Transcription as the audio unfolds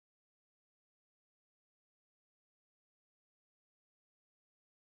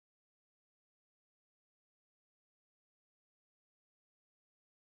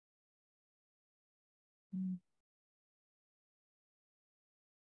Hello,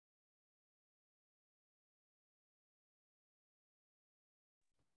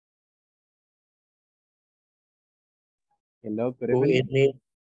 good Good evening. evening.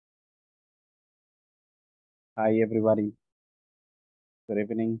 Hi, everybody. Good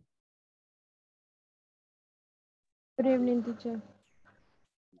evening. Good evening, teacher.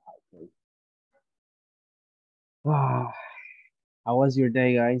 Okay. Wow. How was your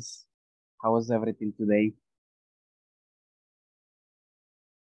day, guys? How was everything today?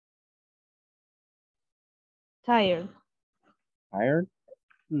 Tired. Tired?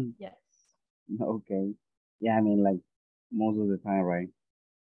 Yes. Okay. Yeah, I mean, like most of the time, right?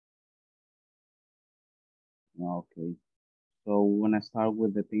 Okay. So we're gonna start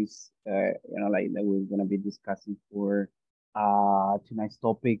with the things, like that we're gonna be discussing for tonight's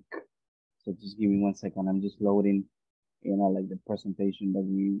topic. So just give me 1 second. I'm just loading, like the presentation that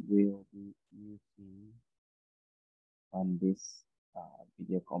we will be using on this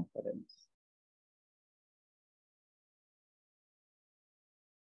video conference.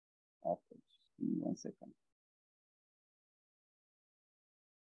 Okay, just give me 1 second.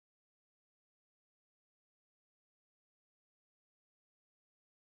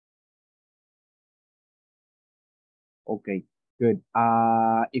 Okay, good.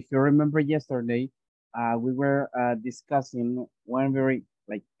 If you remember yesterday, we were discussing one very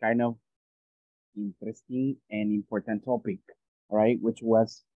like kind of interesting and important topic, right? Which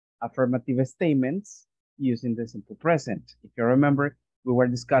was affirmative statements using the simple present. If you remember, we were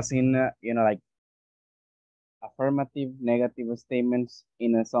discussing, like affirmative, negative statements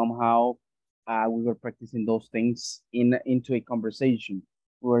in a somehow we were practicing those things into a conversation.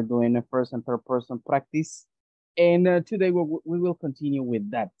 We were doing a first and third person practice, and today we will continue with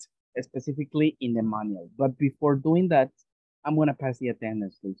that, specifically in the manual. But before doing that, I'm gonna pass the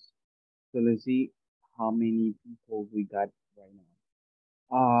attendance, please. So let's see how many people we got right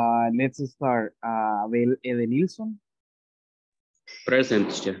now. Let's start. Abel Edenilson.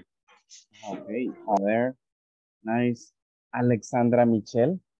 Present, teacher. Okay, there. Nice. Alexandra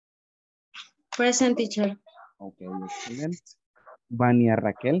Michelle. Present, teacher. Okay, excellent. Vania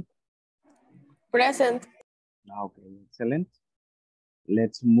Raquel. Present. Okay, excellent.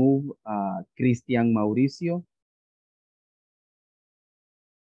 Let's move Cristian Mauricio.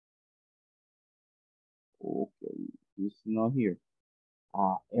 Okay, he's not here.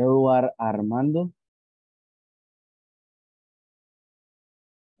 Edward Armando.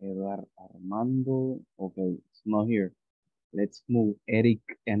 Edward Armando. Okay, it's not here. Let's move Eric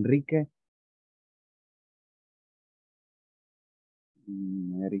Enrique.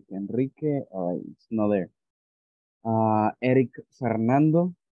 Eric Enrique. All right, it's not there. Eric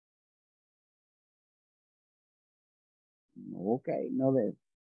Fernando. Okay, no there.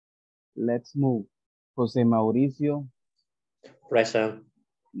 Let's move. Jose Mauricio. Present.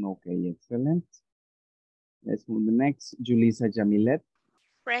 Okay, excellent. Let's move the next. Julissa Jamilet.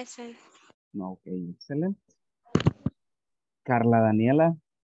 Present. Okay, excellent. Carla Daniela.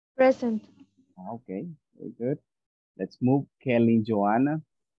 Present. Okay, very good. Let's move Kelly Joanna.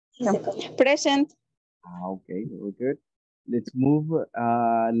 Present. Okay, very good. Let's move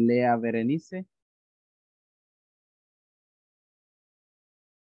Lea Berenice.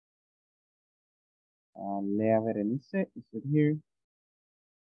 Lea Berenice, is it here?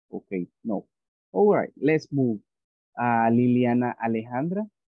 Okay, no. All right, let's move Liliana Alejandra.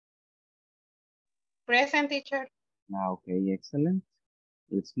 Present, teacher. Okay, excellent.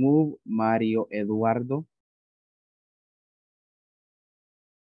 Let's move Mario Eduardo.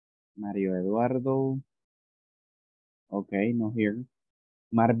 Mario Eduardo. Okay, no here.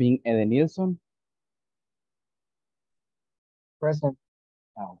 Marvin Edenilson. Present.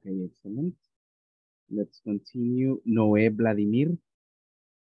 Okay, excellent. Let's continue. Noé Vladimir.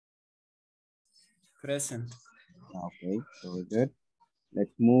 Present. Okay, very good.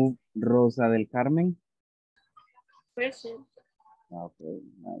 Let's move Rosa del Carmen. Present. Okay,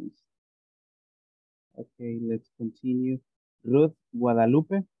 nice. Okay, let's continue. Ruth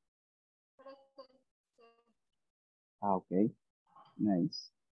Guadalupe. Okay, nice.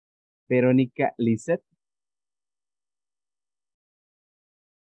 Verónica Lisette.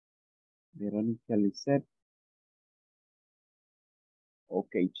 Verónica Lisette.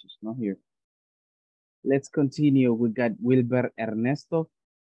 Okay, she's not here. Let's continue. We got Wilber Ernesto.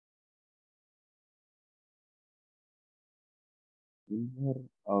 Wilber,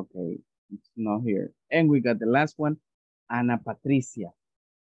 okay, it's not here. And we got the last one, Ana Patricia.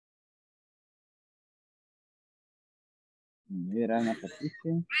 Mira, Ana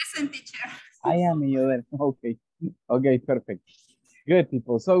Patricia. Present, teacher. I am here. Okay. Okay, perfect. Good,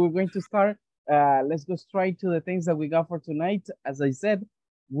 people. So we're going to start let's go straight to the things that we got for tonight. As I said,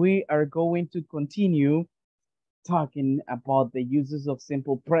 we are going to continue talking about the uses of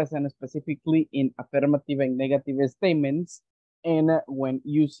simple present, specifically in affirmative and negative statements, and when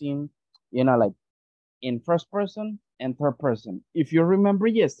using, you know, like in first person and third person. If you remember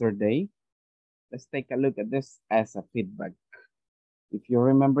yesterday, let's take a look at this as a feedback. If you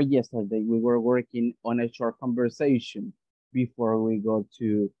remember yesterday, we were working on a short conversation before we go to,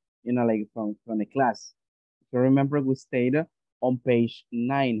 you know, like from the class. If you remember, we stayed on page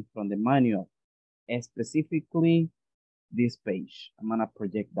 9 from the manual, and specifically this page. I'm gonna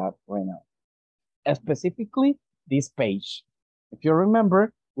project that right now. Specifically this page. If you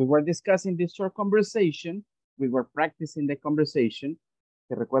remember, we were discussing this short conversation. We were practicing the conversation.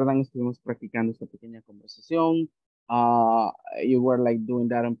 ¿Se recuerdan? Estuvimos practicando esta pequeña conversación. You were like doing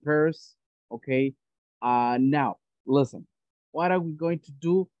that in pairs. Okay. Now, listen. What are we going to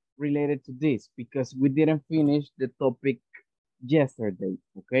do related to this? Because we didn't finish the topic yesterday.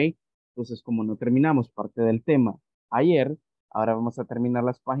 Okay. Entonces, como no terminamos parte del tema ayer, ahora vamos a terminar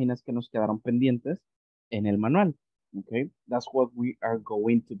las páginas que nos quedaron pendientes en el manual. Okay, that's what we are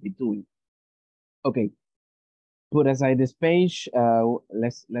going to be doing. Okay, put aside this page.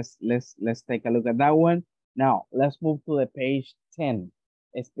 Let's take a look at that one. Now let's move to the page 10,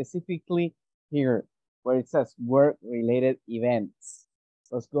 specifically here where it says work-related events.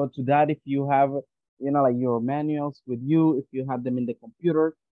 Let's go to that. If you have, you know, like your manuals with you, if you have them in the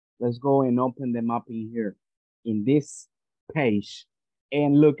computer, let's go and open them up in here in this page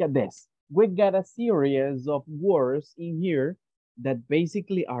and look at this. We got a series of words in here that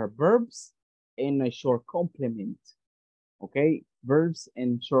basically are verbs and a short complement. Okay, verbs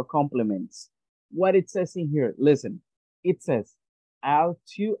and short complements. What it says in here, listen, it says, are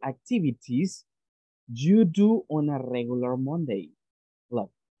 2 activities you do on a regular Monday.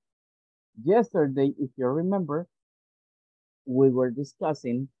 Look, yesterday, if you remember, we were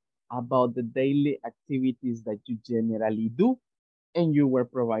discussing about the daily activities that you generally do, and you were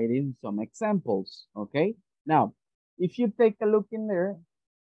providing some examples, okay? Now, if you take a look in there,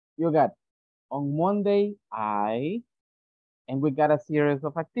 you got on Monday, and we got a series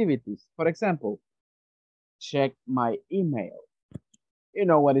of activities. For example, check my email. You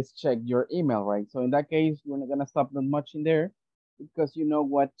know what is check your email, right? So in that case, we're not gonna stop that much in there because you know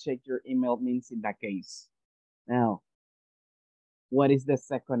what check your email means in that case. Now, what is the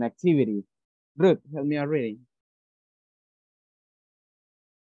second activity? Ruth, help me out reading.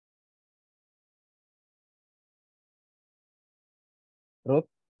 Ruth,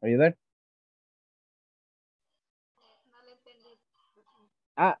 are you there?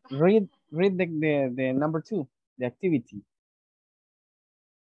 Read the number 2, the activity.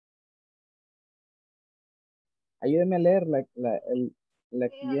 Ayúdeme a leer la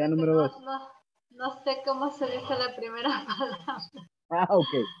actividad número 2. No sé cómo se dice la primera palabra.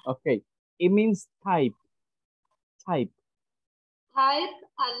 Okay. It means type. Type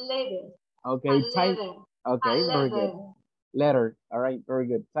a letter. Okay, a type. letter. Okay, very good. Letter. All right, very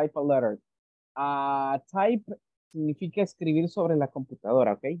good. Type a letter. Type significa escribir sobre la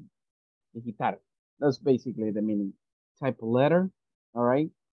computadora, okay? Digitar. That's basically the meaning. Type a letter. All right.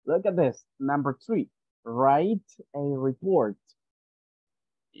 Look at this. Number 3. Write a report.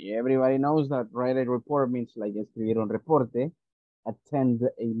 Everybody knows that write a report means like escribir un reporte. Attend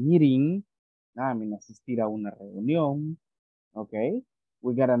a meeting. I mean, asistir a una reunión. Okay.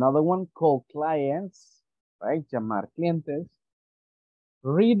 We got another one. Call clients. Right? Llamar clientes.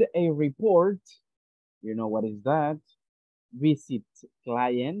 Read a report. You know what is that? Visit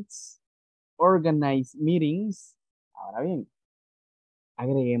clients. Organize meetings. Ahora bien,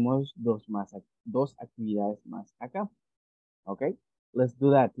 agreguemos dos actividades más acá. Okay, let's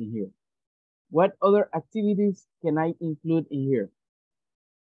do that in here. What other activities can I include in here?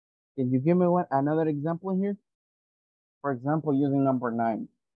 Can you give me another example here? For example, using number 9.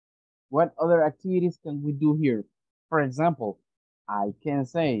 What other activities can we do here? For example, I can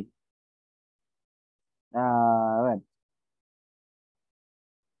say,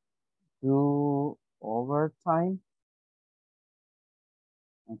 do overtime.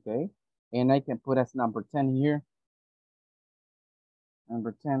 Okay, and I can put as number 10 here.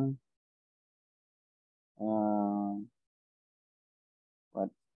 Number 10.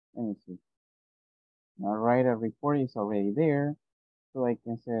 Let me see. All right, a report is already there. So I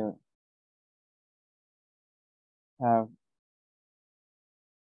can say, have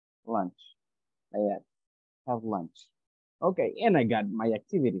lunch. Like that. Have lunch. Okay, and I got my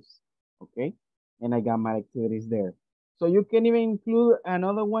activities. Okay, and I got my activities there. So you can even include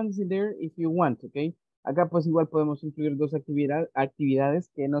another ones in there if you want, okay? Acá pues igual podemos incluir dos actividades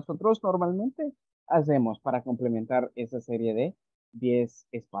que nosotros normalmente hacemos para complementar esa serie de 10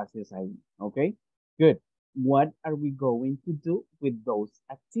 espacios ahí. ¿Ok? Good. What are we going to do with those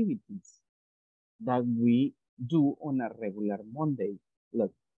activities that we do on a regular Monday?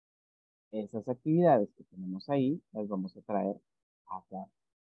 Look, esas actividades que tenemos ahí las vamos a traer acá.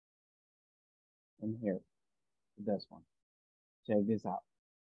 In here. This one. Check this out.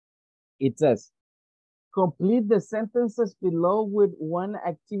 It says, complete the sentences below with one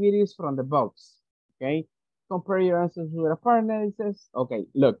activities from the box. Okay. Compare your answers with a partner. It says, okay,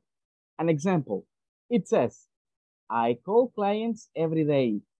 look, an example. It says, I call clients every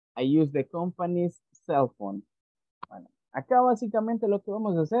day. I use the company's cell phone. Bueno, acá básicamente lo que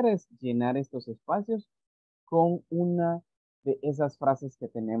vamos a hacer es llenar estos espacios con una de esas frases que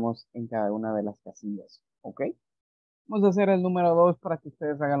tenemos en cada una de las casillas. ¿Ok? Vamos a hacer el número 2 para que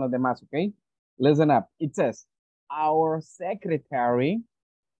ustedes hagan los demás. ¿Ok? Listen up. It says, our secretary,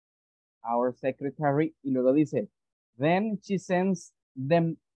 y luego dice, then she sends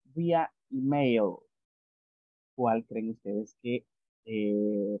them via email. ¿Cuál creen ustedes que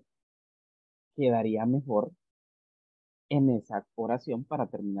quedaría mejor en esa oración para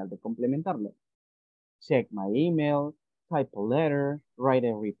terminar de complementarlo? Check my email, type a letter, write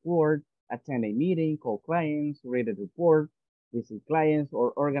a report, attend a meeting, call clients, read a report, visit clients,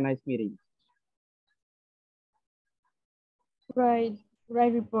 or organize meetings. Write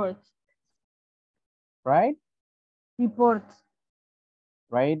reports. Right? Reports.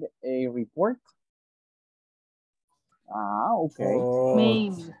 Write a report. Ah, okay. Or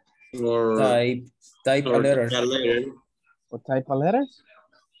Maybe. Or, type a or letter. a letter. Or type a letter.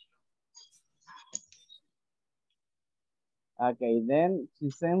 Okay, then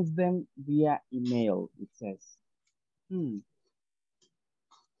she sends them via email, it says.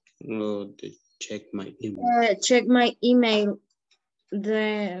 Oh, check my email. Check my email.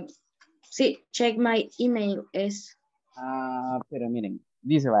 Check my email es. Pero miren,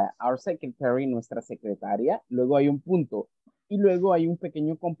 dice, vaya, our secretary, nuestra secretaria, luego hay un punto, y luego hay un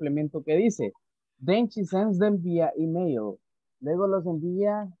pequeño complemento que dice, then she sends them via email. Luego los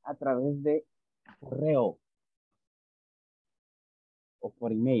envía a través de correo o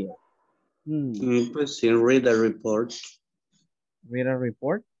por email. Pues sí, read a report. Read a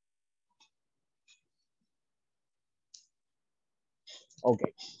report.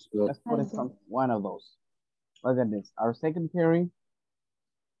 Okay, let's put it on one of those. Look at this. Our secretary.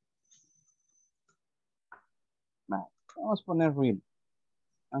 Vamos a poner read.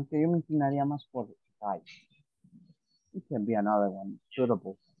 Aunque yo me inclinaría más por type. It can be another one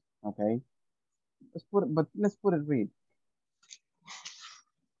suitable. Okay. Let's put it read.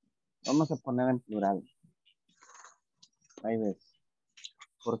 Vamos a poner en plural. Like this.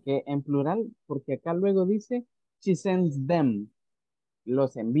 ¿Por qué en plural? Porque acá luego dice she sends them.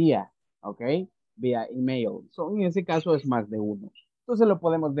 Los envía. Ok. Vía email. So, en ese caso es más de uno. Entonces lo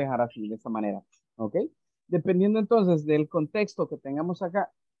podemos dejar así, de esta manera. Ok. Dependiendo entonces del contexto que tengamos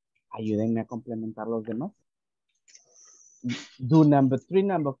acá, ayúdenme a complementar los demás. Do number 3,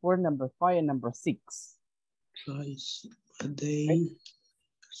 number 4, number 5, and number 6. Twice a day. Okay.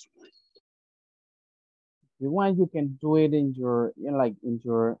 If you want, you can do it in your,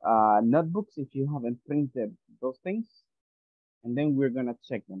 notebooks if you haven't printed those things. And then we're going to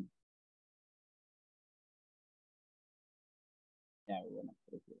check them. Yeah, we're going to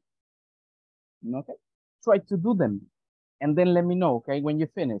put it here. Okay. Try to do them. And then let me know, okay, when you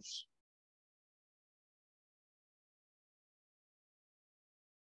finish.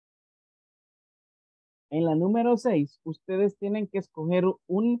 En la número 6, ustedes tienen que escoger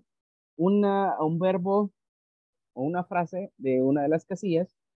un verbo o una frase de una de las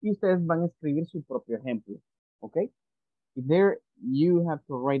casillas y ustedes van a escribir su propio ejemplo. ¿Ok? There you have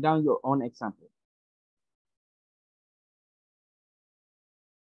to write down your own example.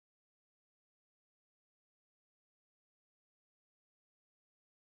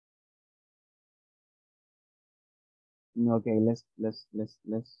 Okay, let's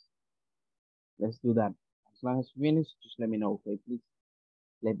do that. As long as you finish, just let me know, okay? Please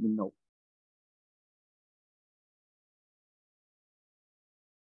let me know.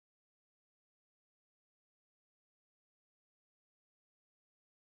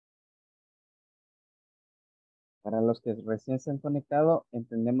 Para los que recién se han conectado,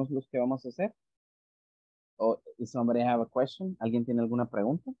 ¿entendemos lo que vamos a hacer? ¿O does somebody have a question? ¿Alguien tiene alguna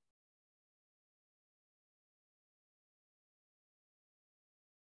pregunta?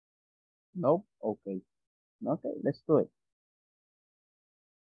 No? Okay. Okay, let's do it.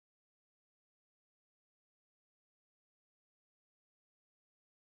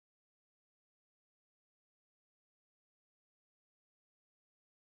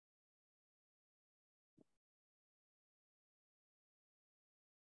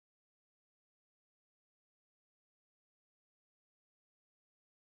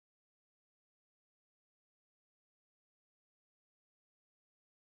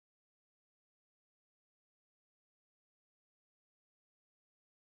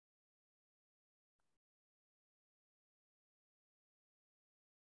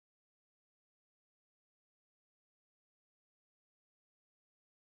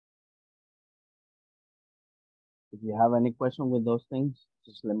 If you have any question with those things,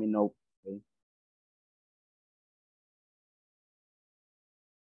 just let me know. Okay.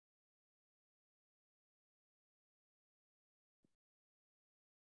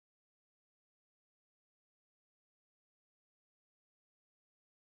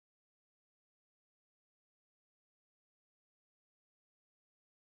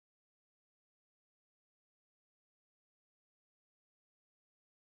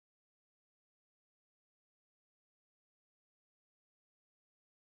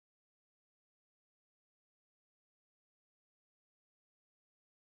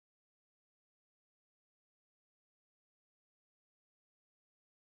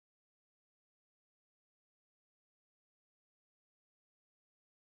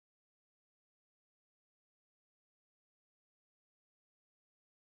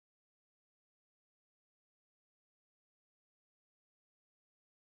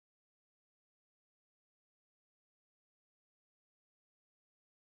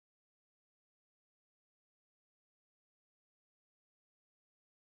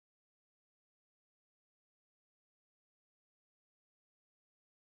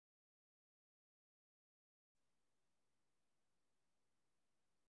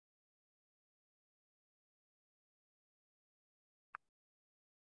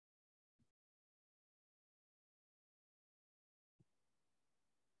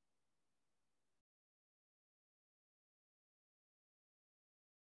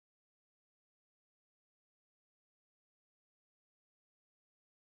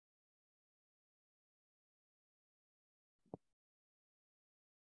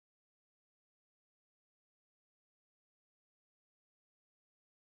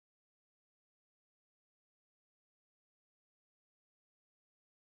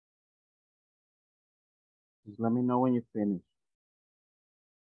 Just let me know when you finish.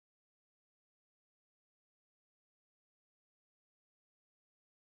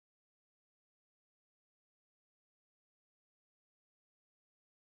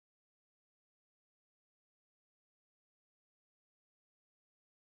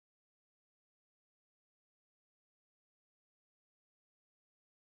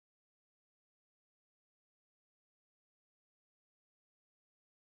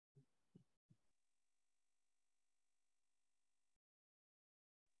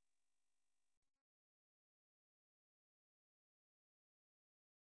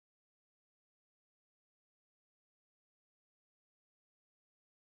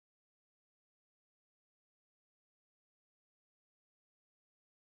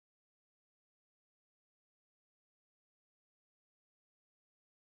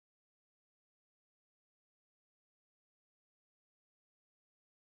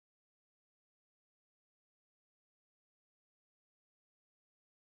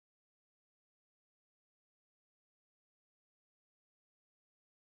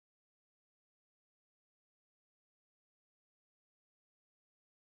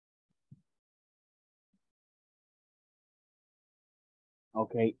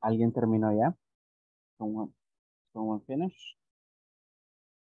 Okay, ¿alguien terminó ya? Someone finish?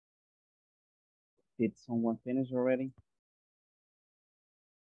 Did someone finish already?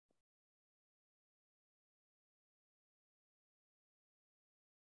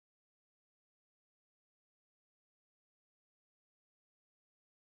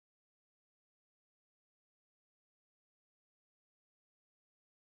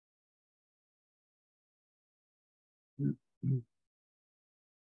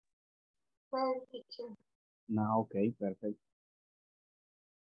 Well, teacher. No, okay, perfect.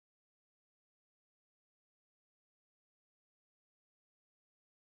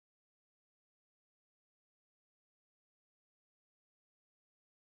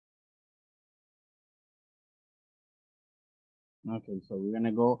 Okay, so we're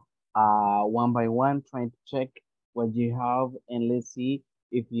gonna go one by one, trying to check what you have, and let's see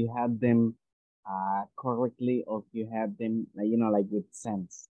if you have them correctly or if you have them, you know, like with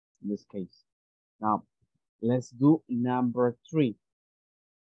sense in this case. Now, let's do number 3.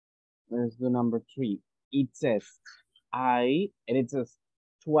 Let's do number 3. It says, and it says,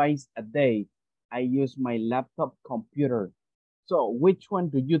 twice a day, I use my laptop computer. So which one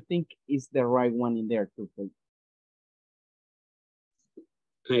do you think is the right one in there, Tutu?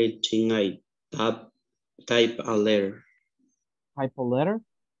 I think I type a letter. Type a letter?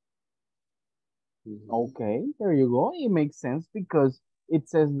 Mhm. Okay, there you go. It makes sense because it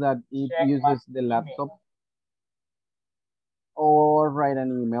says that it uses the laptop or write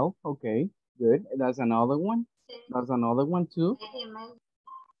an email. Okay, good. That's another one. That's another one too.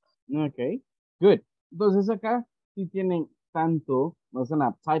 Okay, good. Entonces acá sí tienen tanto, no sé,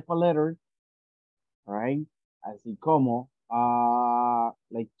 type a letter, right? así como,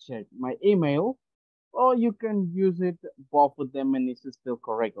 like check my email, or you can use it, both of them, and it's still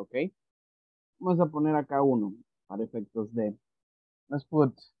correct, okay? Vamos a poner acá uno, para efectos de, let's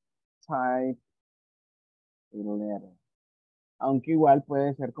put type a letter. Aunque igual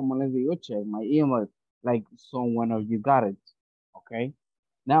puede ser, como les digo, check my email, like someone of you got it, okay?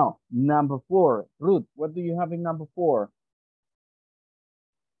 Now, number 4, Ruth, what do you have in number 4?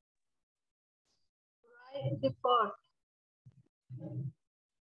 Write report.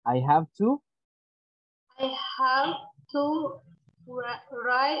 I have to, I have to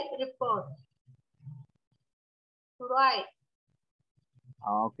write report. Write.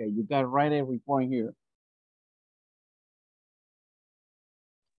 okay, you got write a report here.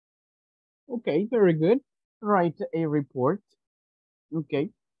 Okay, very good. Write a report. Okay.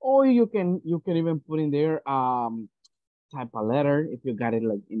 Or you can even put in there type a letter if you got it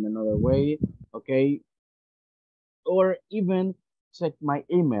like in another way. Okay. Or even check my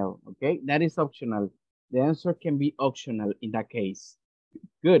email. Okay. That is optional. The answer can be optional in that case.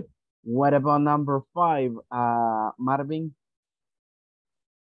 Good. What about number 5, Marvin?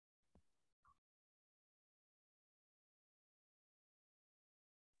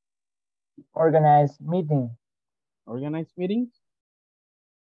 Organize meeting. Organize meetings.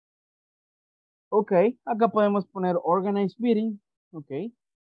 Ok, acá podemos poner organize meeting. Ok,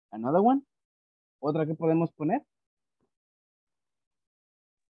 another one. Otra que podemos poner.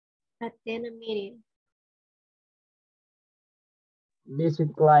 Attend a meeting.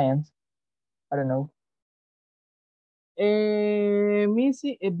 Visit clients. I don't know.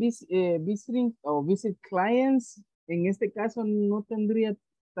 Visiting o visit clients, en este caso no tendría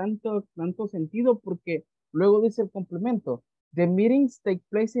tanto sentido porque luego dice el complemento. The meetings take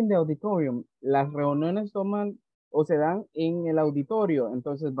place in the auditorium. Las reuniones toman o se dan en el auditorio.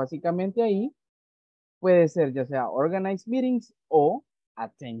 Entonces, básicamente ahí puede ser ya sea organize meetings o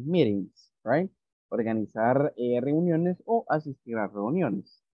attend meetings, right? Organizar reuniones o asistir a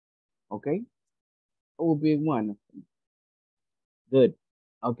reuniones. ¿Ok? Will be one. Good.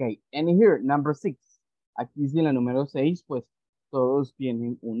 Okay, and here, number 6. Aquí sí, la número 6, pues todos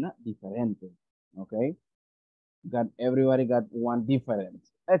tienen una diferente. Okay. Everybody got one different.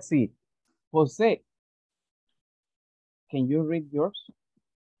 Let's see. Jose, can you read yours?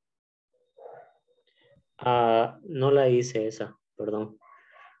 No la hice esa, perdón.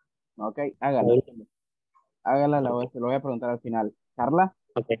 Okay, hágala. Hágala, se lo voy a preguntar al final. Carla?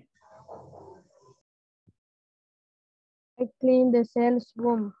 Okay. I clean the sales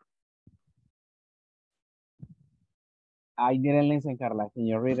room. I didn't listen, Carla. Can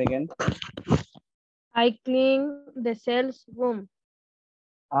you read again? I clean the sales room.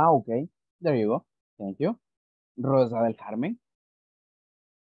 Okay. There you go. Thank you. Rosa del Carmen.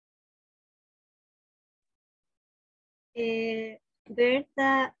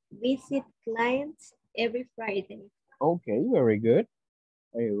 Berta visit clients every Friday. Okay, very good.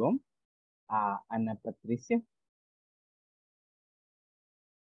 There you go. Ana Patricia.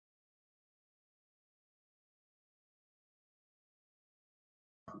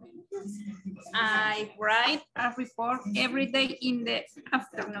 I write a report every day in the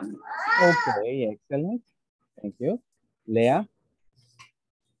afternoon. Okay, excellent. Thank you. Leah?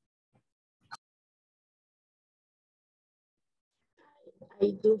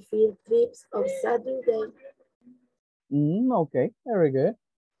 I do field trips on Saturday. Okay, very good.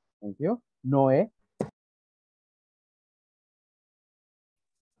 Thank you. Noé?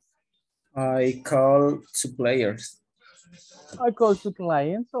 I call to players. I call to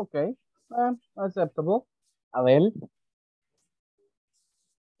clients. Okay, acceptable. Abel?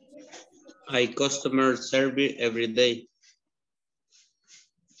 I customer service every day.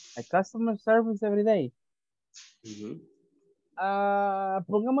 I customer service every day.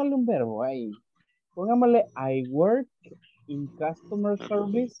 Pongámosle un verbo ahí. Pongámosle I work in customer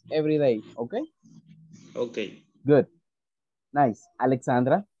service every day. Okay? Okay. Good. Nice.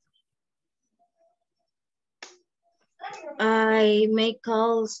 Alexandra? I make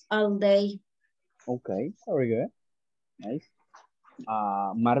calls all day. Okay, very good. Nice.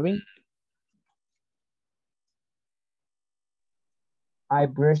 Marvin? I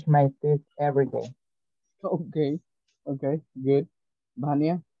brush my teeth every day. Okay, okay, good.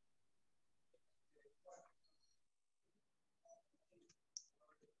 Vania?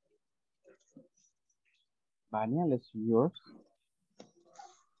 Vania, let's see yours.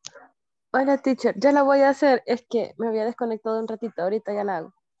 Hola, teacher. Ya la voy a hacer. Es que me había desconectado un ratito. Ahorita ya la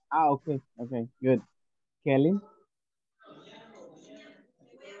hago. Okay, okay, good. Kelly?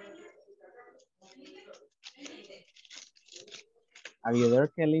 Are you there,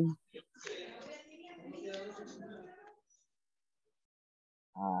 Kelly?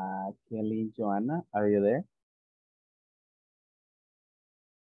 Kelly, Joanna, are you there?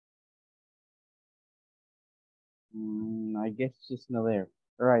 I guess she's not there.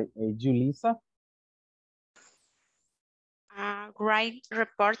 All right, Julissa? Write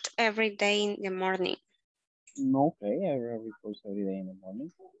report every day in the morning. Okay, I write reports every day in the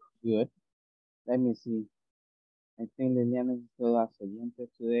morning. Good. Let me see. I think Liliana is still our siguiente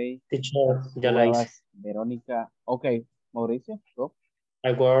today. Teacher, As ya la well hice. as Verónica. Okay, Mauricio, go.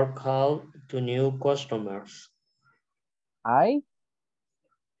 I work call to new customers. I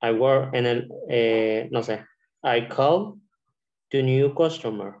work en el, no sé, I call to new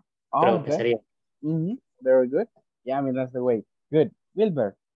customer. Creo que okay. sería. Very good. Yeah, I mean, that's the way. Good.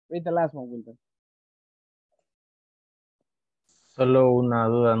 Wilber, read the last one, Wilber. Solo una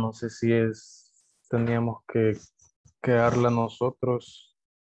duda, no sé si teníamos que crearla nosotros,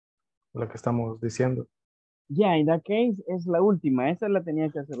 la que estamos diciendo. Yeah, in that case, es la última. Esa la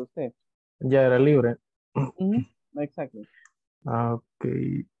tenía que hacer usted. Ya era libre. Exactly.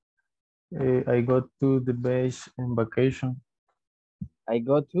 Okay. I go to the beach in vacation. I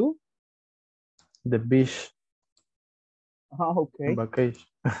go to? The beach. Okay. In vacation.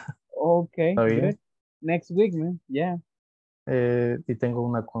 Okay, Está bien. good. Next week, man. Yeah. Y tengo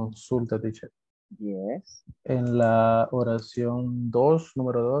una consulta, teacher. Yes. En la oración 2,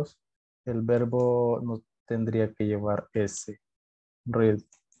 número 2, el verbo no tendría que llevar ese. Read.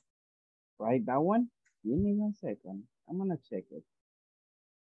 Right, that one? Give me 1 second. I'm gonna check it.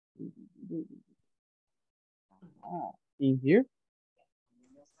 In here?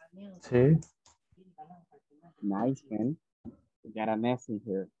 Sí. Nice, man. We got an S in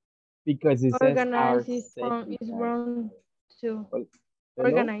here. Because it says our Organize is secretary. wrong too. Hello?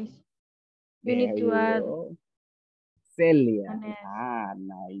 Organize. You need to add go. Celia. an S.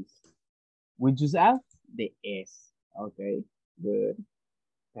 Nice. We just add the S. Okay, good.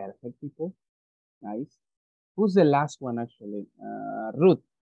 Perfect, people. Nice. Who's the last one, actually? Ruth.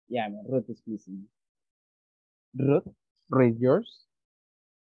 Yeah, I mean, Ruth is missing. Ruth, read yours.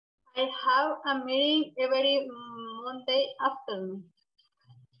 I have a meeting every Monday afternoon.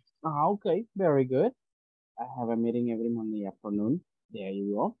 Okay, very good. I have a meeting every Monday afternoon. There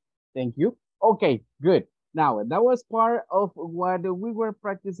you go. Thank you. Okay, good. Now, that was part of what we were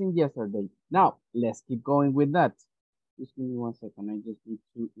practicing yesterday. Now, let's keep going with that. Just give me 1 second. I just need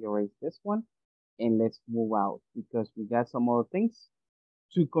to erase this one and let's move out because we got some other things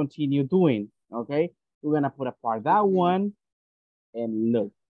to continue doing. Okay, we're gonna put apart that one and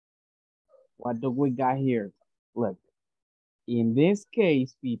look. What do we got here? Look, in this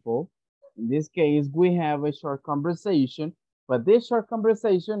case, people, in this case, we have a short conversation, but this short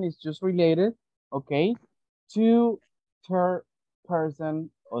conversation is just related, okay, to third person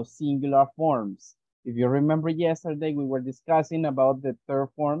or singular forms. If you remember yesterday, we were discussing about the third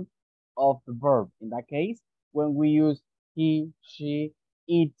form of the verb. In that case, when we use he, she,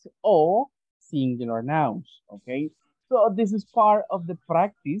 it, or singular nouns, okay? So this is part of the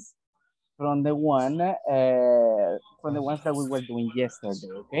practice from the ones that we were doing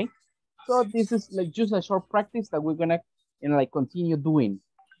yesterday, okay? So this is like just a short practice that we're gonna like continue doing,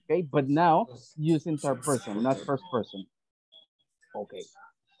 okay? But now using third person, not first person. Okay,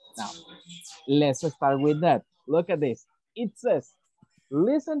 now let's start with that. Look at this. It says,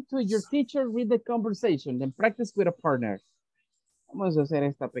 listen to your teacher read the conversation, then practice with a partner. Vamos a hacer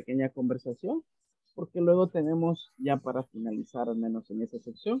esta pequeña conversación porque luego tenemos ya para finalizar al menos en esa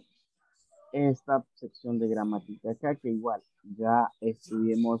sección esta sección de gramática acá que igual ya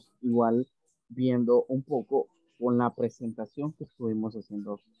estuvimos igual viendo un poco con la presentación que estuvimos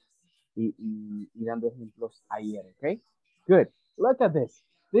haciendo y dando ejemplos ayer, okay? Good. Look at this.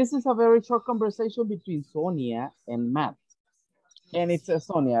 This is a very short conversation between Sonia and Matt. And it says,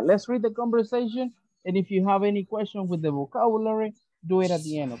 Sonia, let's read the conversation. And if you have any question with the vocabulary, do it at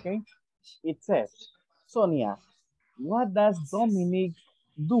the end, okay? It says, Sonia, what does Dominic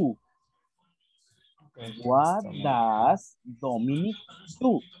do? What does Dominic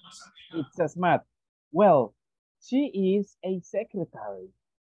do? It says, Matt, well, she is a secretary.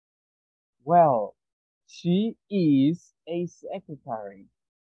 Well, she is a secretary.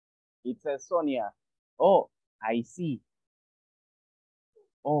 It says, Sonia, oh, I see.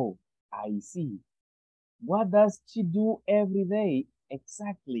 Oh, I see. What does she do every day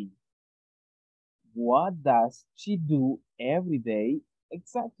exactly? What does she do every day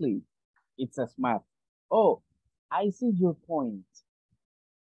exactly? It says, Matt, oh, I see your point.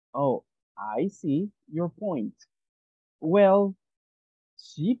 Oh, I see your point. Well,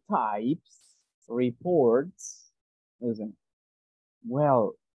 she types reports. Listen.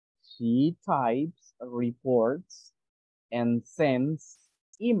 Well, she types reports and sends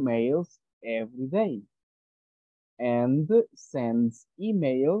emails every day. And sends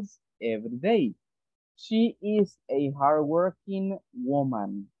emails every day. She is a hardworking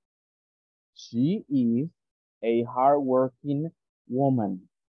woman. She is a hardworking woman.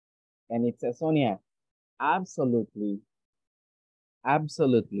 And it says, Sonia, absolutely.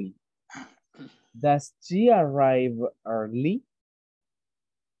 Absolutely. Does she arrive early?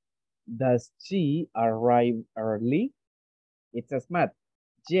 Does she arrive early? It says, Matt,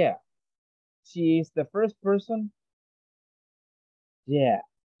 yeah. She is the first person. Yeah,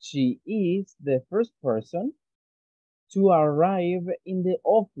 she is the first person to arrive in the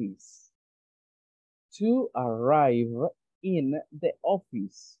office. To arrive in the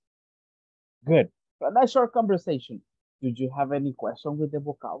office. Good. For that short conversation, did you have any question with the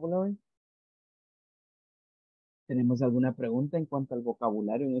vocabulary? ¿Tenemos alguna pregunta en cuanto al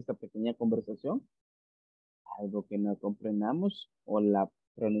vocabulario en esta pequeña conversación? ¿Algo que no comprendamos o la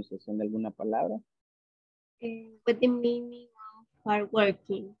pronunciación de alguna palabra? What the meaning of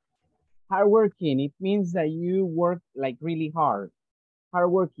hardworking? Hardworking, it means that you work like really hard.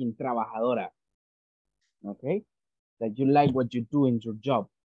 Hardworking, trabajadora. Okay? That you like what you do in your job.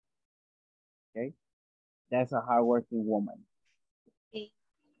 Okay? That's a hardworking woman. Okay.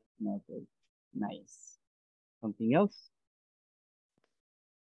 Okay. Nice. Something else?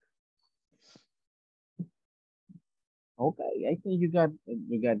 Okay, I think you got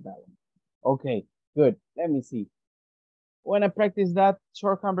that one. Okay, good. Let me see. Want to practice that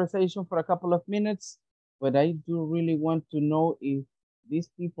short conversation for a couple of minutes, but I do really want to know if these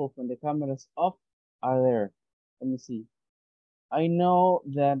people from the cameras off are there. Let me see. I know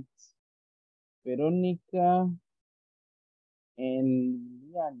that Veronica and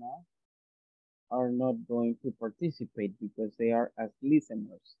Liana are not going to participate because they are as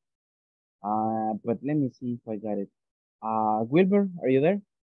listeners. But let me see if I got it. Wilbur, are you there?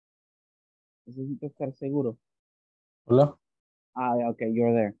 Necesito estar seguro. Hola. Okay,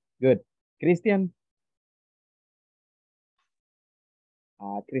 you're there. Good. Christian?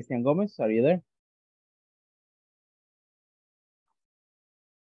 Christian Gomez, are you there?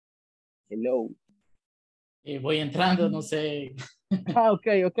 Hello. Voy entrando, no sé.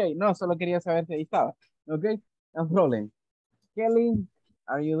 Okay. No, solo quería saber si ahí estaba. Okay, no problem. Kelly,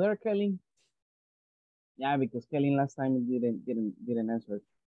 are you there, Kelly? Yeah, because Kelly last time didn't answer.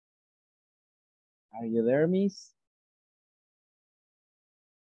 Are you there, miss?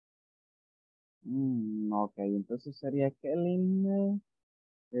 Okay, entonces sería Kelly,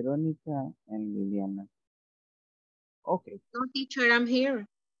 Verónica, and Liliana. Okay. No, teacher, I'm here.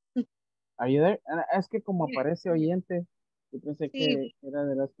 Are you there? Es que como Yeah. aparece oyente, yo pensé Sí. que era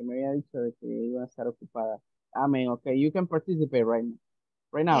de las que me había dicho de que iba a estar ocupada. Amen. Okay, you can participate right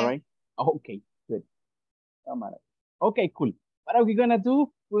now, Yeah. right? Okay, good. No matter. Okay, cool. What are we gonna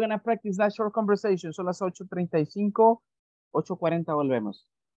do? We're gonna practice that short conversation. Son las 8:35, 8:40 volvemos.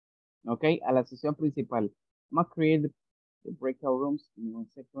 Okay, a la sesión principal. I'm gonna create the breakout rooms. Give me 1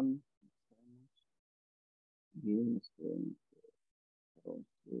 second. Give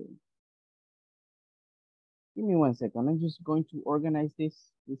me 1 second. I'm just going to organize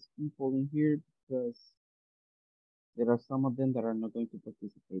these people in here because there are some of them that are not going to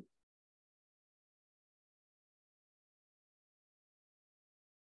participate.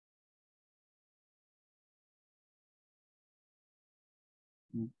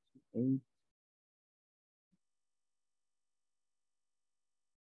 Eight.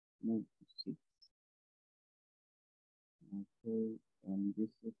 Move to 6. Okay, and this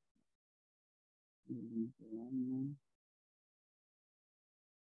is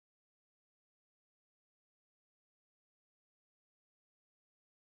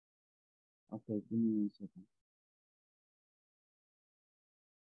okay, give me 1 second.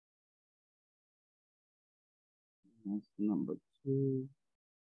 That's number 2.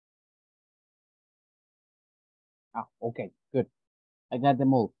 Okay, good. I got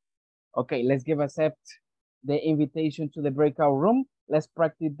them all. Okay, let's accept the invitation to the breakout room. Let's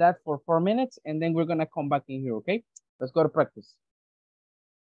practice that for 4 minutes and then we're gonna come back in here, okay? Let's go to practice.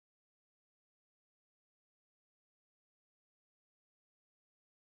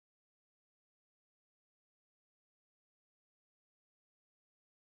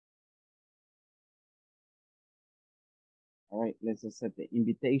 All right, let's accept the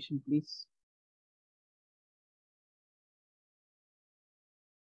invitation, please.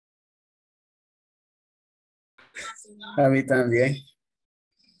 A mí también.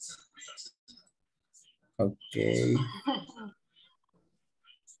 Ok.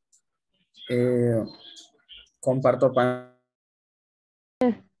 Comparto pantalla.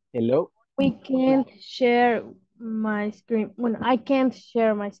 Hello. We can share my screen. Bueno, I can't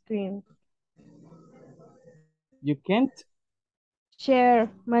share my screen. You can't? Share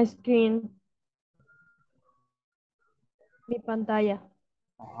my screen. Mi pantalla.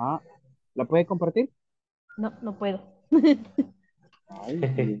 Ajá. ¿La puede compartir? No, no puedo. Ay,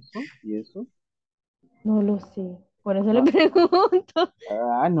 ¿y eso? ¿Y eso? No lo sé. Por eso le No. pregunto.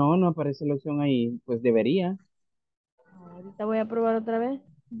 Ah, no, no aparece la opción ahí. Pues debería. Ahorita voy a probar otra vez.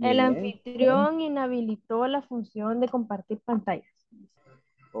 El Yes. anfitrión inhabilitó la función de compartir pantallas.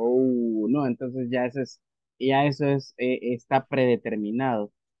 Oh, no, entonces ya eso es, está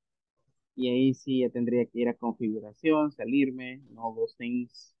predeterminado. Y ahí sí ya tendría que ir a configuración, salirme, no those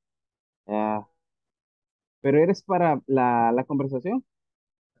things. Ah, pero eres para la conversación.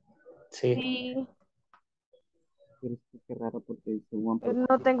 Sí. Sí, Pero es que qué raro porque dice one pero no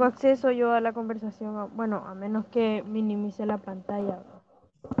participant. tengo acceso yo a la conversación. Bueno, a menos que minimice la pantalla.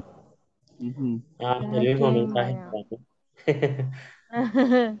 Ujú. Ah, el Cada mismo quien mensaje. vaya.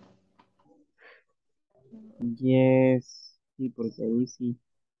 Yes, sí, porque ahí sí.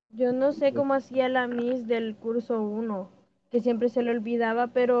 Yo no sé cómo hacía la Miss del curso 1, que siempre se le olvidaba,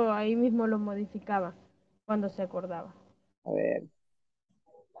 pero ahí mismo lo modificaba cuando se acordaba. A ver,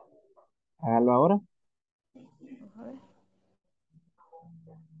 hágalo ahora. A ver.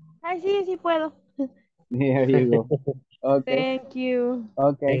 Ay, sí, sí puedo. There you go. Okay, Thank you.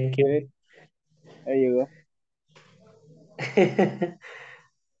 okay, Thank you. good. There you go.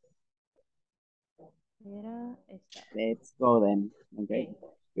 Era esta. Let's go then. Okay,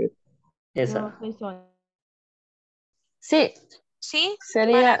 good. Yo Esa. soy Sonia. Sí, Sí,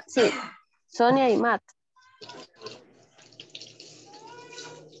 sería, sí, Sonia y Matt.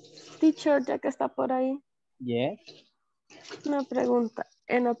 Teacher, ya que está por ahí, Yes. una pregunta.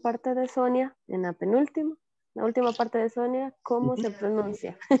 En la parte de Sonia, en la penúltima, la última parte de Sonia, ¿cómo se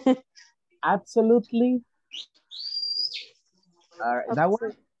pronuncia? Absolutely. That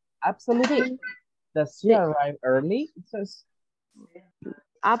one? Absolutely. Does she Sí. arrive early? It says.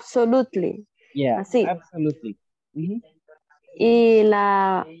 Absolutely. Yeah, Así. absolutely. Mhm. Y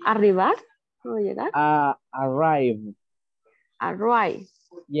la arribar, ¿o llegar? Arrive. Arrive.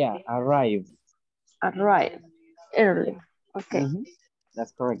 Yeah, arrive. Arrive. Early. Okay. Mhm.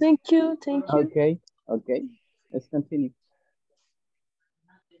 That's correct. Thank you. Thank you. Okay, okay. Let's continue.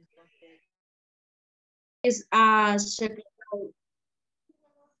 Is a secretary.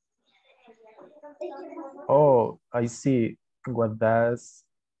 Oh, I see. What does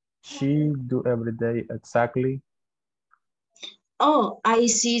she do every day exactly? Oh, I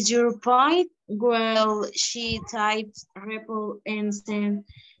see your point. Well, she types report and sends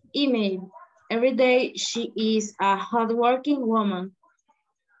email. Every day she is a hardworking woman.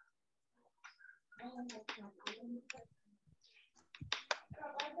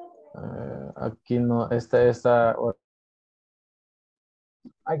 Aquí no, esta,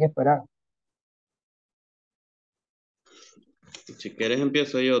 Hay que esperar. Si quieres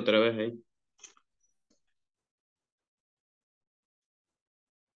empiezo yo otra vez ahí.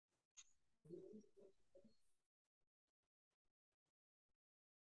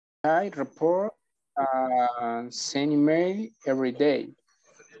 I report and send email every day.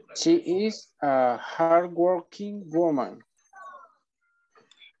 She is a hardworking woman.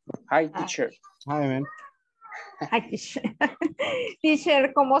 Hi, teacher. Hi, man. Ay, teacher.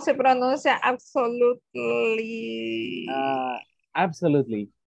 Teacher, ¿cómo se pronuncia? Absolutely. Absolutely.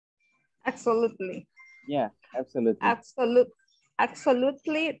 Absolutely. Yeah, absolutely.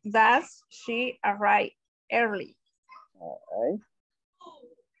 Absolutely does she arrive early. All right.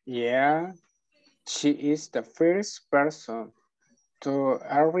 Yeah, she is the first person to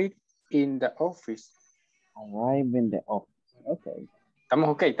arrive in the office. Arrive in the office. Okay. Estamos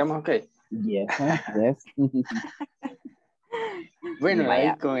okay. Yes, yes. Bueno,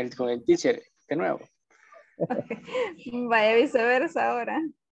 Vaya. ahí con el teacher, de nuevo. Vaya viceversa ahora.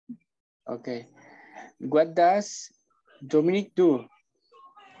 Okay. What does Dominic do?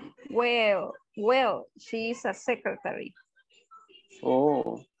 Well, she is a secretary.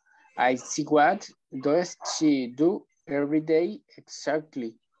 Oh, I see. What does she do every day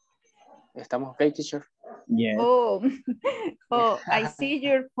exactly? ¿Estamos okay, teacher? Yes. Oh, I see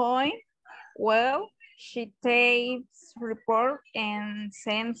your point. Well, she takes report and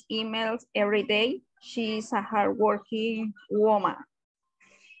sends emails every day. She's a hardworking woman.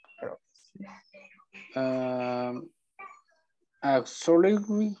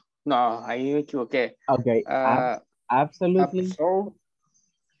 Absolutely. No, ahí me equivoqué. Okay. Absolutely.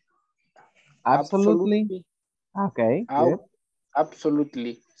 Absolutely. Okay, good.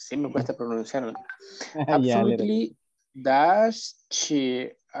 Absolutely. Sí me cuesta pronunciarlo. Yeah, a little bit. Absolutely. Does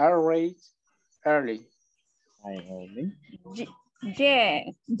she arrive early? early.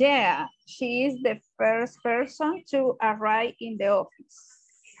 Yeah, she is the first person to arrive in the office.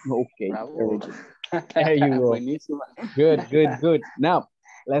 Okay, Bravo. very good. There you go. Buenísima. Good, good, good. Now,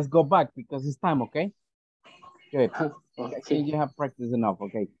 let's go back because it's time, okay? Good. I Okay. think you have practiced enough,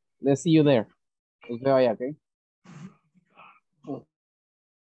 okay? Let's see you there. Los veo allá, okay?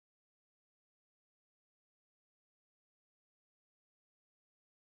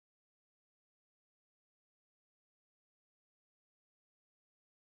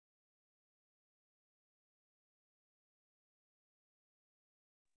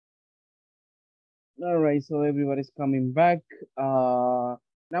 All right, so everybody's coming back. Now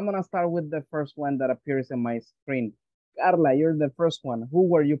I'm gonna start with the first one that appears in my screen. Carla, you're the first one. Who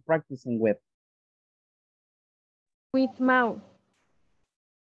were you practicing with? With Mau.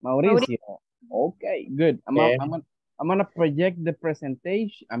 Mauricio. Okay, good. Yeah. I'm gonna project the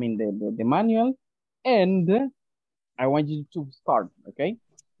presentation, I mean the manual, and I want you to start, okay?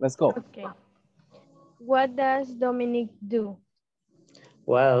 Let's go. Okay. What does Dominic do?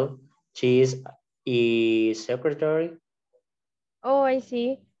 Well, she is a secretary. Oh, I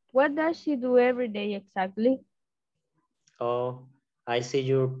see. What does she do every day exactly? Oh, I see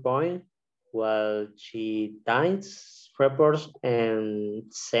your point. Well, she types reports and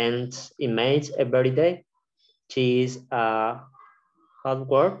sends emails every day. She is a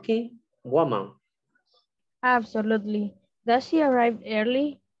hardworking woman. Absolutely. Does she arrive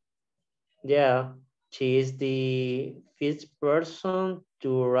early? Yeah, she is the fifth person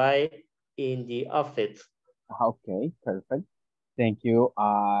to arrive in the office. Okay, perfect. Thank you,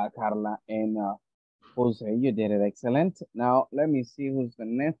 Carla and Jose. You did it excellent. Now let me see who's the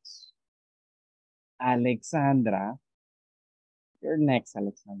next. Alexandra. You're next,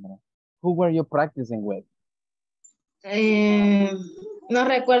 Alexandra. Who were you practicing with? No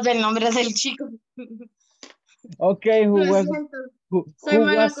recuerdo el nombre del chico. Okay, Lo siento. Soy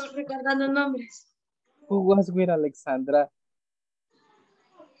mala recordando nombres. who was with Alexandra?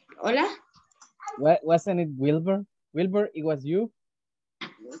 Hola. Wasn't it Wilbur? Wilbur, it was you?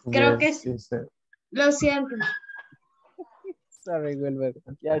 Creo que sí. Yes, sir. Lo siento. Sorry, Wilbur.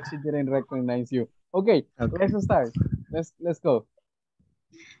 Yeah, she didn't recognize you. Okay, let's start. Let's go.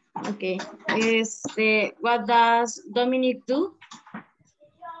 Okay. What does Dominic do?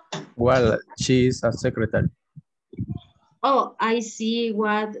 Well, she is a secretary. Oh, I see.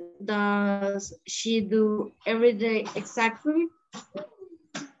 What does she do every day exactly?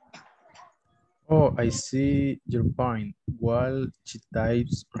 Oh, I see your point. Well, she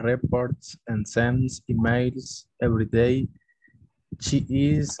types reports and sends emails every day. She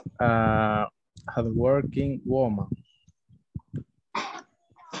is a hardworking woman.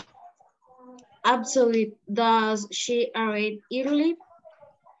 Absolutely. Does she arrive early?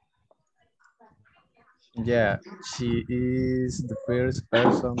 Yeah, she is the first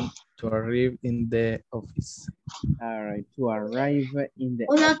person to arrive in the office. All right, to arrive in the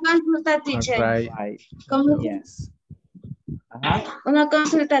Una consulta, teacher. right. Yes. Una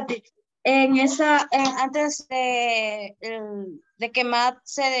consulta, teacher. En esa, antes de que Matt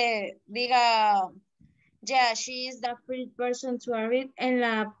diga, yeah, she is the first person to arrive, en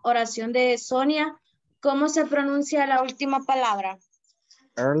la oración de Sonia, ¿cómo se pronuncia la última palabra?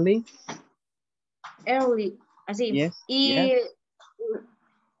 Early. Early, así. Yes, y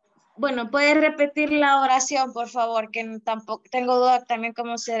bueno, ¿puedes repetir la oración, por favor? Que tampoco tengo duda también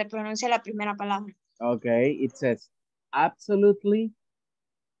cómo se pronuncia la primera palabra. Okay, it says absolutely.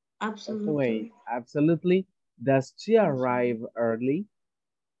 Absolutely. Absolutely. Does she arrive early?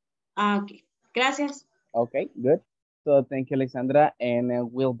 Ok, gracias. Okay, good. So thank you, Alexandra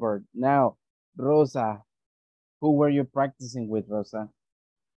and Wilbur. Now, Rosa, who were you practicing with, Rosa?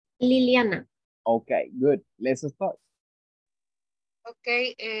 Liliana. Okay, good. Let's start.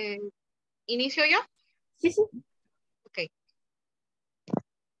 Ok, ¿inicio yo? Sí, sí. Ok.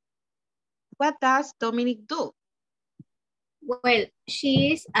 What does Dominic do? Well,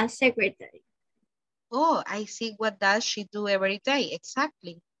 she is a secretary. Oh, I see. What does she do every day?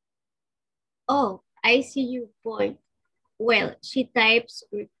 Exactly. Oh, I see your point. Well, she types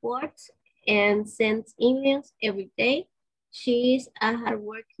reports and sends emails every day. She is a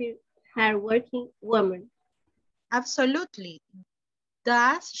hardworking woman. Absolutely.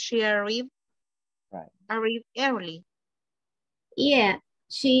 Does she arrive early? Yeah,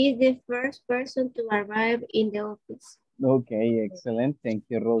 she is the first person to arrive in the office. Okay, excellent. Thank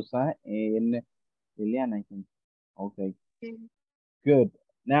you, Rosa and Liliana, I think. Okay, good.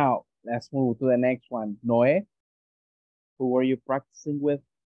 Now, let's move to the next one. Noé, who were you practicing with?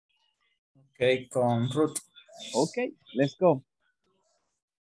 Okay, con Ruth. Okay, let's go.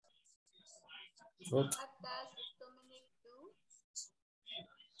 Ruth. What does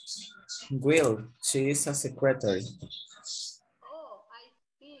Will, she is a secretary. Oh, I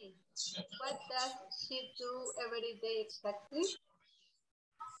see. What does she do every day exactly?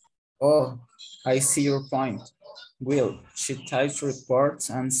 Oh, I see your point. Will, she types reports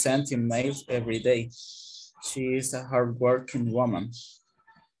and sends emails every day. She is a hardworking woman.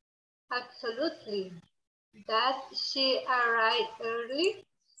 Absolutely. Does she arrive early?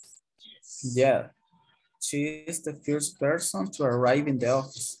 Yeah, she is the first person to arrive in the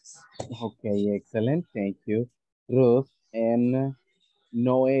office. Okay, excellent. Thank you, Ruth and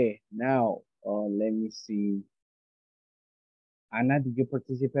Noe. Now, let me see. Anna, did you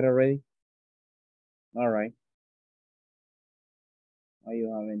participate already? All right. Oh, you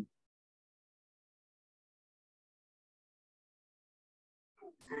haven't.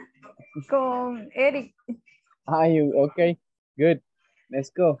 Con Eric. Ah, you okay? Good. Let's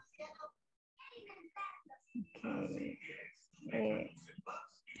go. Okay.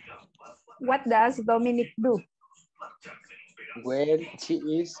 What does Dominic do? Well, she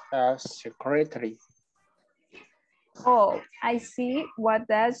is a secretary. Oh, I see. What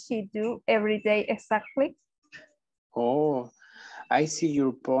does she do every day exactly? Oh, I see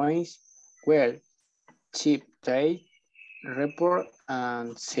your points. Well, she takes report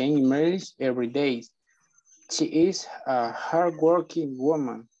and send emails every day. She is a hardworking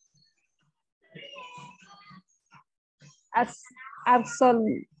woman.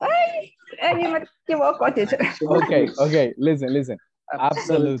 Absolutely. Ay, me equivoco, teacher. Okay. Listen.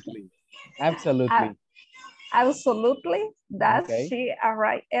 Absolutely. Absolutely. Does Okay. she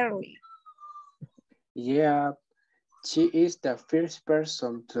arrive early? Yeah, she is the first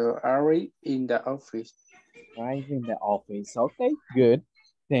person to arrive in the office. Right in the office. Okay, good.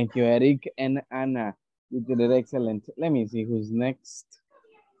 Thank you, Eric and Anna. You did it excellent. Let me see who's next.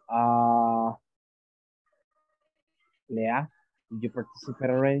 Leah, did you participate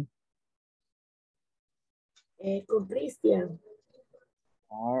already? Con Christian.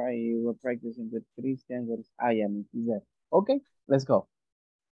 All right, you were practicing with Christian. What is Ian? Is that okay? Let's go.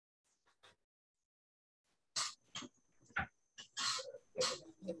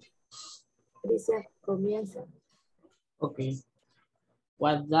 Christian, comienza. Okay.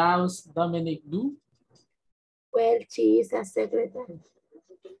 What does Dominic do? Well, she is a secretary.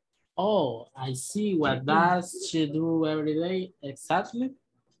 Oh, I see. What does she do every day exactly?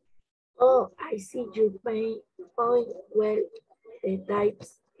 Oh, I see your point. Well,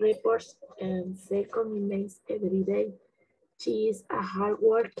 types reports and second emails every day. She is a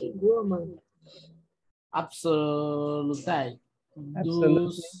hardworking woman. Absolutely.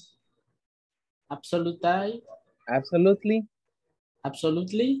 Absolutely.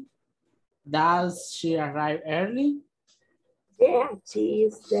 Absolutely. Does she arrive early? Yeah, she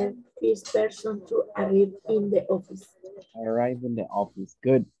is the first person to arrive in the office. Arrive in the office.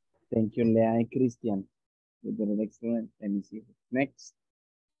 Good. Thank you, Leah and Christian. You did it excellent. Let me see who's next.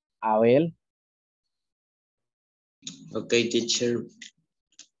 Abel. Okay, teacher.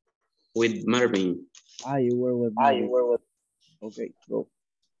 With Marvin. You were with Marvin. Okay, go.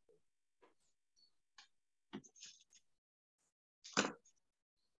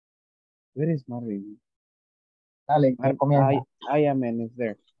 Where is Marvin? Dale, comienza. Man is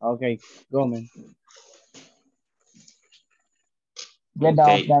there. Okay, go, man. Get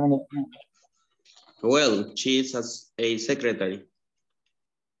down, Dominic. Well, she is a secretary.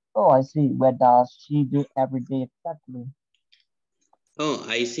 Oh, I see. What does she do every day exactly? Oh,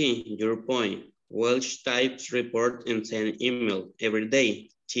 I see your point. Well, she types report and sends email every day.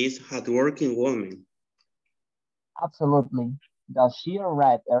 She is a hardworking woman. Absolutely. Does she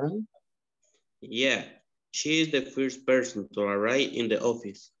arrive early? Yeah, she is the first person to arrive in the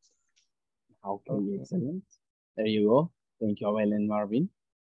office. Okay, excellent. There you go. Thank you, Abel and Marvin.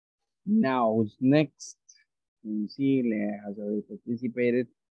 Now, who's next? Let me see. Leah has already participated.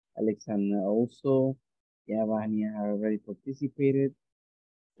 Alexandra also. Yeah, Vania has already participated.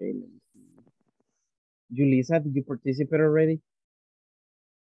 Okay, let me see. Julissa, did you participate already?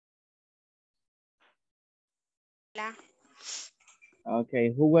 Hola.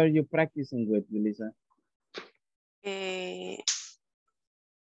 Okay, who were you practicing with, Julissa?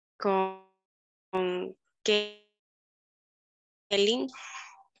 Con Kelly.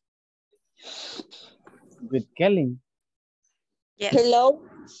 With Kelly? Yes. Hello.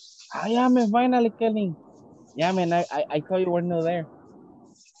 Yeah, man, finally, Kelly. Yeah, man, I thought you were not there.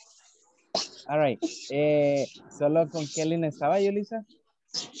 All right. ¿Solo con Kelly estaba, Julissa?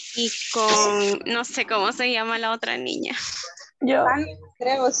 Y con, no sé cómo se llama la otra niña. Yo.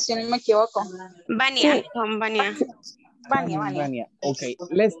 Creo, si no me equivoco. Vania, Sí. con Vania. Vania. Okay,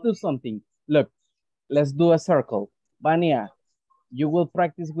 let's do something. Look, let's do a circle. Vania, You will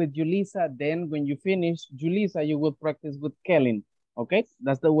practice with Julissa. Then when you finish Julissa, you will practice with Kellen. Okay?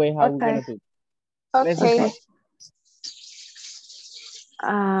 That's the way how we're going to do it. Let's start.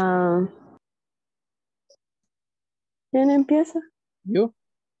 ¿Quién empieza? You.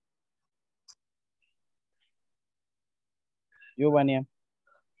 You, Vania.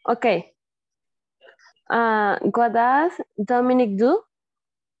 Okay. What does Dominic do?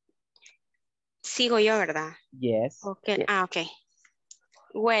 Sigo yo, ¿verdad? Yes. Okay. Yes. Okay.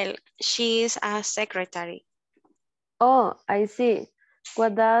 Well, she is a secretary. Oh, I see.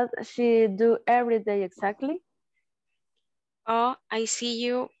 What does she do every day exactly? Oh, I see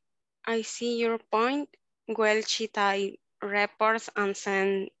your point. Well, she types reports and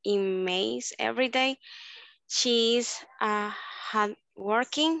sends emails every day. She is a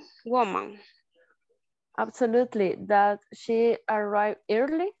hardworking woman. Absolutely. Does she arrive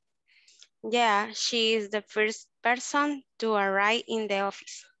early? Yeah, she is the first person to arrive in the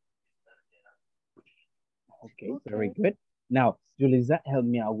office. Okay, very good. Now, Julissa, help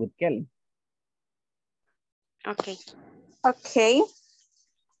me out with Kelly. Okay. Okay.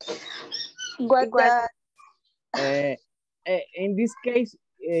 In this case,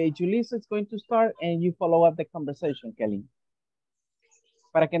 Julissa is going to start and you follow up the conversation, Kelly.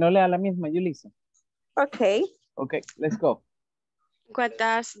 Para que no lea la misma, Julissa. Okay. Okay, let's go. What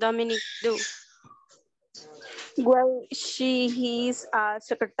does Dominic do? Well, she is a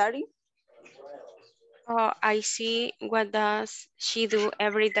secretary. Oh, I see. What does she do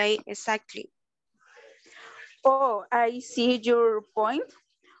every day exactly? Oh, I see your point.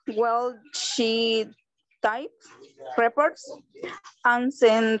 Well, she types reports and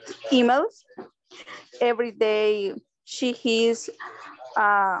sends emails every day. She is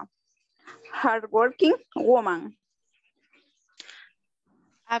a hardworking woman.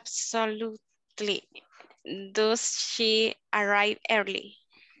 Absolutely. Does she arrive early?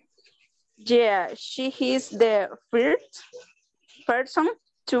 Yeah, she is the first person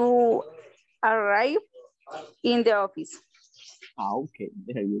to arrive in the office. Okay,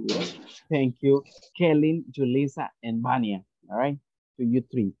 there you go. Thank you, Kelly, Julissa, and Vania. All right, to you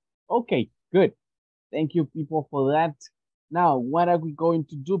three. Okay, good. Thank you, people, for that. Now, what are we going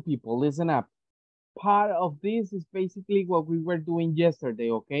to do, people? Listen up. Part of this is basically what we were doing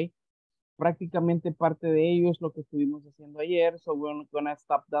yesterday, okay? Prácticamente parte de ello es lo que estuvimos haciendo ayer, so we're not gonna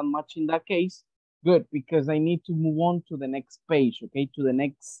stop that much in that case. Good, because I need to move on to the next page, okay? To the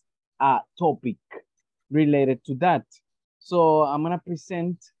next topic related to that. So I'm gonna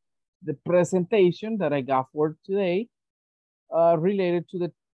present the presentation that I got for today related to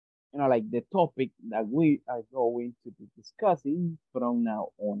the, like the topic that we are going to be discussing from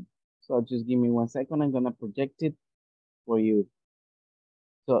now on. So just give me 1 second. I'm gonna project it for you.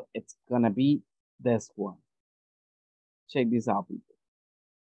 So it's gonna be this one. Check this out, people.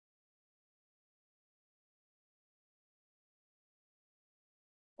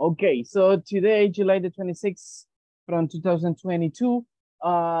 Okay, so today, July the 26th from 2022,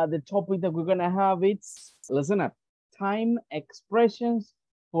 the topic that we're gonna have is, listen up, time expressions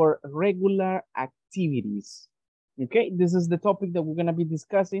for regular activities. Okay, this is the topic that we're gonna be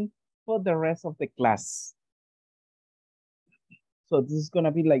discussing for the rest of the class. So this is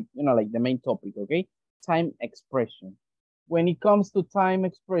gonna be like, like the main topic, okay? Time expression. When it comes to time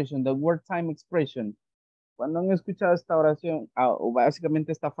expression, the word time expression, cuando han escuchado esta oración, o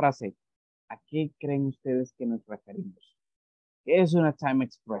básicamente esta frase, ¿a qué creen ustedes que nos referimos? ¿Qué es una time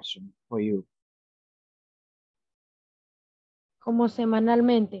expression for you? Como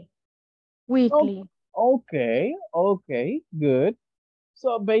semanalmente. Weekly. Okay, good.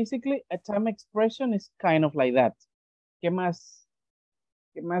 So basically, a time expression is kind of like that. ¿Qué más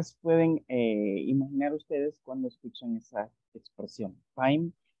pueden imaginar ustedes cuando escuchan esa expresión?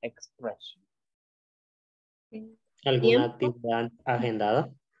 Time expression. ¿Alguna actividad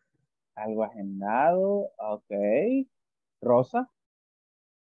agendada? Algo agendado, ok. Rosa.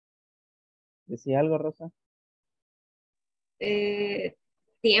 ¿Decía algo, Rosa?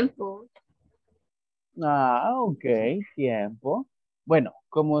 Tiempo. Ok, tiempo. Bueno,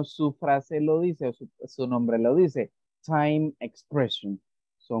 como su frase lo dice, o su nombre lo dice, time expression.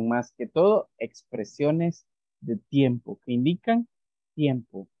 Son más que todo expresiones de tiempo que indican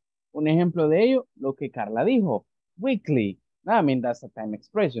tiempo. Un ejemplo de ello, lo que Carla dijo, weekly. I mean, that's a time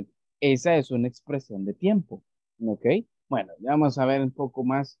expression. Esa es una expresión de tiempo. Ok, bueno, ya vamos a ver un poco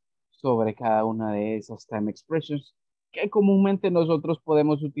más sobre cada una de esas time expressions que comúnmente nosotros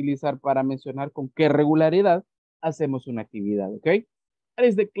podemos utilizar para mencionar con qué regularidad hacemos una actividad, ¿ok? That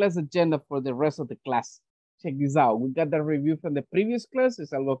is the class agenda for the rest of the class. Check this out. We got the review from the previous class.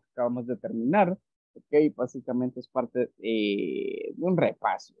 Es algo que acabamos de terminar. Ok, básicamente es parte de un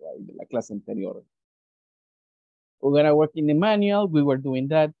repaso de la clase anterior. We're gonna work in the manual. We were doing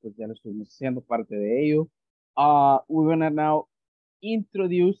that, pues ya lo estuvimos haciendo parte de ello. We're gonna now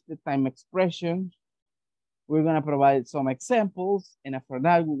introduce the time expressions. We're gonna provide some examples, and after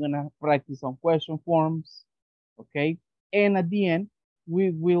that, we're gonna practice on question forms, okay? And at the end,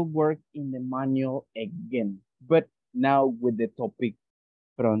 we will work in the manual again, but now with the topic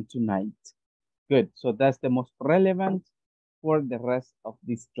from tonight. Good, so that's the most relevant for the rest of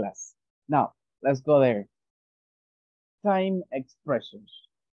this class. Now, let's go there. Time expressions.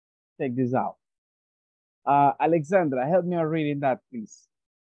 Check this out. Alexandra, help me out reading that, please.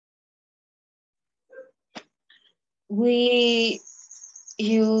 We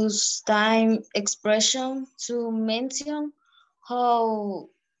use time expression to mention how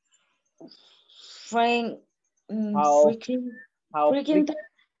frequently.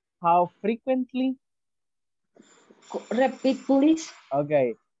 Repeat, please.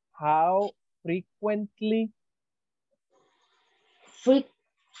 Okay. How frequently?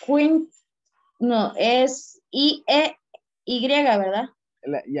 Frequent. No, es I-E-Y, ¿verdad?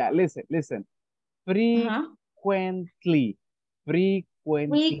 Yeah, listen. Frequently.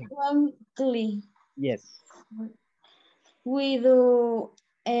 Frequently. Yes. We do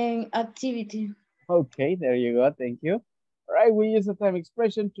an activity. Okay, there you go. Thank you. All right, we use a time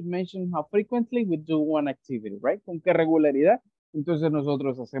expression to mention how frequently we do one activity, right? Con qué regularidad, entonces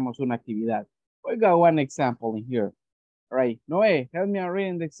nosotros hacemos una actividad. We got one example in here. All right, Noé, help me out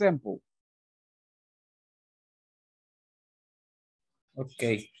reading the example.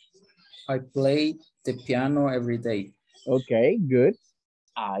 Okay. I play the piano every day. Okay, good.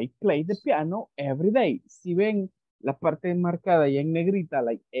 I play the piano every day. Si ven la parte enmarcada y en negrita,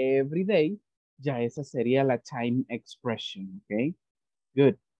 like every day, ya esa sería la time expression, okay?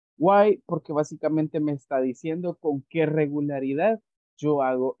 Good. Why? Porque básicamente me está diciendo con qué regularidad yo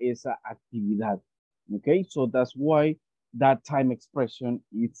hago esa actividad. Okay, so that's why that time expression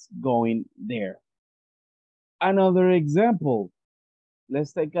is going there. Another example.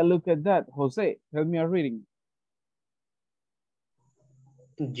 Let's take a look at that. Jose, help me out reading.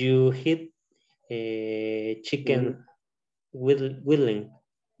 You hit chicken weekly.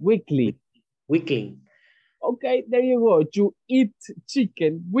 Okay, there you go. You eat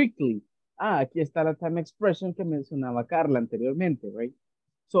chicken weekly. Aquí está la time expression que mencionaba Carla anteriormente, right?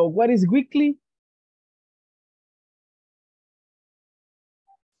 So what is weekly?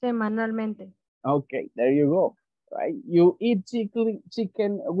 Semanalmente. Okay, there you go. Right? You eat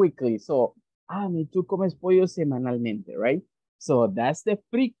chicken weekly. So, tú comes pollo semanalmente, right? So that's the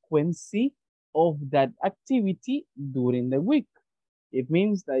frequency of that activity during the week. It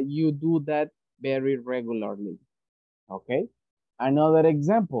means that you do that very regularly. Okay. Another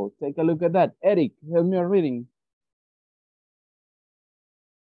example. Take a look at that. Eric, help me out reading.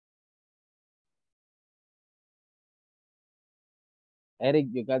 Eric,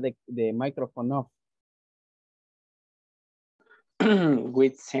 you got the microphone off.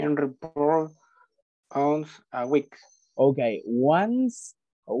 With 10 reports once a week. Okay, once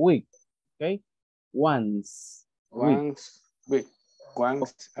a week. Okay, once a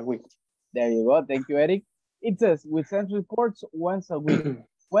week. There you go. Thank you, Eric. It says we send reports once a week.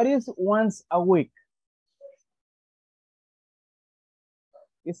 What is once a week?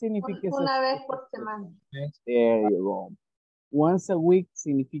 ¿Qué significa eso? Una vez por semana. There you go. Once a week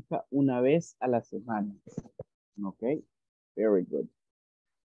significa una vez a la semana. Okay, very good.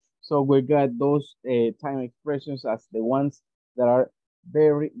 So we got those time expressions as the ones that are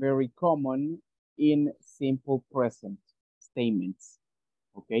very, very common in simple present statements.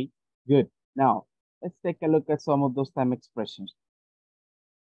 Okay, good. Now, let's take a look at some of those time expressions.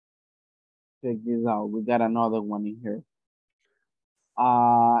 Check this out. We got another one in here.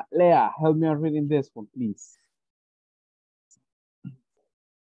 Leah, help me out reading this one, please.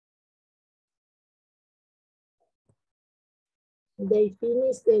 They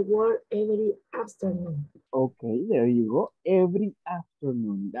finish the work every afternoon. Okay, there you go. Every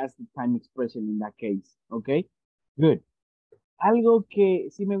afternoon. That's the time expression in that case. Okay, good. Algo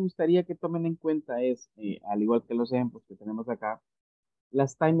que sí me gustaría que tomen en cuenta es, al igual que los ejemplos que tenemos acá,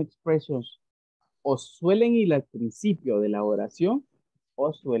 las time expressions o suelen ir al principio de la oración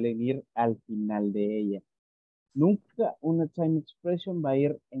o suelen ir al final de ella. Nunca una time expression va a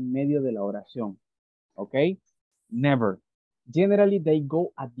ir en medio de la oración. ¿Ok? Never. Generally, they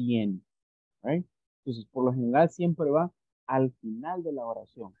go at the end. Right? Entonces, por lo general, siempre va al final de la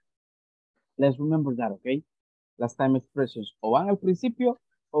oración. Let's remember that, ¿ok? Las time expressions o van al principio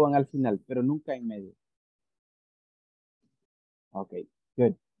o van al final, pero nunca en medio. Ok,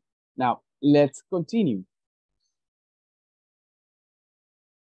 good. Now, Let's continue.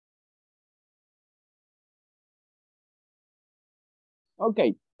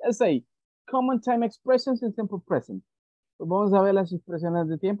 Okay, let's say common time expressions in simple present. Pues vamos a ver las expresiones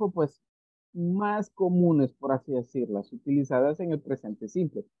de tiempo, pues, más comunes, por así decirlas, utilizadas en el presente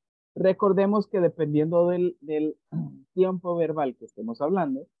simple. Recordemos que dependiendo del tiempo verbal que estemos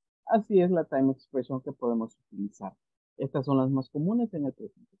hablando, así es la time expression que podemos utilizar. Estas son las más comunes en el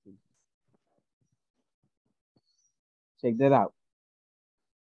presente simple. Check that out.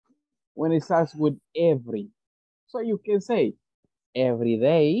 When it starts with every, so you can say every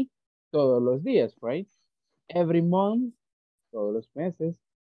day, todos los días, right? Every month, todos los meses.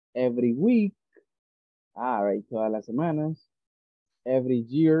 Every week, all right, todas las semanas. Every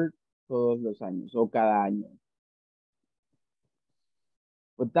year, todos los años o cada año.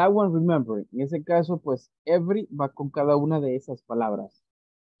 But that one, remember, en ese caso, pues, every va con cada una de esas palabras.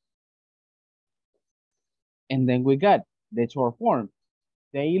 And then we got the short form.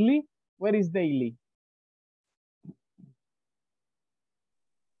 Daily, what is daily?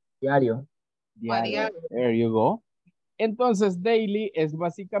 Diario. Diario. There you go. Entonces, daily es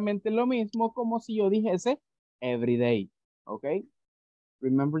básicamente lo mismo como si yo dijese every day. Okay?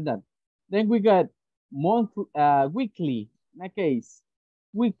 Remember that. Then we got weekly. In that case,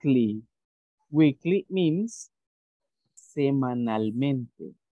 weekly. Weekly means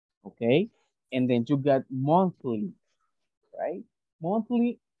semanalmente. Okay? And then you got monthly. Right?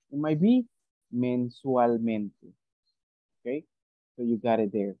 Monthly, it might be mensualmente. Okay? So you got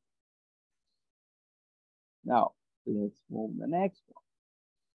it there. Now, let's move the next one.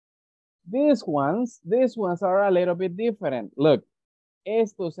 These ones are a little bit different. Look,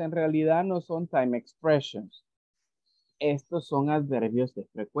 estos en realidad no son time expressions. Estos son adverbios de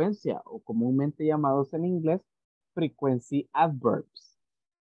frecuencia o comúnmente llamados en inglés frequency adverbs.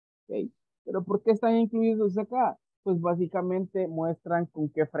 Okay. ¿Pero por qué están incluidos acá? Pues básicamente muestran con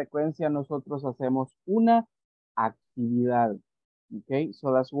qué frecuencia nosotros hacemos una actividad. Okay,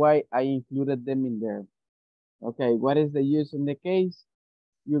 so that's why I included them in there. Okay, what is the use in the case?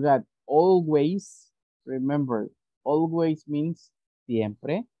 You got always. Remember, always means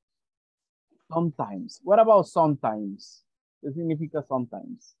siempre. Sometimes. What about sometimes? ¿Qué significa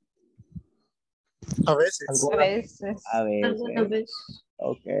sometimes? A veces. A veces. A veces.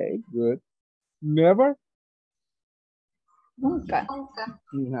 Okay, good. Never? Nunca.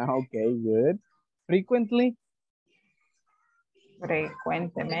 Okay, good. Frequently?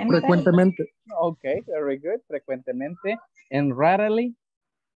 Frecuentemente. Frecuentemente. Okay, very good. Frecuentemente. And rarely?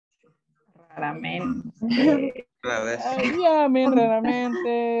 Raramente. Yeah, I mean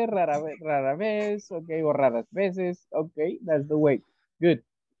raramente, rara vez, okay, o raras veces, okay, that's the way. Good.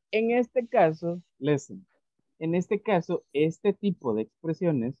 En este caso, listen, en este caso, este tipo de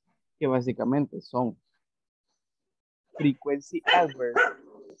expresiones que básicamente son frequency adverbs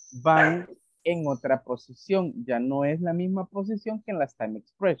van en otra posición, ya no es la misma posición que en las time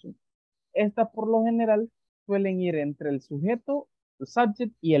expressions. Estas por lo general suelen ir entre el sujeto, el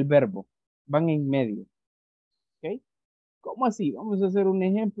subject y el verbo, van en medio. ¿Ok? ¿Cómo así? Vamos a hacer un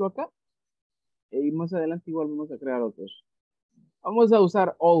ejemplo acá. Y más adelante igual vamos a crear otros. Vamos a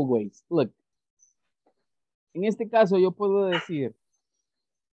usar always. Look. En este caso yo puedo decir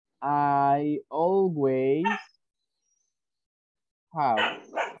I always have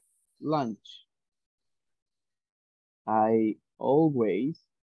lunch. I always.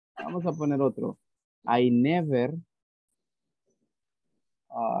 Vamos a poner otro. I never.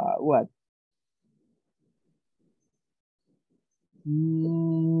 What?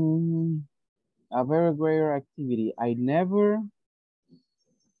 A very rare activity. I never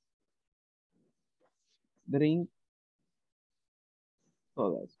drink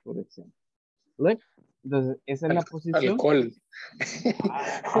sodas, por ejemplo. Look, entonces esa es la posición. Alcohol.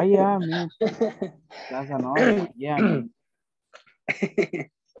 Yeah, me. That's another one. Yeah, me.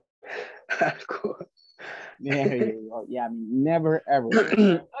 Alcohol. There you go. Yeah, never ever.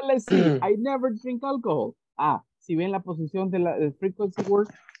 Let's see. I never drink alcohol. Si ven la posición de la frequency word,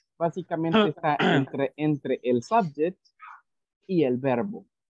 básicamente está entre el subject y el verbo.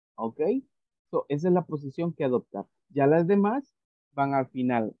 ¿Ok? So, esa es la posición que adopta. Ya las demás van al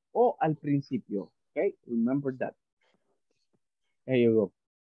final o al principio. ¿Ok? Remember that. There you go.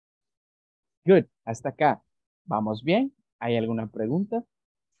 Good. Hasta acá. ¿Vamos bien? ¿Hay alguna pregunta?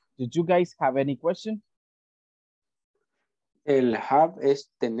 Did you guys have any question? El have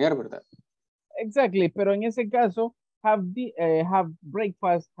es tener, ¿verdad? Exactly, pero en ese caso, have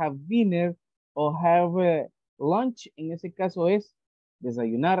breakfast, have dinner, o have lunch, en ese caso es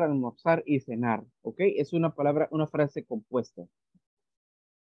desayunar, almorzar y cenar, ¿ok? Es una palabra, una frase compuesta.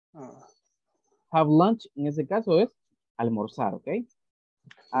 Have lunch, en ese caso es almorzar, ¿ok?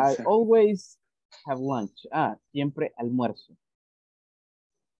 I always have lunch. Siempre almuerzo.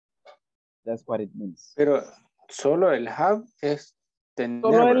 That's what it means. Pero solo el have es tener.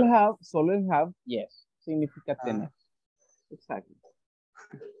 Solo el have, yes. Significa tener. Exactly.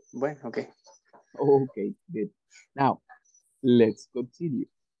 Bueno, ok. Okay, good. Now, let's continue.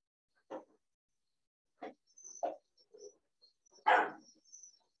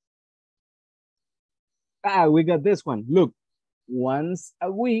 We got this one. Look, once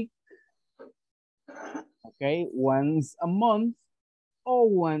a week, okay, once a month, or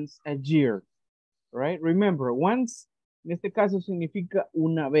once a year, right? Remember, once, en este caso significa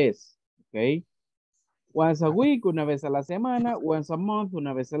una vez, okay? Once a week, una vez a la semana, once a month,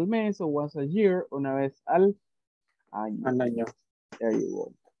 una vez al mes, o once a year, una vez al año. Al año. There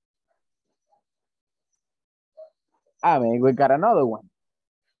you go. We got another one.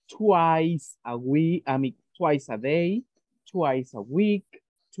 Twice a week, twice a day, twice a week,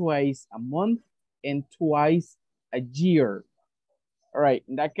 twice a month, and twice a year. All right,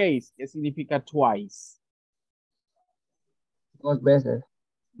 in that case, ¿qué significa twice? Dos veces.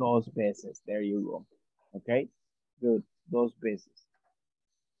 Dos veces, there you go. Okay, good, dos veces.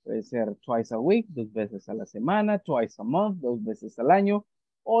 Puede ser twice a week, dos veces a la semana, twice a month, dos veces al año,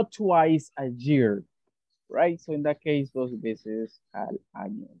 or twice a year. Right, so in that case, dos veces al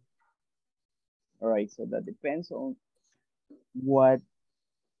año. All right, so that depends on what,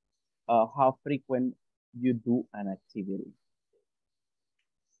 how frequent you do an activity.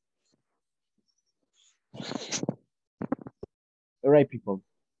 All right, people.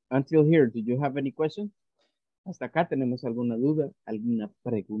 Until here, do you have any questions? Hasta acá tenemos alguna duda, alguna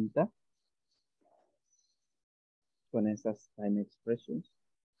pregunta con estas time expressions.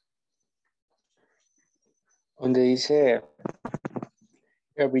 Donde dice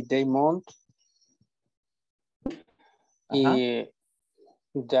everyday month y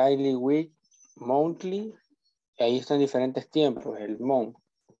daily week, monthly, ahí están diferentes tiempos, el month.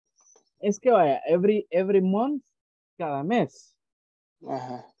 Es que vaya, every month, cada mes.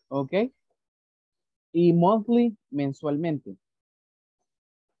 Ajá. Ok. Y monthly, mensualmente.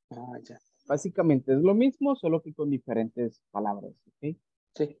 Ya. Básicamente es lo mismo, solo que con diferentes palabras. Ok.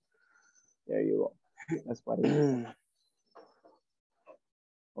 Sí. There you go. That's what it is.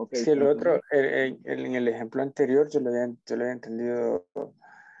 Okay, sí, el otro, en el ejemplo anterior, yo lo había entendido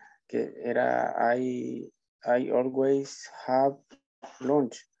que era I always have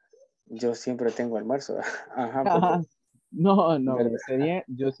lunch. Yo siempre tengo almuerzo. Ajá, porque, no, ¿verdad? sería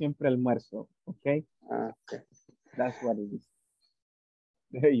yo siempre almuerzo, okay? Okay. That's what it is.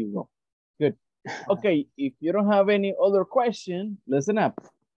 There you go. Good. Okay, if you don't have any other question, listen up.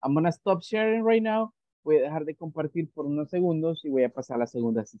 I'm gonna stop sharing right now. Voy a dejar de compartir por unos segundos y voy a pasar a la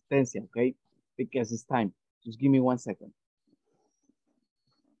segunda asistencia, okay? Because it's time. Just give me 1 second.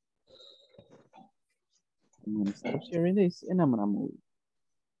 I'm gonna stop sharing this and I'm gonna move.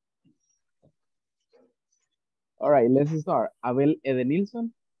 All right, let's start. Abel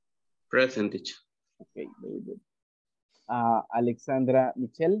Edenilson. Present, teacher. Okay, very good. Alexandra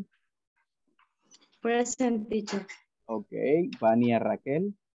Michelle. Present, teacher. Okay, Vania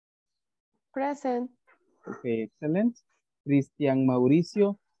Raquel. Present. Okay, excellent. Cristian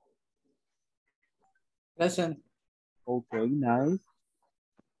Mauricio. Present. Okay, nice.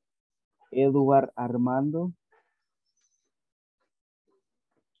 Eduard Armando.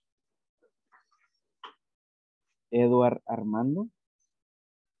 Eduard Armando.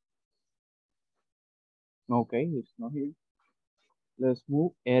 Okay, he's not here. Let's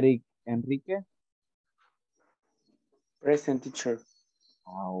move. Eric Enrique. Present, teacher.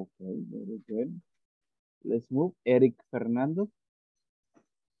 Okay, very good. Let's move. Eric Fernando.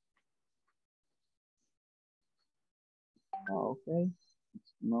 Okay,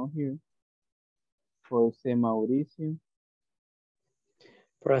 it's not here. Jose Mauricio.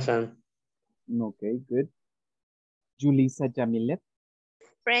 Present. Okay, good. Julissa Jamilet.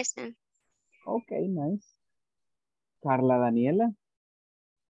 Present. Okay, nice. Carla Daniela.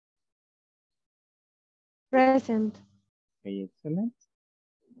 Present. Okay, excellent.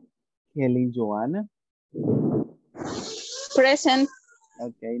 Kelly Joanna. Present.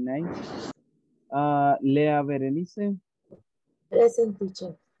 Okay, nice. Lea Berenice. Present,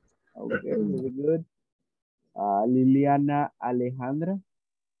 teacher. Okay, very good. Liliana Alejandra.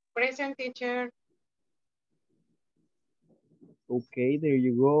 Present, teacher. Okay, there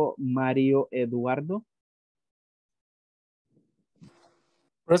you go. Mario Eduardo.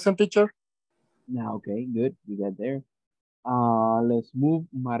 Present, teacher. Now, okay, good. We got there. Let's move.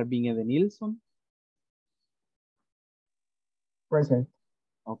 Marvin Edenilson. Present.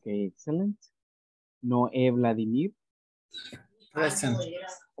 Okay, excellent. Noé Vladimir. Present.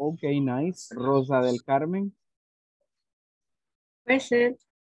 Okay, nice. Rosa del Carmen. Present.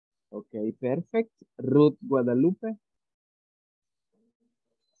 Okay, perfect. Ruth Guadalupe.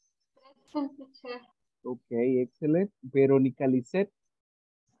 Present, teacher. Okay, excellent. Verónica Lisette.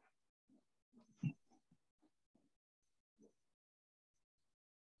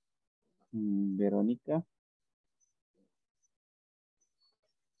 Verónica.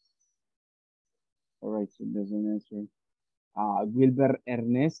 All right, so doesn't answer. Wilber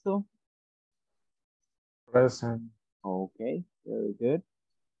Ernesto. Present. Okay, very good.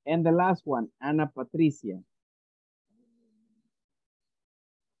 And the last one, Ana Patricia.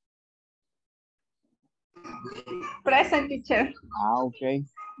 Present, teacher. Okay,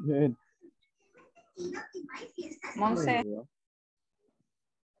 good. Monse. There you go.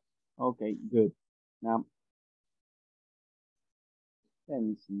 Okay, good. Now, let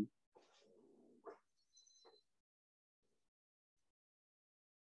me see.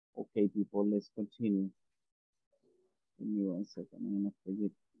 Okay, people, let's continue. Give me 1 second. I'm gonna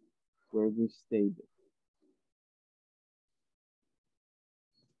forget where we stayed.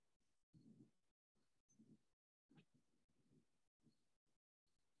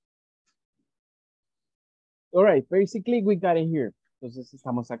 All right, basically we got it here. Entonces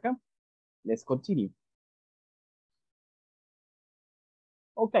estamos acá. Let's continue.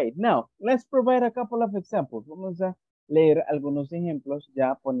 Okay, now let's provide a couple of examples. Vamos a leer algunos ejemplos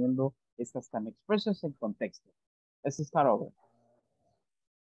ya poniendo estas time expressions en contexto. Let's start over.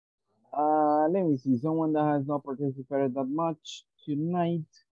 Let me see, someone that has not participated that much tonight.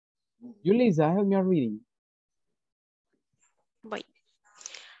 Julissa, help me out reading. Voy.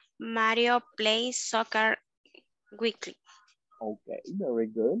 Mario plays soccer weekly. Okay, very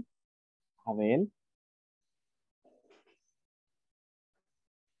good. Abel.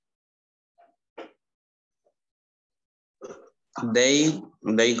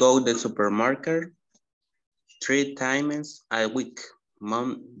 They go to the supermarket 3 times a week,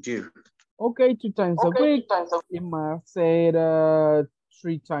 month, year. Okay, 2 times a week. You might say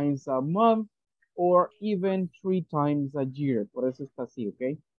 3 times a month or even 3 times a year. Por eso está así,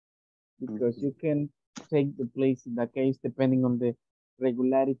 okay? Because you can take the place in that case depending on the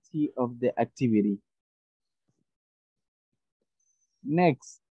regularity of the activity.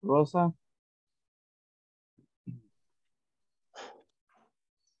 Next, Rosa.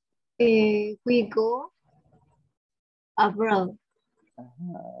 We go abroad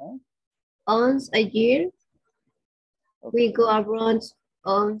once a year. Okay. We go abroad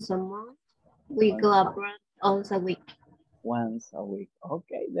once a month. We go abroad once a week. Once a week.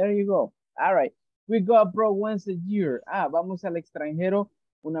 Okay, there you go. All right. We go abroad once a year. Vamos al extranjero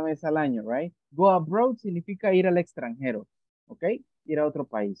una vez al año, right? Go abroad significa ir al extranjero. Okay? Ir a otro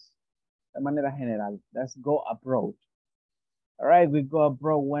país. De manera general. That's go abroad. All right, we go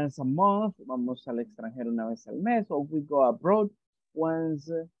abroad once a month. Vamos al extranjero una vez al mes. Or we go abroad once,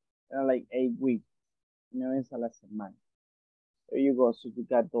 like a week. Una vez a la semana. There you go. So you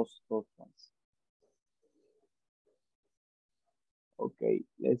got those ones. Okay,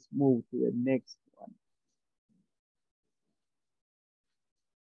 let's move to the next one.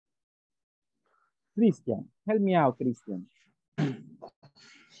 Christian, help me out, Christian.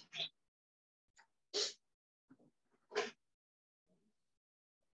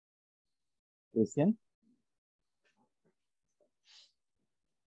 Christian?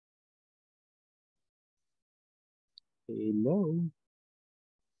 Hello?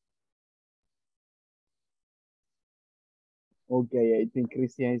 Okay, I think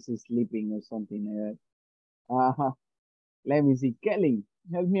Christian is sleeping or something like that. Let me see. Kelly,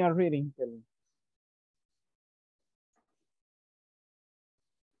 help me out reading, Kelly.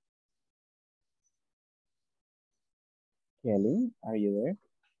 Kelly, are you there?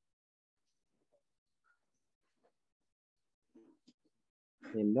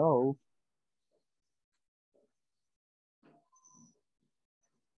 Hello?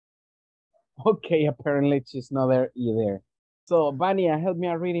 Okay, apparently she's not there either. So, Vania, help me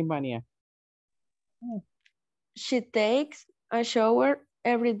out reading, Vania. She takes a shower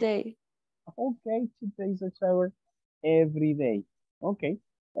every day. Okay, she takes a shower every day. Okay,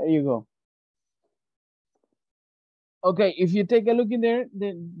 there you go. Okay, if you take a look in there,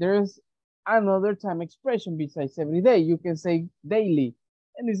 then there's another time expression besides every day. You can say daily,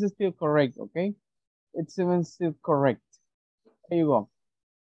 and this is still correct, okay? It's even still correct. There you go.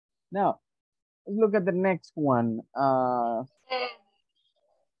 Now, let's look at the next one.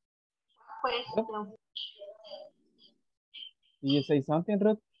 Question. Did you say something,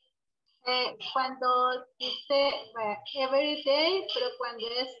 Ruth? Cuando dice every day, pero cuando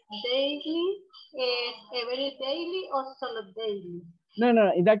es daily, ¿es every daily o solo daily? No,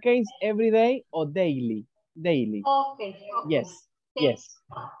 no, in that case, every day or daily. Daily. Okay, okay. Yes, yes.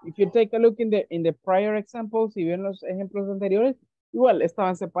 If you take a look in the prior examples, si ven los ejemplos anteriores, igual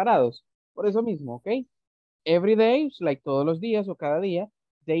estaban separados. Por eso mismo, ¿ok? Every day es like todos los días o cada día.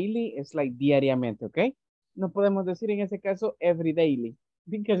 Daily es like diariamente, ¿ok? No podemos decir en ese caso every daily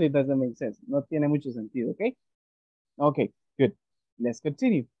because it doesn't make sense. No tiene mucho sentido, ¿ok? Okay, good. Let's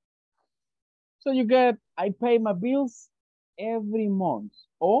continue. So you get, I pay my bills every month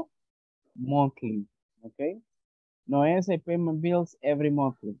or monthly, okay? No es I pay my bills every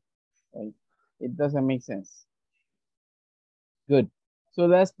monthly. Okay? It doesn't make sense. Good. So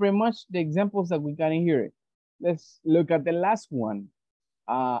that's pretty much the examples that we got in here. Let's look at the last one.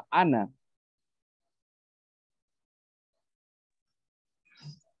 Anna.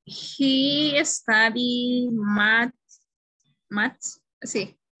 He studied math.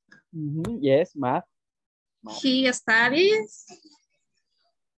 Sí. Yes, math. He studies.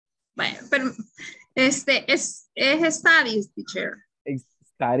 Bueno, pero es studies, teacher.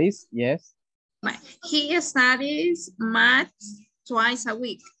 Studies, yes. He studies math twice a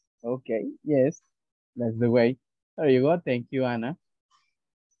week. Okay, yes, that's the way. There you go. Thank you, Anna.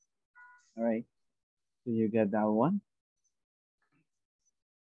 All right, so you get that one.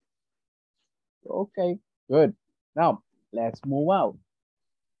 Okay, good. Now, let's move out.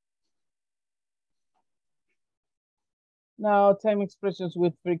 Now, time expressions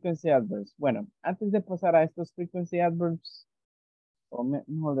with frequency adverbs. Bueno, antes de pasar a estos frequency adverbs, o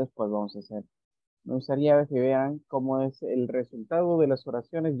mejor después vamos a hacer. Me gustaría que vean cómo es el resultado de las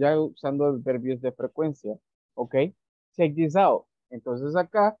oraciones ya usando adverbios de frecuencia. ¿Ok? Check this out. Entonces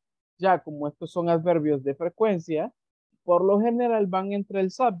acá, ya como estos son adverbios de frecuencia, por lo general van entre el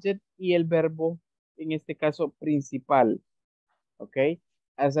subject y el verbo, en este caso, principal. ¿Ok?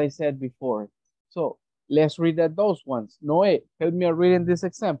 As I said before. So, let's read those ones. Noé, help me reading this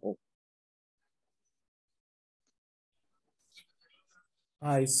example.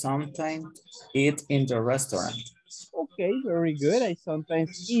 I sometimes eat in the restaurant. Okay, very good. I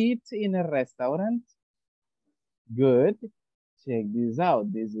sometimes eat in a restaurant. Good. Check this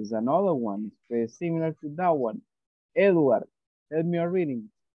out. This is another one. It's very similar to that one. Edward, help me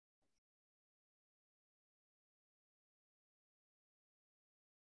reading.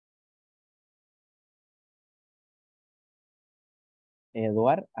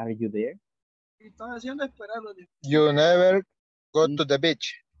 Edward, are you there? You never go to the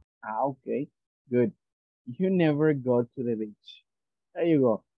beach. Okay, good. You never go to the beach. There you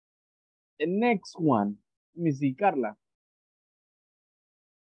go. The next one, let me see, Carla.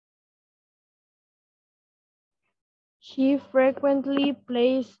 She frequently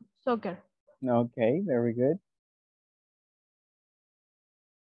plays soccer. Okay, very good.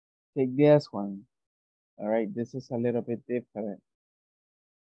 Take this one. All right, this is a little bit different.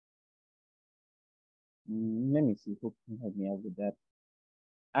 Let me see who can help me out with that.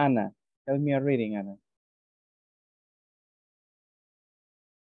 Anna, help me out reading, Anna.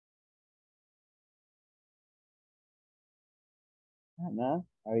 Anna,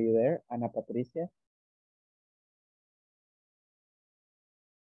 are you there? Ana Patricia?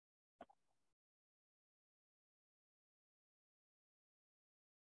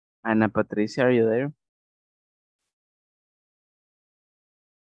 Ana Patricia, are you there?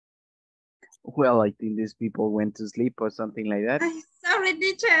 Well, I think these people went to sleep or something like that. Sorry,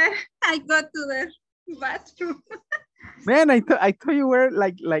 teacher. I got to the bathroom. Man, I thought you were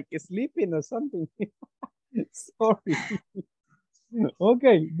like sleeping or something. Sorry.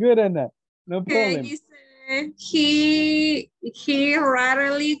 Okay, good, Anna. No problem. He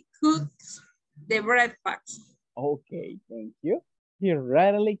rarely cooks the breakfast. Okay, thank you. He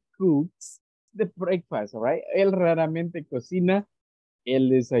rarely cooks the breakfast, all right? Él raramente cocina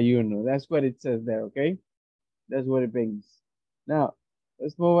el desayuno. That's what it says there, okay? That's what it means. Now,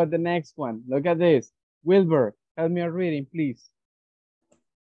 let's move on to the next one. Look at this. Wilbur, help me out reading, please.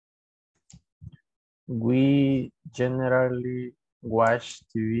 We generally watch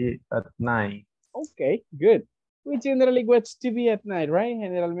TV at night. Okay, good. We generally watch TV at night, right?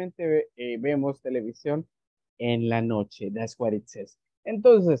 Generalmente vemos televisión en la noche. That's what it says.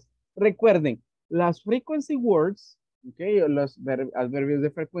 Entonces, recuerden, las frequency words, okay, o los adverbios de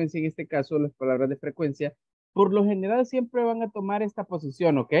frecuencia, en este caso las palabras de frecuencia, por lo general siempre van a tomar esta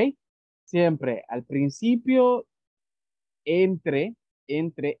posición, ¿ok? Siempre al principio entre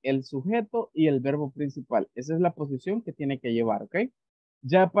el sujeto y el verbo principal. Esa es la posición que tiene que llevar, ¿ok?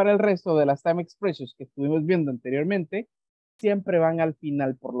 Ya para el resto de las time expressions que estuvimos viendo anteriormente, siempre van al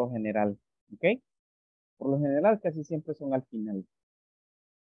final por lo general, ¿ok? Por lo general casi siempre son al final.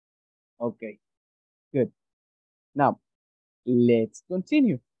 Ok, good. Now, let's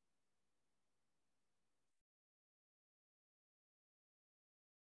continue.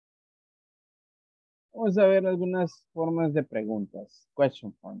 Vamos a ver algunas formas de preguntas.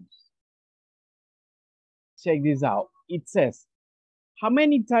 Question forms. Check this out. It says, how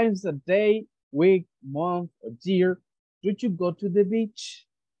many times a day, week, month, or year do you go to the beach?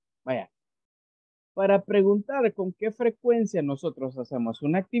 Vaya. Para preguntar con qué frecuencia nosotros hacemos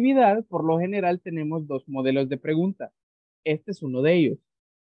una actividad, por lo general tenemos dos modelos de pregunta. Este es uno de ellos.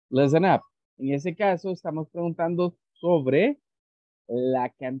 Listen up. En ese caso estamos preguntando sobre la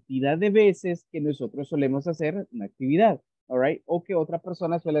cantidad de veces que nosotros solemos hacer una actividad, all right? O que otra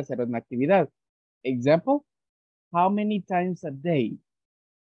persona suele hacer una actividad. Example, how many times a day?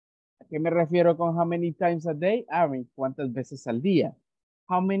 ¿A qué me refiero con how many times a day? ¿Cuántas veces al día?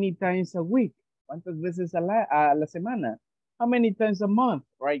 How many times a week? ¿Cuántas veces a la semana? How many times a month?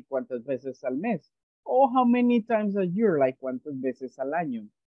 Right? ¿Cuántas veces al mes? O how many times a year? Like, ¿cuántas veces al año?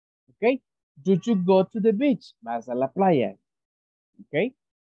 Okay? Do you go to the beach? ¿Vas a la playa? Okay?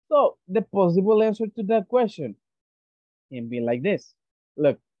 So, the possible answer to that question can be like this.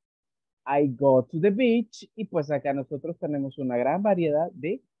 Look, I go to the beach. Y pues acá nosotros tenemos una gran variedad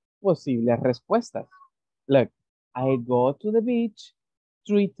de posibles respuestas. Look, I go to the beach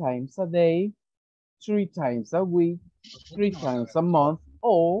 3 times a day, 3 times a week, 3 times a month,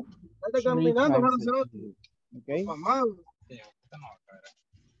 or 3 times a year. Okay?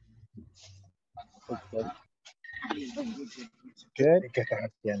 Okay. Good. ¿Qué estás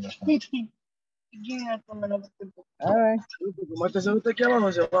haciendo? All right. Como te sabe usted aquí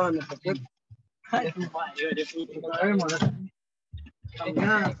abajo, se bajan los paquetes.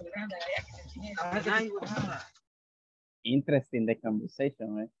 Interesting the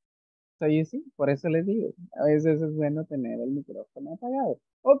conversation, right? So you see, por eso les digo, a veces es bueno tener el micrófono apagado.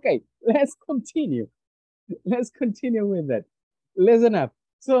 Okay, let's continue. Let's continue with that. Listen up.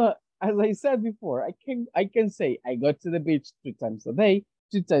 So as I said before, I can say I go to the beach 3 times a day,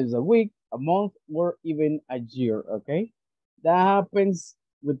 2 times a week, a month, or even a year, okay? That happens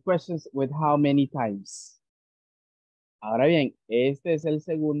with questions with how many times. Ahora bien, este es el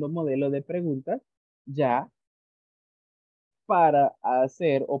segundo modelo de preguntas ya para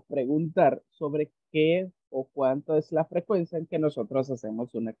hacer o preguntar sobre qué o cuánto es la frecuencia en que nosotros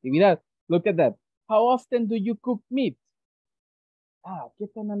hacemos una actividad. Look at that. How often do you cook meat? ¿Qué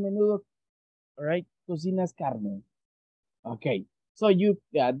tan a menudo, right, cocinas carne? Okay, so you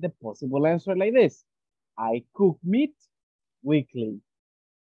got the possible answer like this. I cook meat weekly,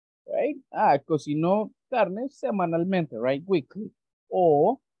 right? Cocino carne semanalmente, right? Weekly.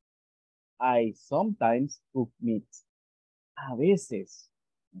 Or I sometimes cook meat. A veces,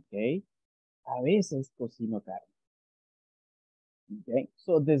 okay? A veces cocino carne. Okay,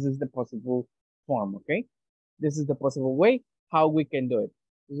 so this is the possible form, okay? This is the possible way how we can do it.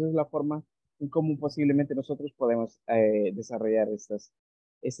 Esa es la forma en cómo posiblemente nosotros podemos desarrollar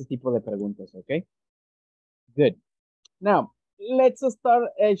este tipo de preguntas, okay? Good. Now, let's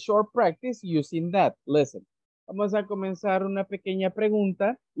start a short practice using that. Listen, vamos a comenzar una pequeña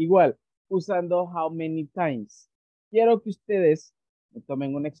pregunta, igual, usando how many times. Quiero que ustedes me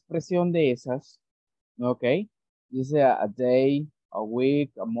tomen una expresión de esas, ¿ok? Dice a day, a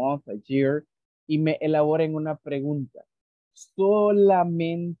week, a month, a year, y me elaboren una pregunta.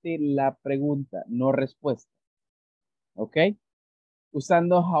 Solamente la pregunta, no respuesta. ¿Ok?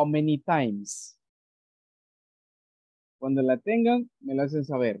 Usando how many times. Cuando la tengan, me lo hacen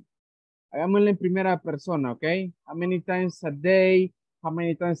saber. Hagámoslo en primera persona, ¿ok? How many times a day, how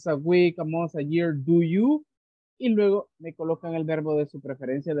many times a week, a month, a year do you? Y luego me colocan el verbo de su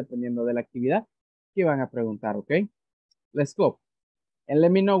preferencia dependiendo de la actividad que van a preguntar, ¿ok? Let's go. And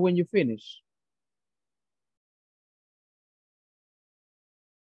let me know when you finish.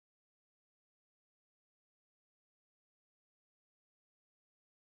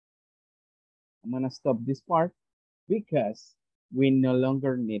 I'm going to stop this part because we no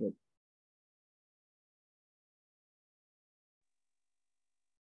longer need it.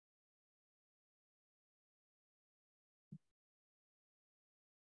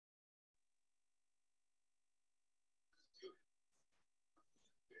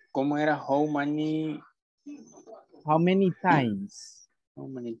 ¿Cómo era? How many? How many times? How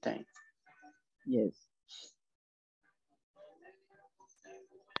many times? Yes.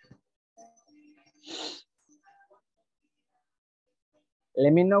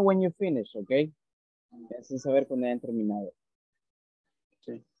 Let me know when you finish, okay? Me hacen saber cuando hayan terminado.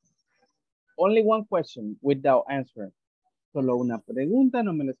 Sí. Only one question without answering. Solo una pregunta,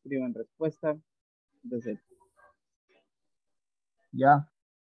 no me lo escriban respuesta. Entonces, Yeah.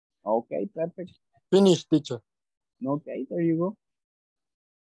 okay, perfect. Finish, teacher. Okay, there you go.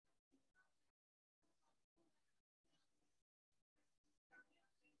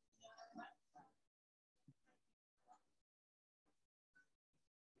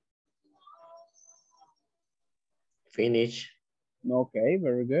 Finish. Okay,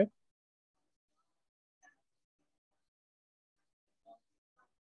 very good.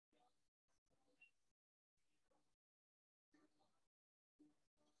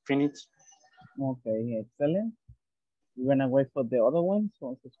 Finish. Okay, excellent. We're gonna wait for the other ones.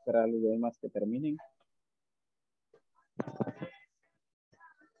 Vamos a esperar a los demás que terminen.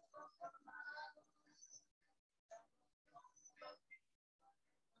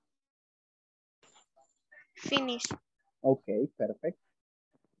 Finish. Okay, perfect.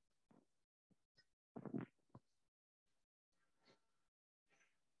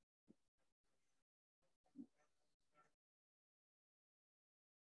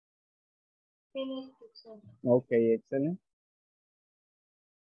 Finish, teacher. Okay, excellent.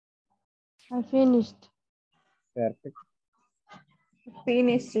 I finished. Perfect.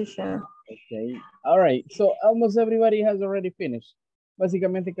 Finish, teacher. Okay. All right. So almost everybody has already finished.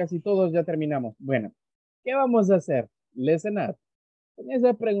 Básicamente casi todos ya terminamos. Bueno, ¿qué vamos a hacer? Listen up. En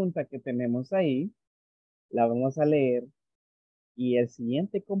esa pregunta que tenemos ahí, la vamos a leer y el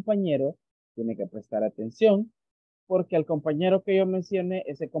siguiente compañero tiene que prestar atención porque al compañero que yo mencione,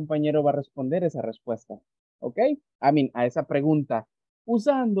 ese compañero va a responder esa respuesta. ¿Ok? A esa pregunta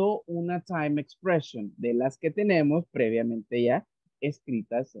usando una time expression de las que tenemos previamente ya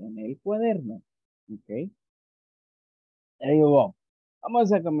escritas en el cuaderno. ¿Ok? There you go.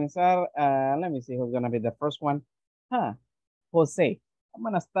 Vamos a comenzar. Let me see who's going to be the first one. Jose. I'm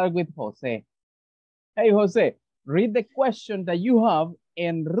going to start with Jose. Hey, Jose, read the question that you have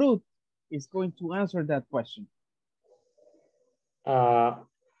and Ruth is going to answer that question.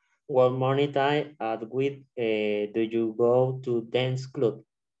 What morning time at with do you go to dance club?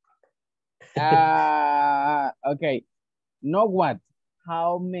 Okay. No what.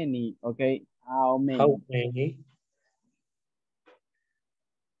 How many? Okay. How many? How many?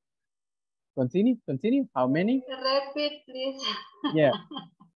 Continue. How many? Repeat, please. Yeah.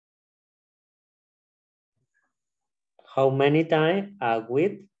 How many times a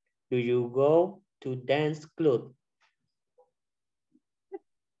week do you go to dance club?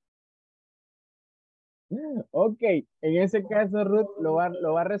 Ok, en ese caso Ruth lo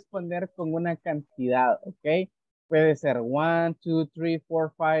va a responder con una cantidad, ok. Puede ser 1, 2, 3,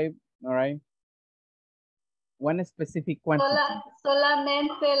 4, 5, all right. One specific quantity.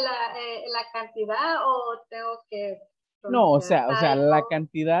 ¿Solamente la cantidad o tengo que... No, o sea, la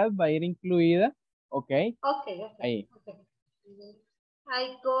cantidad va a ir incluida, ok. Okay. Ahí. Okay.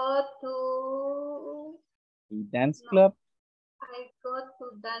 I go to... A dance club. I go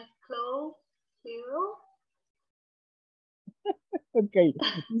to dance club 0. Okay,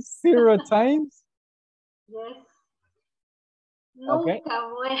 0 times. Yes. Okay.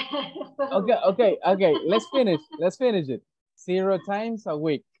 Nunca Okay. Let's finish it. 0 times a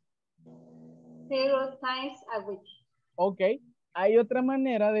week. 0 times a week. Ok. Hay otra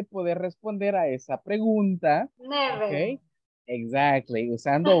manera de poder responder a esa pregunta. Never. Okay. Exactly.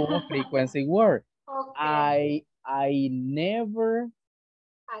 Usando un frequency word. Okay. I never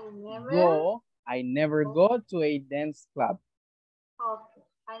go to a dance club. Okay.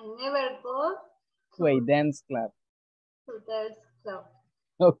 I never go to a dance club. To dance club.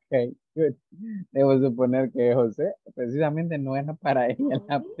 Ok, good. Debo suponer que José precisamente no era para ella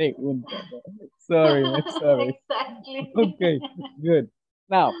la pregunta. Sorry. Exactly. Okay, good.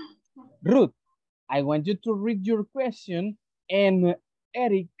 Now, Ruth, I want you to read your question and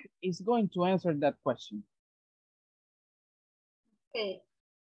Eric is going to answer that question. Okay.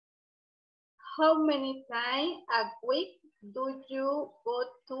 How many times a week do you go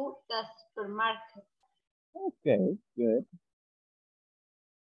to the supermarket? Okay, good.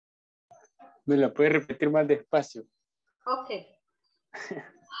 ¿Me la puede repetir más despacio? Okay.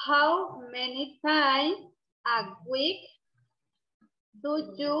 How many times a week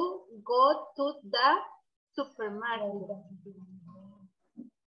do you go to the supermarket?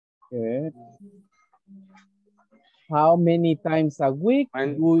 Good. How many times a week do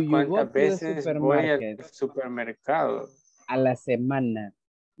you go to the supermarket? Voy al supermercado? A la semana.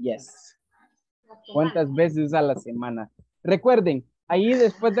 Yes. ¿Cuántas veces a la semana? Recuerden, ahí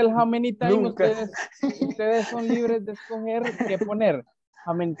después del how many times ustedes son libres de escoger qué poner.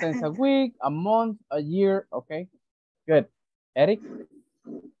 How many times a week, a month, a year, okay? Good. Eric?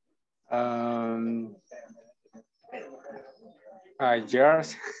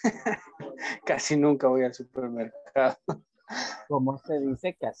 Yours. Casi nunca voy al supermercado. ¿Cómo se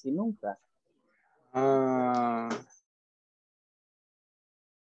dice casi nunca?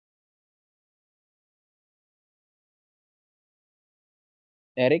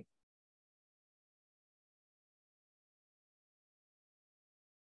 Eric.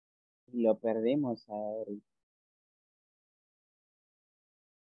 Lo perdimos a Eric.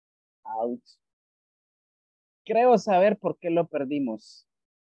 Ouch. Creo saber por qué lo perdimos.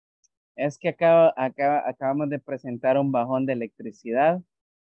 Es que acabamos de presentar un bajón de electricidad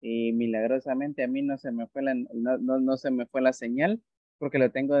y milagrosamente a mí no se me fue no se me fue la señal porque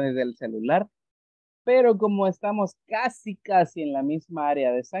lo tengo desde el celular. Pero como estamos casi en la misma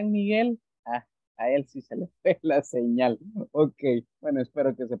área de San Miguel, a él sí se le fue la señal. Ok, bueno,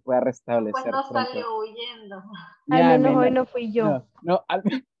 espero que se pueda restablecer Pues no pronto. salió huyendo. Al menos hoy no fui yo. No,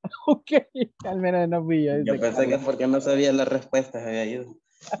 ok, al menos no fui yo. Yo pensé que porque no sabía las respuestas había ido.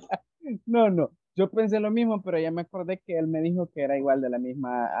 No, yo pensé lo mismo, pero ya me acordé que él me dijo que era igual de la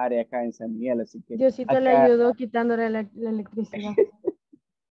misma área acá en San Miguel, así que... Diosito le ayudó quitándole la electricidad.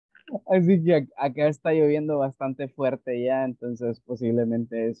 Así que acá está lloviendo bastante fuerte ya, entonces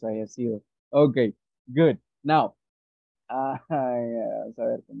posiblemente eso haya sido. Ok, good. Now, vamos a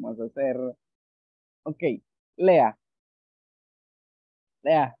ver cómo vamos a hacer. Ok, Lea,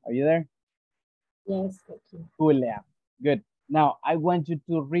 are you there? Yes, okay. Cool, Lea. Good. Now, I want you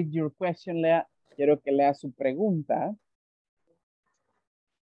to read your question, Lea. Quiero que lea su pregunta.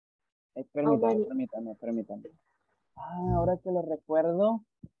 Permítame. Ahora que lo recuerdo,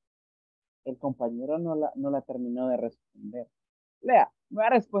 el compañero no la terminó de responder. Lea, voy a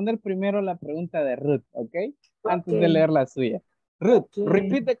responder primero la pregunta de Ruth, ¿ok? Antes de leer la suya. Ruth,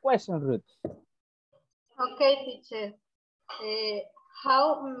 repeat the question, Ruth. Okay, teacher.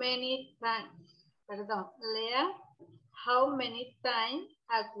 How many times, Lea, how many times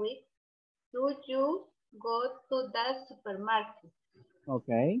a week do you go to the supermarket?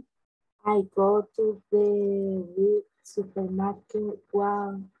 Okay. I go to the supermarket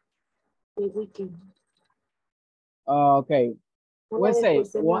one weekend. Okay. We say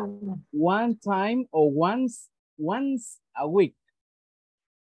one time or once a week.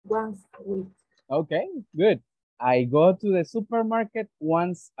 Once a week. Okay, good. I go to the supermarket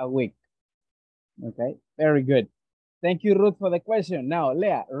once a week. Okay, very good. Thank you, Ruth, for the question. Now,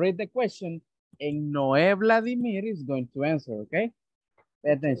 Lea, read the question, and Noé Vladimir is going to answer, okay?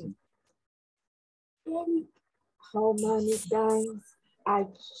 Pay attention. How many times a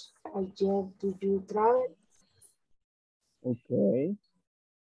year do you travel? Okay.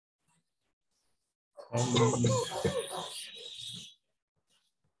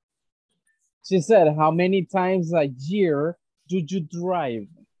 She said, how many times a year do you drive?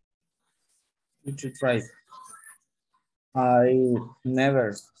 I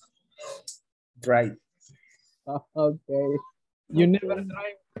never drive. Okay. You never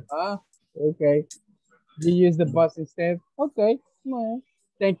drive? Okay. You use the bus instead? Okay. Well,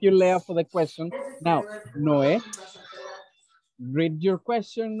 thank you, Leah, for the question. Now, Noé, read your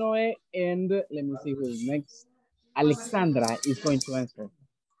question, Noé, and let me see who's next. Alexandra is going to answer.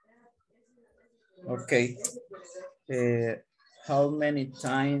 Okay. How many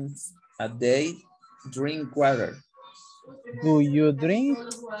times a day drink water? Do you drink?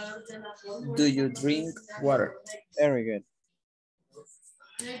 Do you drink water? Very good.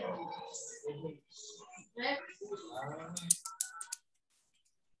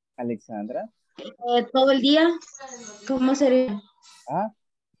 Alexandra. Todo el día, ¿cómo sería?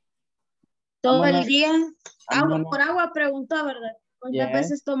 Todo el día. Agua por agua preguntó, ¿verdad? ¿Cuántas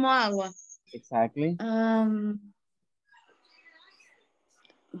veces tomo agua? Exactly.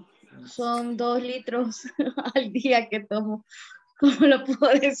 Son 2 litros al día que tomo. ¿Cómo lo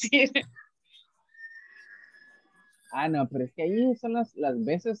puedo decir? No, pero es que ahí son las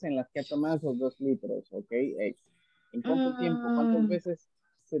veces en las que tomas esos 2 litros, ¿ok? ¿En cuánto tiempo? ¿Cuántas veces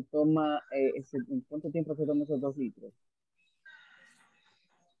se toma, en cuánto tiempo se toma esos 2 litros?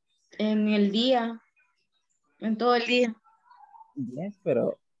 En el día, en todo el día. Yes,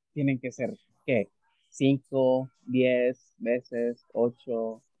 pero tienen que ser, ¿qué? 5, 10 veces,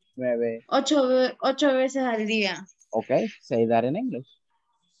 8, 9. 8 veces al día. Okay, say that in English.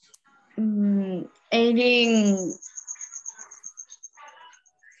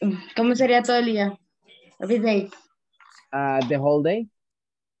 ¿Cómo sería todo el día? Every day. The whole day.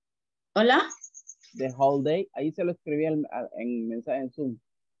 ¿Hola? The whole day. Ahí se lo escribí en mensaje en Zoom.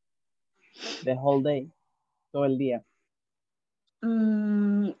 The whole day. Todo el día.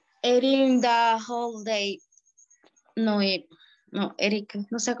 Eating the whole day. No, Eric.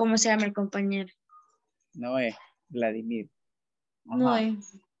 No sé cómo se llama el compañero. No es Vladimir. No.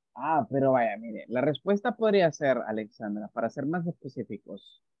 Ah, pero vaya, mire, la respuesta podría ser, Alexandra, para ser más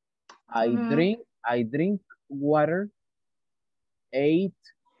específicos. I drink water 8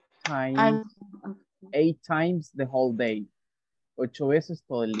 times the whole day. 8 veces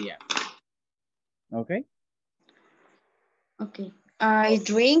todo el día. Okay? Okay. I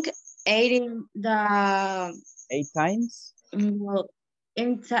drink 8 times? Well,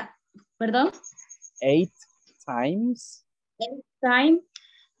 perdón? 8 times? 8 times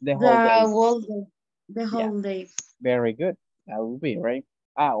the whole day. The whole day. Very good. That would be right.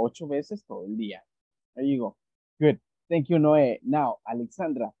 8 veces todo el día. There you go. Good. Thank you, Noé. Now,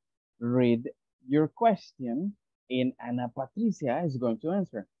 Alexandra, read your question and Ana Patricia is going to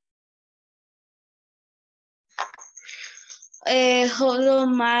answer.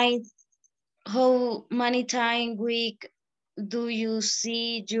 How many times a week do you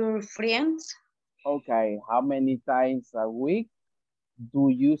see your friends? Okay, how many times a week do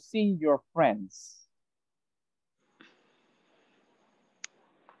you see your friends?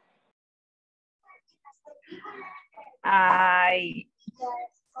 I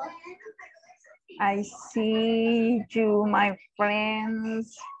see you, my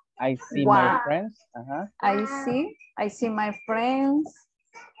friends. I see my friends. I see my friends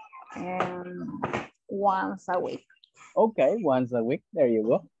once a week. Okay, once a week. There you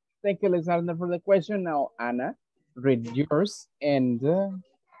go. Thank you, Alexander, for the question. Now, Anna, read yours. And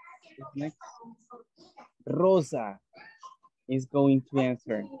next, Rosa is going to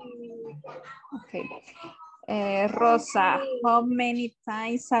answer. Okay. Rosa, how many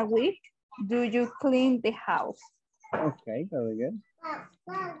times a week do you clean the house? Okay, very good.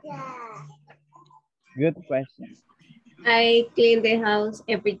 Good question. I clean the house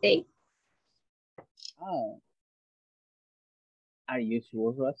every day. Oh. Are you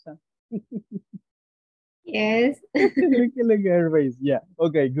sure, Rosa? Yes. look at her face. Yeah.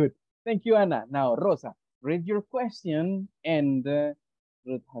 Okay, good. Thank you, Anna. Now, Rosa, read your question. And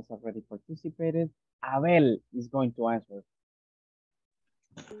Ruth has already participated. Abel is going to answer.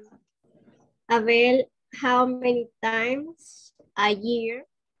 Abel, how many times a year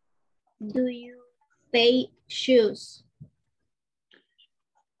do you pay shoes?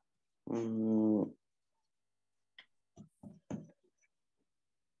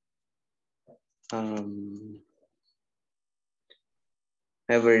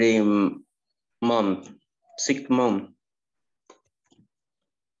 Every month, 6 months.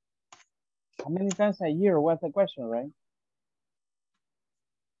 How many times a year? What's the question, right?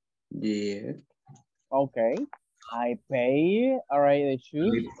 Yeah. Okay. I pay, all right, the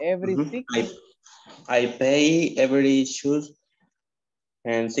shoes every 6. I pay every shoes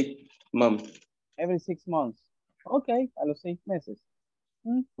and 6 months. Every 6 months. Okay, a los 6 meses.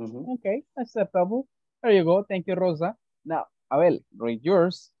 Okay, acceptable. There you go. Thank you, Rosa. Now, Abel, read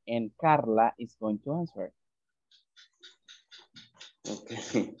yours, and Carla is going to answer.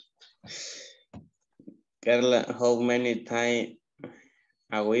 Okay. Carla, how many times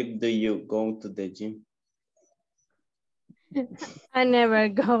a week do you go to the gym? I never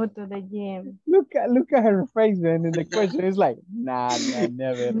go to the gym. Look at her face, man, and the question is like, nah,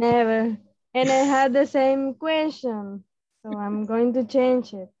 never. Never. And I had the same question, so I'm going to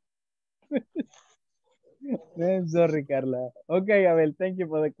change it. I'm sorry, Carla. Okay, Abel, thank you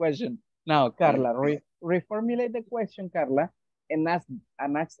for the question. Now, Carla, reformulate the question, Carla, and ask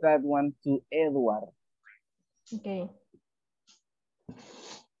that one to Edward. Okay.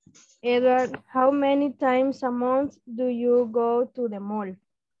 Edward, how many times a month do you go to the mall?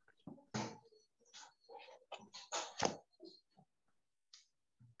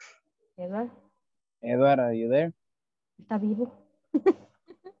 Edward? Edward, are you there? ¿Está vivo?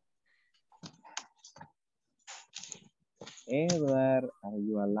 Edward, are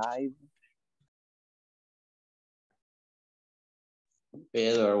you alive?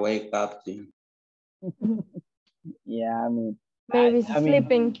 Edward, wake up. Yeah, I mean. Maybe he's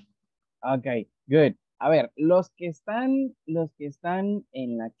sleeping. Okay, good. A ver, los que están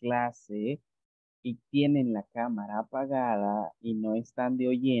en la clase y tienen la cámara apagada y no están de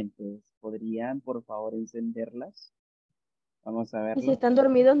oyentes, ¿podrían, por favor, encenderlas? Vamos a verlo. Y si están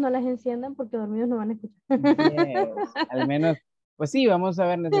dormidos, no las enciendan porque dormidos no van a escuchar. Yes, al menos, pues sí, vamos a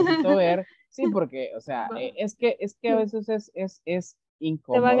ver, necesito ver. Sí, porque, o sea, es que a veces es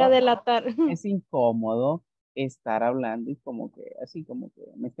incómodo. Te van a delatar. Es incómodo estar hablando y como que, así como que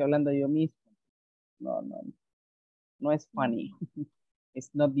me estoy hablando yo mismo. No es funny.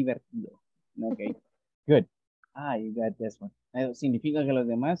 It's not divertido. Okay, good. You got this one. Significa que los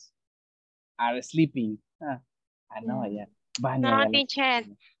demás are sleeping. No, ya. No, teacher.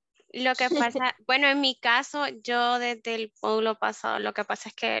 Lo que pasa, bueno, en mi caso, yo desde el módulo pasado, lo que pasa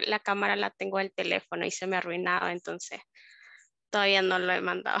es que la cámara la tengo en el teléfono y se me ha arruinado, entonces todavía no lo he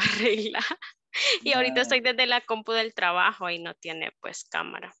mandado a arreglar. Y ahorita estoy desde la compu del trabajo y no tiene pues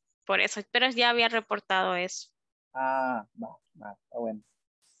cámara. Por eso, pero ya había reportado eso. Ah, va, está bueno.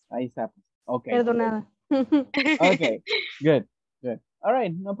 Ahí está. Okay. Perdonada. Okay, good. All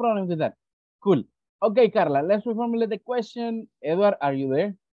right, no problem with that. Cool. Okay, Carla, let's reformulate the question. Edward, are you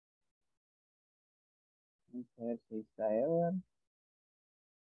there? Vamos a ver si está Edward.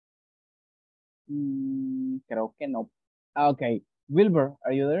 Creo que no. Okay, Wilbur,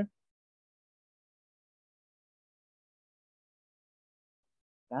 are you there?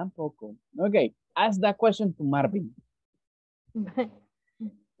 Tampoco. Okay, ask that question to Marvin.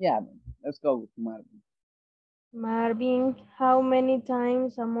 Yeah, let's go with Marvin. Marvin, how many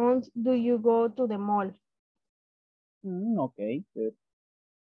times a month do you go to the mall? Okay, good.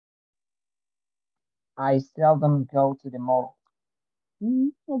 I seldom go to the mall.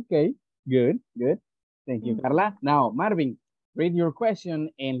 Okay, good. Thank you, Carla. Now, Marvin, read your question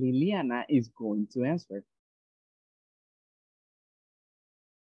and Liliana is going to answer.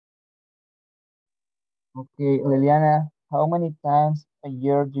 Okay, Liliana, how many times a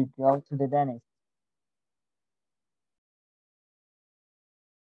year do you go to the dentist?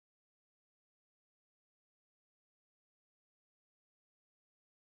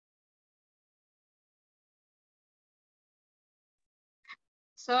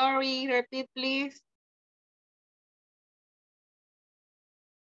 Sorry, repeat please.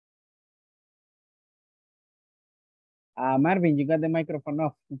 Marvin, you got the microphone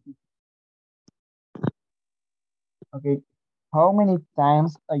off. Okay, how many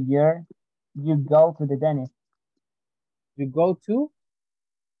times a year you go to the dentist? You go to?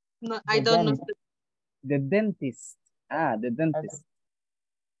 No, I don't know. The dentist. The dentist.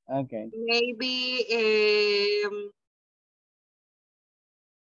 Okay. Maybe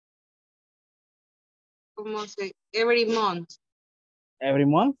 ¿cómo se? Every month. Every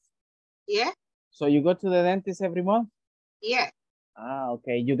month? Yeah. So you go to the dentist every month? Yeah.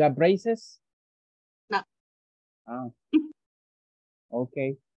 Okay. You got braces? No.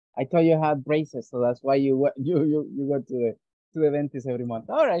 Okay. I thought you had braces, so that's why you go to the dentist every month.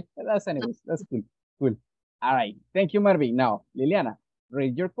 All right. That's cool. Cool. All right. Thank you, Marvin. Now, Liliana,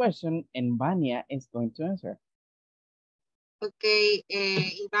 read your question and Vania is going to answer. Okay.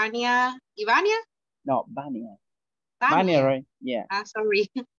 Ivania? No, Vania. Vania, right? Yeah.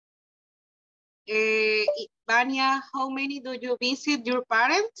 Sorry. Vania, how many do you visit your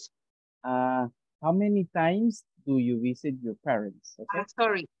parents? How many times do you visit your parents? Okay.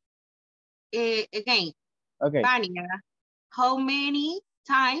 Sorry. Again. Okay. Vania, how many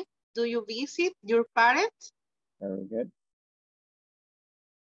times do you visit your parents? Very good.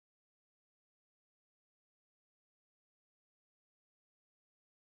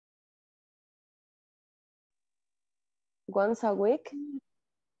 Once a week.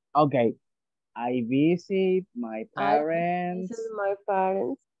 Okay. I visit my parents. I visit my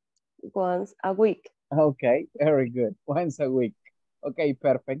parents once a week. Okay, very good. Once a week. Okay,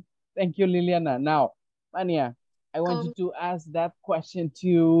 perfect. Thank you, Liliana. Now, Vania, I want you to ask that question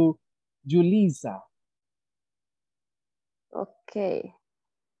to Julissa. Okay.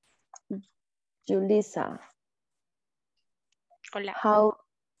 Julissa. Hola.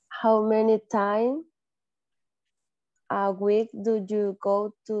 How many times a week do you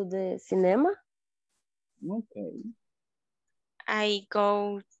go to the cinema? Okay. I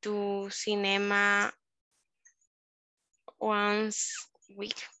go to cinema once a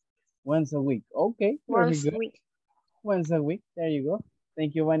week. Once a week. Okay, very good. Once a week. There you go.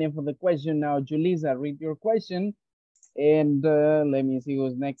 Thank you, Vania, for the question. Now, Julissa, read your question. And let me see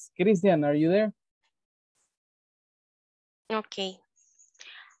who's next. Christian, are you there? Okay.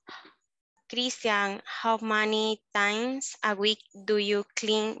 Christian, how many times a week do you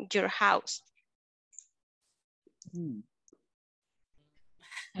clean your house?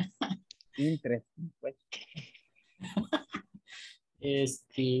 Interesting question.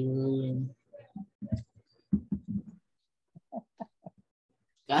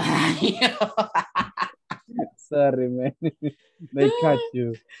 Sorry, man. They caught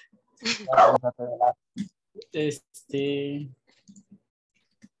you.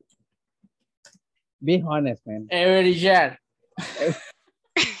 Be honest, man. Every year.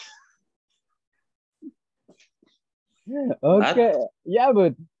 Okay. Yeah,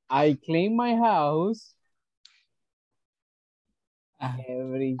 but I clean my house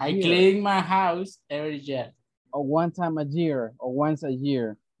every year. I clean my house every year. Or one time a year, or once a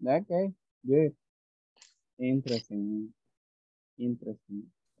year. Okay, good. Interesting.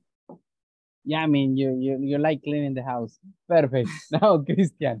 Yeah, I mean, you like cleaning the house. Perfect. Now,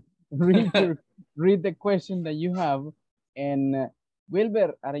 Christian, read the question that you have. And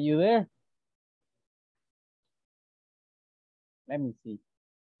Wilber, are you there? Let me see.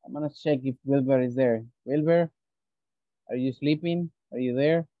 I'm gonna check if Wilber is there. Wilber, are you sleeping? Are you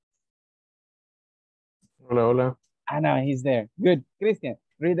there? Hola, hola. Ah, no, he's there. Good. Christian,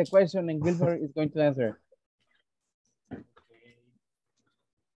 read the question and Wilber is going to answer.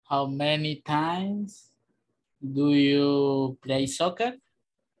 How many times do you play soccer?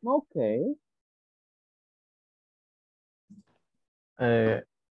 Okay.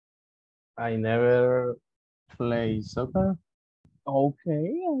 I never play soccer. Okay,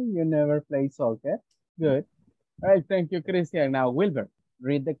 you never play soccer. Good. All right, thank you, Christian. Now, Wilber,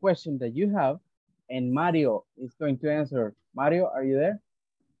 read the question that you have, and Mario is going to answer. Mario, are you there?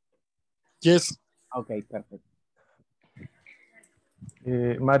 Yes. Okay, perfect.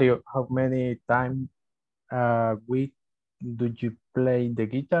 Mario, how many times a week do you play the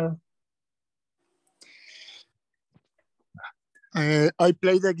guitar? I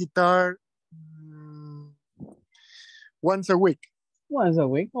play the guitar once a week. Once a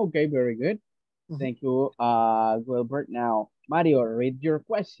week. Okay, very good. Thank you, Wilbert. Now, Mario, read your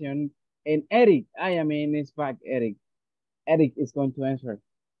question. And Eric, it's back, Eric. Eric is going to answer.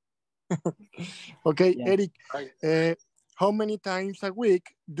 Okay, Yeah. Eric, how many times a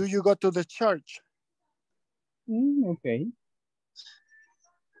week do you go to the church? Okay.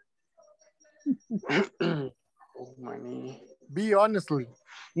 Be honestly.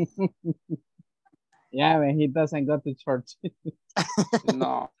 Yeah, man, he doesn't go to church.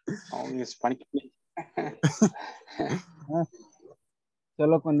 No, only Spanish.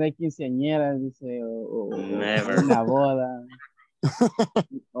 Solo cuando hay quinceañeras, dice, o una boda,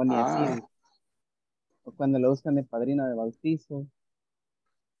 o ni así. O cuando lo buscan de padrino de bautizo.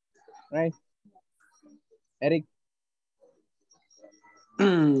 Right? Eric.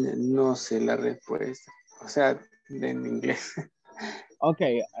 No sé la respuesta. O sea, en inglés.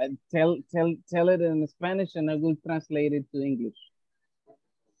 Okay, tell it in Spanish and I will translate it to English.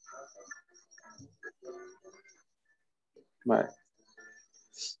 Vale.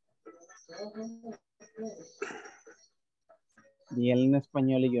 Y él en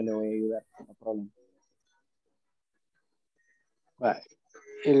español y yo le voy a ayudar, no problema. Vale.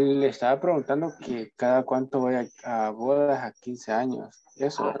 Él le estaba preguntando que cada cuánto voy a bodas a 15 años.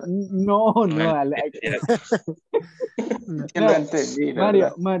 Eso, ¿verdad? No. No entendí, la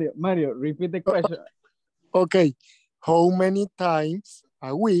verdad. Mario, repeat the question. Okay, how many times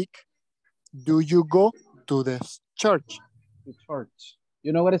a week do you go to the church? To church.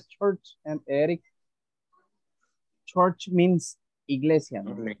 You know what is church, and Eric? Church means iglesia.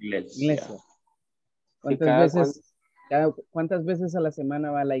 ¿No? Iglesia. ¿Cuántas veces a la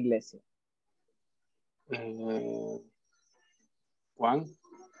semana va a la iglesia? Juan,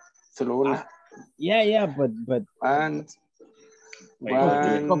 solo una. Yeah, but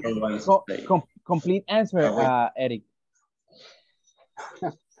complete answer, Eric.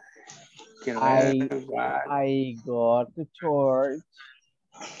 I go to church.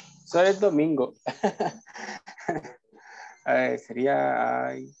 Solo es domingo.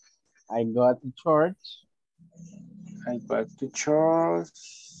 Sería I go to church. I go to church.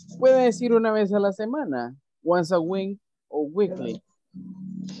 Puede decir una vez a la semana, once a week or weekly.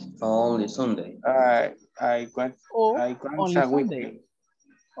 Only Sunday. I go only a Sunday. weekly.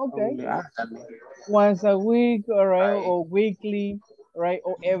 Okay. Once a week, all right, or weekly, right,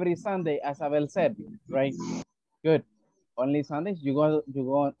 or every Sunday, as Abel said, right? Good. Only Sundays? You go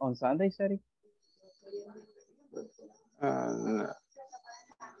on Sundays, Eric? No.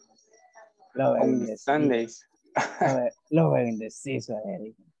 Only Sundays. Lo veo indeciso,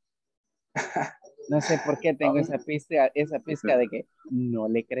 Eric. No sé por qué tengo esa pizca de que no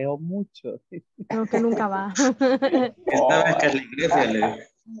le creo mucho. Creo que nunca va. Esta vez que a la iglesia le...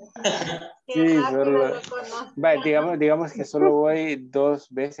 Sí, solo... digamos que solo voy 2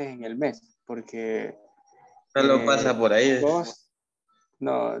 veces en el mes, porque... Solo pasa por ahí. Dos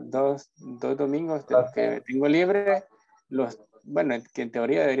domingos de los que tengo libre, que en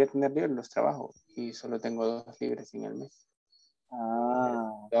teoría debería tener libre, los trabajo, y solo tengo 2 libres en el mes.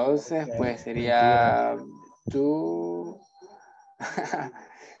 Entonces, okay. Pues sería two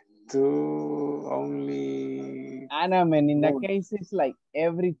only. No, man, in that case, it's like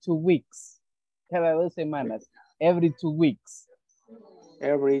every 2 weeks. Cada 2 semanas. Every 2 weeks.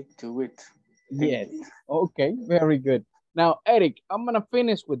 Every 2 weeks. Yes. Okay, very good. Now, Eric, I'm going to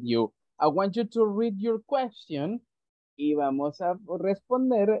finish with you. I want you to read your question y vamos a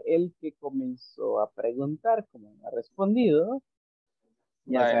responder el que comenzó a preguntar, como no ha respondido.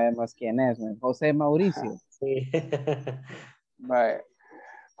 Ya sabemos quién es, man. José Mauricio. Sí. Bye.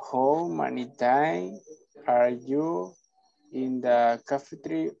 How many times are you in the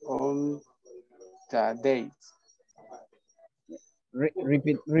cafeteria on the date?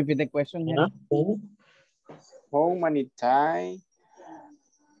 Repeat the question. How many times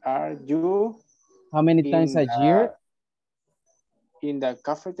are you? How many times a year? In the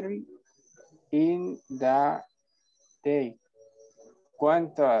cafeteria in the day.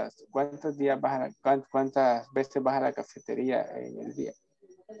 ¿Cuántos días cuántas veces vas a la cafetería en el día?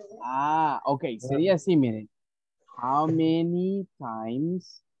 Ah, ok, sería así, miren. How many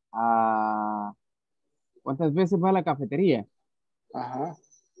times, ¿cuántas veces va a la cafetería? Ajá.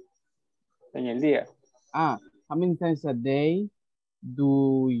 En el día. How many times a day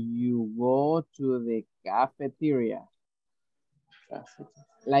do you go to the cafeteria?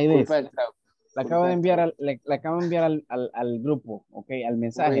 La idea es, la acabo de enviar al grupo, ok, al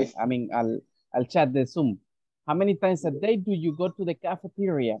mensaje, al chat de Zoom. How many times a day do you go to the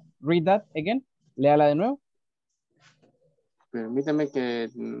cafeteria? Read that again. Léala de nuevo. Permítame que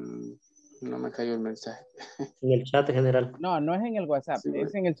no me cayó el mensaje. En el chat general. No, no es en el WhatsApp, Sí,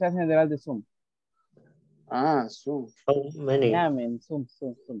 es en el chat general de Zoom. Zoom. How many? Yeah, man, Zoom.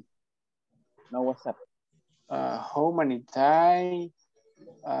 No WhatsApp. How many times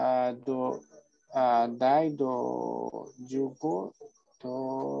do you go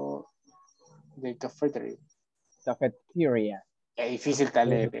to the cafeteria? Cafeteria. Es difícil tal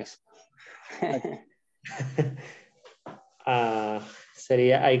leer eso.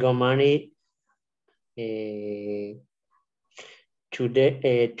 Sería I got money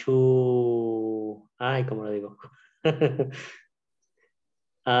 ¿cómo lo digo?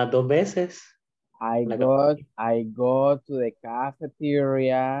 2 veces. I go to the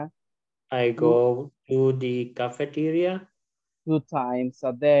cafeteria. I go to the cafeteria 2 times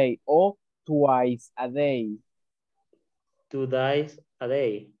a day or twice a day. 2 days a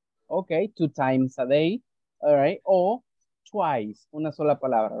day. Okay, 2 times a day. All right. Or twice. Una sola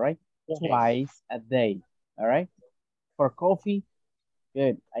palabra, right? Twice a day. All right. For coffee.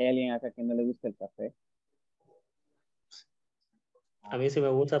 Good. ¿Hay alguien acá que no le gusta el café? A mí sí me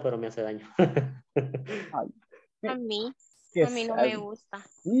gusta, pero me hace daño. A mí no me gusta.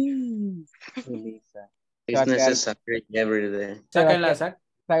 Yulisa. It's necessary every day. Se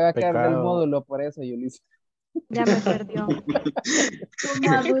va a quedar del módulo por eso, Yulisa. Ya me perdió.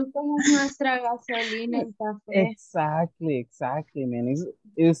 Como adultos es nuestra gasolina el café. Exactly, man.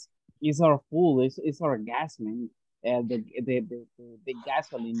 It's our fuel. It's our gas, man. The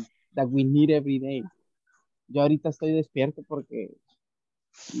gasoline that we need every day. Yo ahorita estoy despierto porque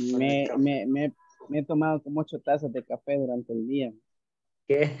me he tomado como 8 tazas de café durante el día.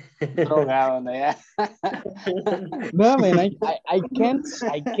 ¿Qué? Drogado, ¿no? Ya. No, man,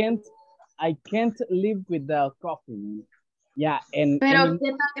 I can't live without coffee, man. Yeah, Pero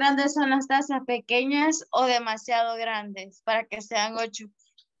 ¿qué tan grandes son las tazas? ¿Pequeñas o demasiado grandes para que sean 8?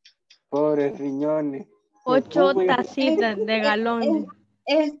 Pobres riñones. 8 tacitas de galón.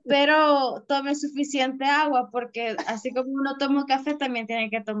 Espero tome suficiente agua porque así como uno toma café también tiene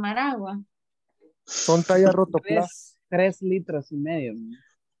que tomar agua. Son tallas rotoplas. 3 litros y medio. Man.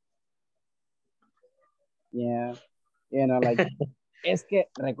 Yeah, you know, like, es que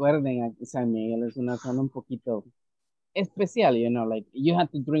recuerden, aquí San Miguel es una zona un poquito especial, you know, like, you have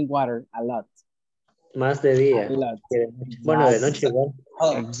to drink water a lot. Más de día. Bueno, de noche igual.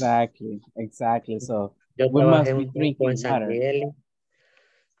 Exactly. So, yo we must trabajé be un tiempo drinking en San water. Miguel.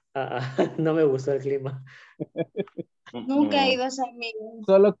 No me gustó el clima. Nunca he ido a San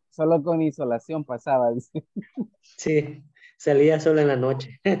Miguel. Solo con insolación pasaba. Sí, salía solo en la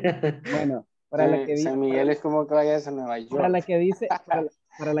noche. Bueno, para la que dice San Miguel es como que vayas a Nueva York. Para la que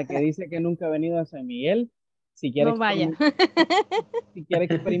dice que nunca ha venido a San Miguel, si quiere, no vaya. Si quiere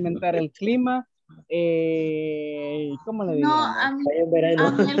experimentar el clima, ¿cómo le digo? No, a mí el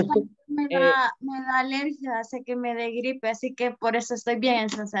calor me da alergia, hace que me dé gripe, así que por eso estoy bien en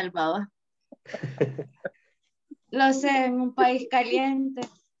San Salvador. Lo sé, en un país caliente.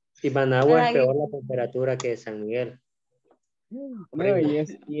 Y Managua es peor la temperatura que San Miguel. No,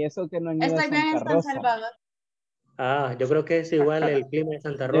 y eso que no han ido a Estoy bien en Santa San Rosa. Salvador. Yo creo que es igual el clima de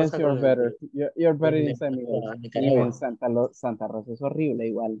Santa Rosa. Yes, you're better in San Miguel. Nicaragua. Santa Rosa es horrible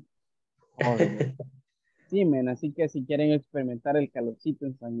igual. Horrible. Sí, men, así que si quieren experimentar el calorcito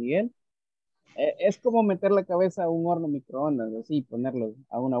en San Miguel, es como meter la cabeza a un horno microondas, así, ponerlo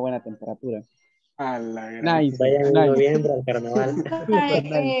a una buena temperatura. A la gran. Nice. Vayan en noviembre al carnaval.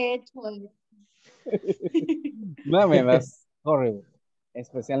 No, me das horrible.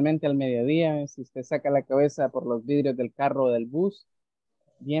 Especialmente al mediodía, si usted saca la cabeza por los vidrios del carro o del bus,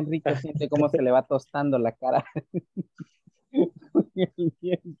 Bien rico, siente cómo se le va tostando la cara. Con el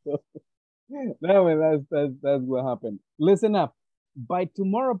viento. No, man, that's what happened. Listen up. By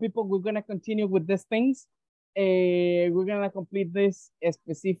tomorrow, people, we're going to continue with these things. We're going to complete this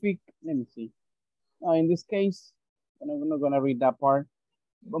specific, let me see. In this case, I'm not going to read that part.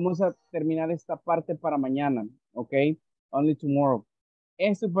 Vamos a terminar esta parte para mañana, ¿ok? Only tomorrow.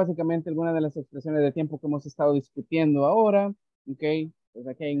 Esto es básicamente alguna de las expresiones de tiempo que hemos estado discutiendo ahora, ¿ok? Pues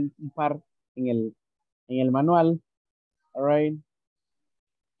aquí hay un par en el manual, all right?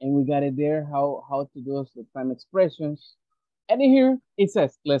 And we got it there, how to do the time expressions. And in here, it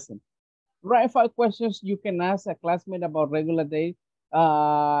says, listen, write 5 questions you can ask a classmate about regular day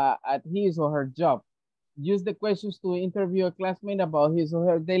at his or her job. Use the questions to interview a classmate about his or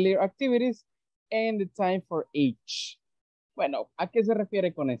her daily activities and the time for each. Bueno, ¿a qué se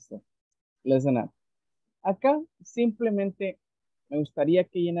refiere con esto? Listen up. Acá simplemente me gustaría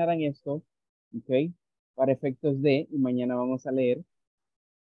que llenaran esto, ¿ok? Para efectos de, y mañana vamos a leer.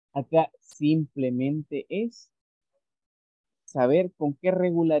 Acá simplemente es saber con qué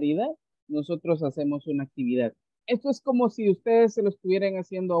regularidad nosotros hacemos una actividad. Esto es como si ustedes se lo estuvieran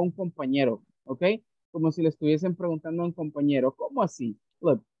haciendo a un compañero, ¿ok? Como si le estuviesen preguntando a un compañero, ¿cómo así?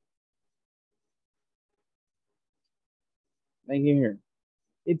 Look. Like here.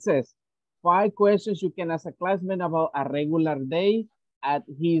 It says, 5 questions you can ask a classmate about a regular day at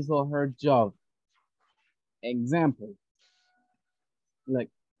his or her job. Example. Look.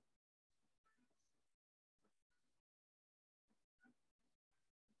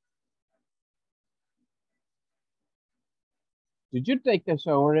 Did you take a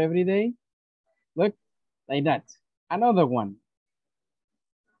shower every day? Look, like that. Another one.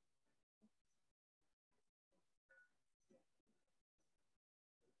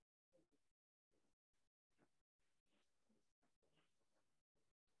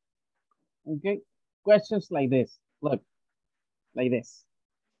 Okay, questions like this. Look, like this.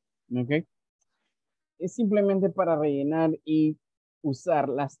 Okay. Es simplemente para rellenar y usar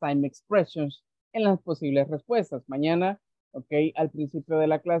las time expressions en las posibles respuestas. Mañana, ok, al principio de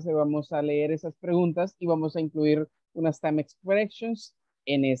la clase vamos a leer esas preguntas y vamos a incluir unas time expressions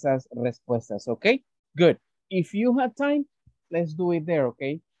en esas respuestas, ok? Good. If you have time, let's do it there, ok?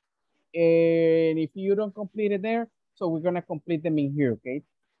 And if you don't complete it there, so we're going to complete them in here, ok?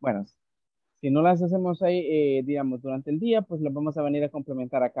 Bueno, si no las hacemos ahí, digamos, durante el día, pues las vamos a venir a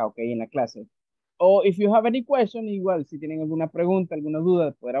complementar acá, ok, en la clase. O if you have any question, igual, si tienen alguna pregunta, alguna duda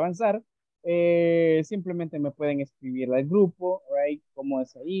de poder avanzar, simplemente me pueden escribir al grupo, right, cómo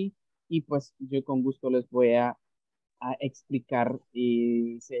es ahí, y pues yo con gusto les voy a explicar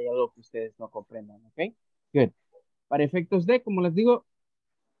si hay algo que ustedes no comprendan, ok? Good. Para efectos de, como les digo,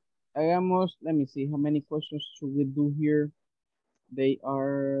 hagamos, let me see, how many questions should we do here? They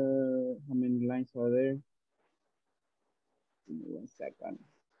are, how many lines are there? Give me 1 second.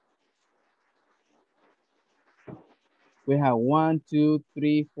 We have 1, 2,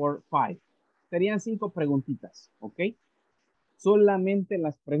 3, 4, 5. Serían 5 preguntitas, ¿ok? Solamente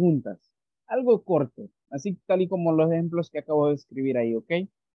las preguntas. Algo corto, así tal y como los ejemplos que acabo de escribir ahí, ¿ok?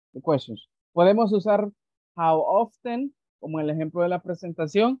 The questions. Podemos usar how often, como el ejemplo de la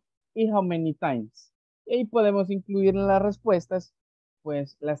presentación, y how many times. Y ahí podemos incluir en las respuestas,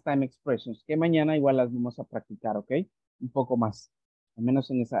 pues, las time expressions, que mañana igual las vamos a practicar, ¿ok? Un poco más, al menos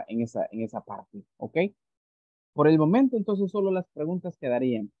en esa parte, ¿ok? Por el momento, entonces, solo las preguntas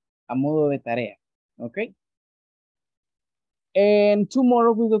quedarían a modo de tarea, ¿ok? And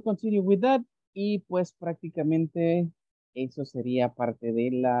tomorrow we will continue with that. Y pues prácticamente eso sería parte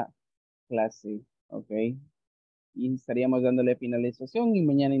de la clase, ¿ok? Y estaríamos dándole finalización y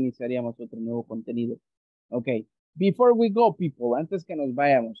mañana iniciaríamos otro nuevo contenido. ¿Ok? Before we go, people, antes que nos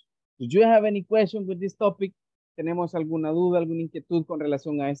vayamos, do you have any question with this topic? ¿Tenemos alguna duda, alguna inquietud con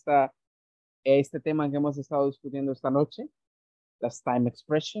relación a este tema que hemos estado discutiendo esta noche? Las time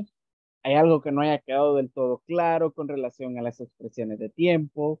expressions. ¿Hay algo que no haya quedado del todo claro con relación a las expresiones de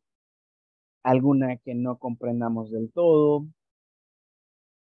tiempo? ¿Alguna que no comprendamos del todo?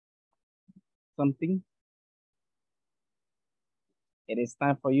 Something? It is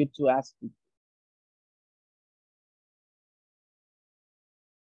time for you to ask.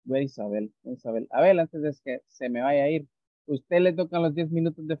 Isabel. Abel, antes de que se me vaya a ir, usted le tocan los 10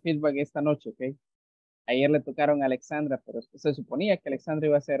 minutos de feedback esta noche, ¿ok? Ayer le tocaron a Alexandra, pero se suponía que Alexandra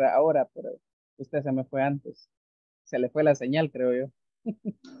iba a ser ahora, pero usted se me fue antes. Se le fue la señal, creo yo.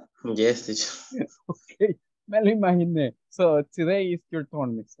 Yes, teacher. Okay, me lo imaginé. So, today is your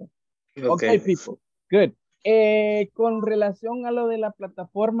turn, mister. Okay. Okay, people. Good. Con relación a lo de la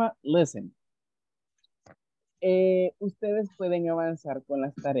plataforma, listen. ustedes pueden avanzar con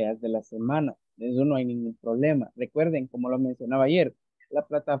las tareas de la semana. Eso no hay ningún problema. Recuerden, como lo mencionaba ayer, la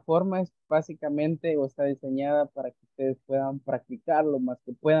plataforma es básicamente o está diseñada para que ustedes puedan practicar lo más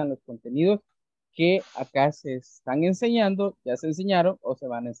que puedan los contenidos que acá se están enseñando, ya se enseñaron o se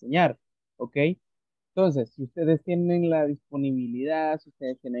van a enseñar. ¿Ok? Entonces, si ustedes tienen la disponibilidad, si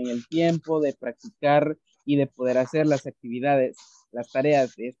ustedes tienen el tiempo de practicar y de poder hacer las actividades, las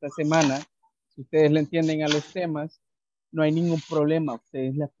tareas de esta semana, si ustedes le entienden a los temas, no hay ningún problema,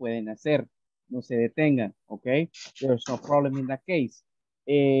 ustedes las pueden hacer, no se detengan, ¿ok? There's no problem in that case.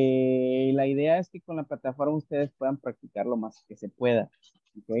 La idea es que con la plataforma ustedes puedan practicar lo más que se pueda,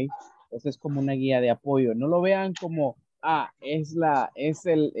 ¿ok? Eso es como una guía de apoyo, no lo vean como, es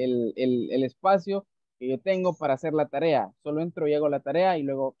el espacio que yo tengo para hacer la tarea. Solo entro y hago la tarea y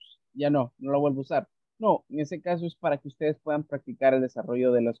luego ya no lo vuelvo a usar. No, en ese caso es para que ustedes puedan practicar el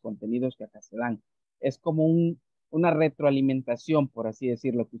desarrollo de los contenidos que acá se dan. Es como una retroalimentación, por así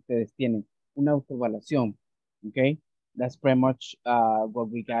decirlo, que ustedes tienen. Una autoevaluación. ¿Ok? That's pretty much what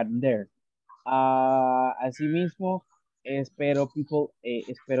we got in there. Asimismo, espero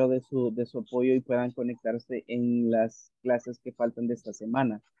de su apoyo y puedan conectarse en las clases que faltan de esta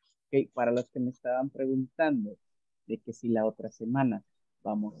semana. Okay, para los que me estaban preguntando de que si la otra semana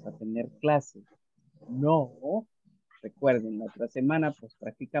vamos a tener clases, no, recuerden, la otra semana, pues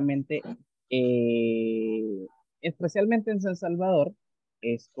prácticamente, especialmente en San Salvador,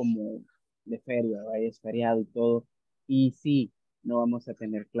 es como de feria, ¿verdad? Es feriado y todo, y sí, no vamos a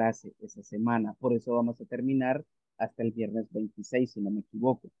tener clase esa semana, por eso vamos a terminar hasta el viernes 26, si no me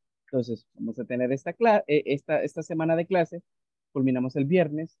equivoco. Entonces, vamos a tener esta semana de clase, culminamos el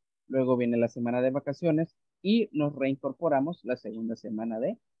viernes, luego viene la semana de vacaciones y nos reincorporamos la segunda semana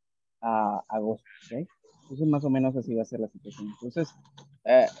de agosto, ¿ok? Entonces, más o menos así va a ser la situación. Entonces,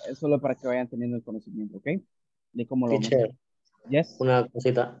 es solo para que vayan teniendo el conocimiento, ¿ok? De cómo lo vamos a Teacher, hacer. Yes. una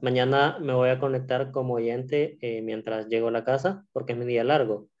cosita. Mañana me voy a conectar como oyente mientras llego a la casa, porque es mi día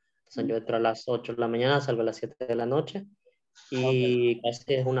largo. Entonces yo entro a las 8 de la mañana, salgo a las 7 de la noche y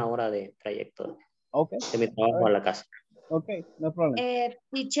casi es una hora de trayecto de mi trabajo a la casa. Ok, no problem.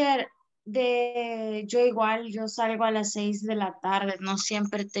 Teacher, yo igual, yo salgo a las 6 de la tarde, no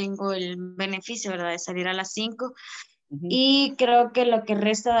siempre tengo el beneficio, ¿verdad? De salir a las 5. Y creo que lo que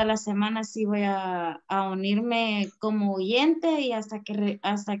resta de la semana sí voy a unirme como oyente y hasta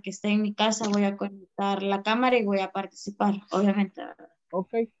que esté en mi casa voy a conectar la cámara y voy a participar, obviamente.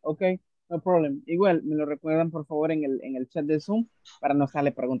 Ok, no problem. Igual, me lo recuerdan por favor en el chat de Zoom para no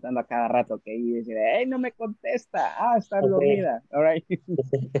estarle preguntando a cada rato, ¿ok? Y decir, hey, no me contesta, está dormida, all right?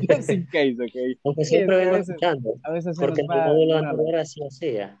 Just in case, ¿ok? Aunque Sí, es siempre que vengo escuchando, a veces se porque nos en el va módulo una hora. anterior así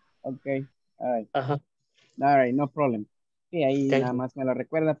hacía. Ok, all right. Ajá. All right, no problem. Sí, ahí Thank nada you. más me lo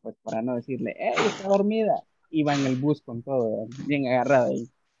recuerda, pues para no decirle, hey, está dormida. Y va en el bus con todo, bien agarrada ahí.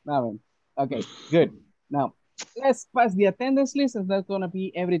 No, man. Okay, good. Now, let's pass the attendance list, and that's gonna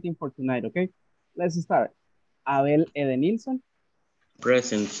be everything for tonight, okay? Let's start. Abel Edenilson.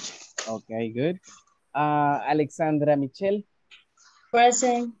 Present. Okay, good. Alexandra Michelle.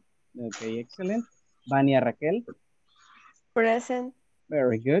 Present. Okay, excellent. Vania Raquel. Present.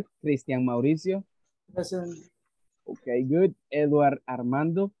 Very good. Cristian Mauricio. Present. Okay, good. Eduard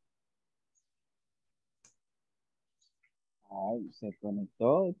Armando. Ay, se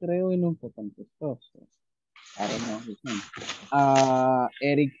conectó, creo, y nunca contestó. So, I don't know his name.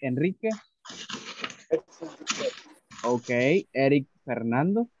 Eric Enrique. Okay. Eric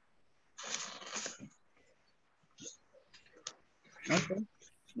Fernando. Okay.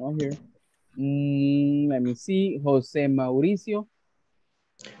 No here. Let me see. Jose Mauricio.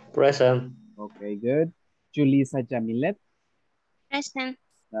 Present. Okay, good. Julissa Jamilet. Present.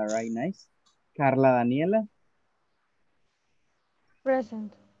 All right, nice. Carla Daniela.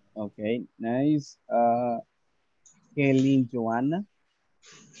 Present. Okay, nice. Kelly Joanna.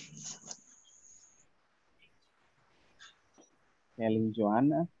 Kelly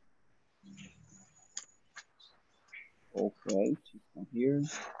Joanna. Okay, she's not here.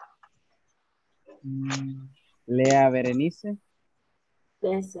 Lea Berenice.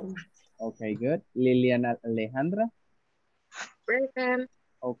 Present. Okay, good. Liliana Alejandra. Present.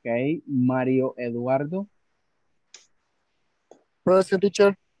 Okay, Mario Eduardo. Present,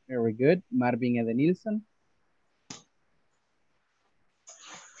 teacher. Very good. Marvin Edenilson.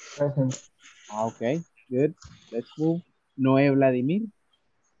 Present. Okay, good. Let's move. Noé Vladimir.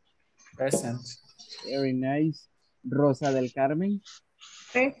 Present. Very nice. Rosa del Carmen.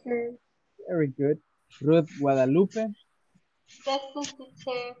 Present. Very good. Ruth Guadalupe. Present,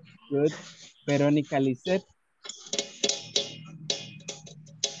 teacher. Good. Verónica Lisset.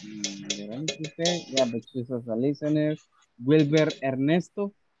 Sister. Yeah, but she's also a listener. Wilber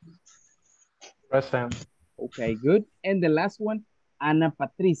Ernesto. Present. Okay, good. And the last one, Ana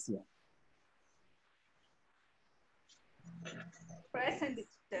Patricia. Present,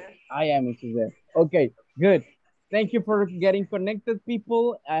 teacher. I am Mrs. there. Okay, good. Thank you for getting connected,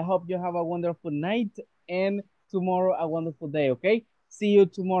 people. I hope you have a wonderful night and tomorrow a wonderful day, okay? See you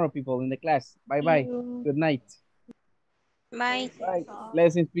tomorrow, people, in the class. Bye-bye. Good night. Bye. Bye.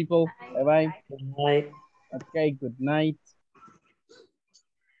 Blessings, people. Bye-bye. Good night. Okay, good night.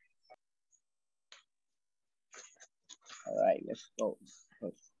 All right, let's go.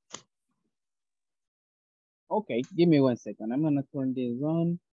 Okay, give me 1 second. I'm gonna turn this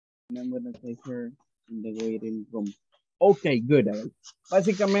on and I'm gonna take her in the waiting room. Okay, good.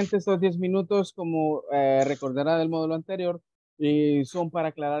 Básicamente estos 10 minutos, como recordará del módulo anterior, son para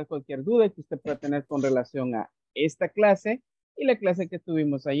aclarar cualquier duda que usted pueda tener con relación a esta clase y la clase que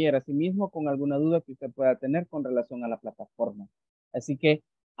tuvimos ayer, asimismo con alguna duda que usted pueda tener con relación a la plataforma. Así que,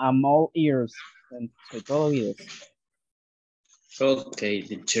 I'm all ears. Soy todo oídos. Ok,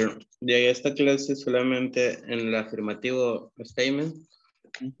 teacher. De esta clase solamente en el afirmativo statement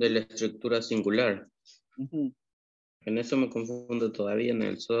de la estructura singular. En eso me confundo todavía en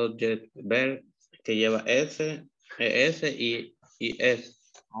el subject verb que lleva S, ES y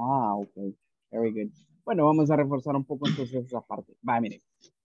IS. Ah, ok. Very good. Bueno, vamos a reforzar un poco entonces esa parte. Va, mire.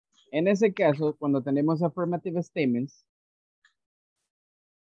 En ese caso, cuando tenemos affirmative statements,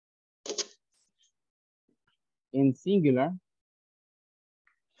 en singular,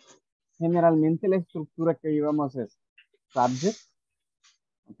 generalmente la estructura que llevamos es subject,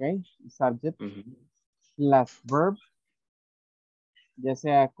 ok, subject, plus verb, ya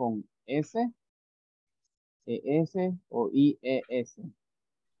sea con S, ES o IES,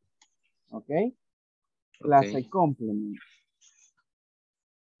 ok, plus a complement,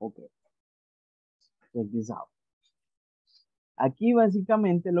 ok, check this out. Aquí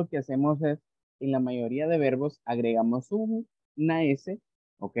básicamente lo que hacemos es, en la mayoría de verbos agregamos una S,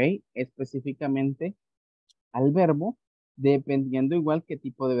 ok, específicamente al verbo, dependiendo igual qué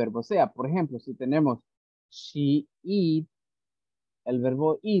tipo de verbo sea. Por ejemplo, si tenemos she eats, el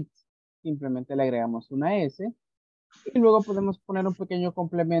verbo eat, simplemente le agregamos una S y luego podemos poner un pequeño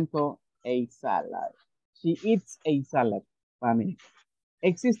complemento, a salad. She eats a salad. Para mí.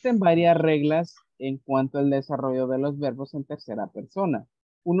 Existen varias reglas en cuanto al desarrollo de los verbos en tercera persona.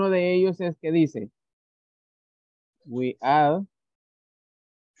 Uno de ellos es que dice, we add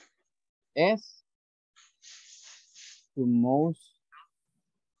S to most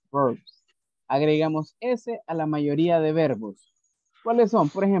verbs. Agregamos S a la mayoría de verbos. ¿Cuáles son?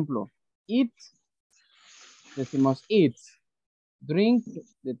 Por ejemplo, eat, decimos eats. Drink,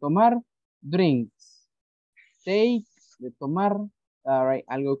 de tomar, drinks. Take, de tomar,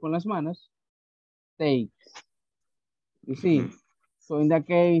 algo con las manos, takes. You see? So in that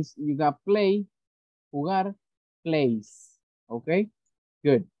case, you got play, jugar, plays. Okay?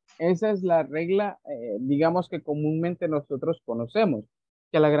 Good. Esa es la regla, digamos que comúnmente nosotros conocemos,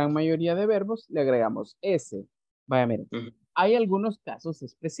 que a la gran mayoría de verbos le agregamos S. Vaya, miren. Hay algunos casos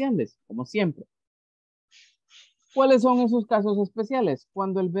especiales, como siempre. ¿Cuáles son esos casos especiales?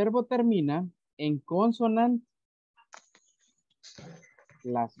 Cuando el verbo termina en consonante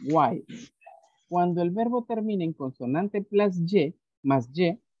plus Y. Cuando el verbo termina en consonante plus Y, más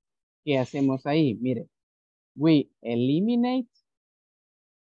Y, ¿qué hacemos ahí? Mire, we eliminate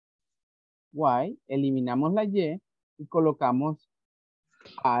Y, eliminamos la Y y colocamos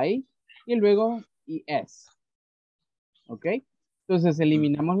I y luego IS. ¿Ok? Entonces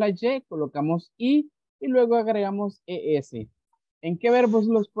eliminamos la Y, colocamos I y luego agregamos ES. ¿En qué verbos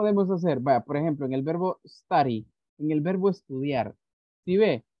los podemos hacer? Vaya, por ejemplo, en el verbo study, en el verbo estudiar. Si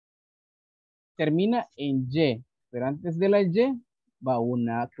ve, termina en Y, pero antes de la Y va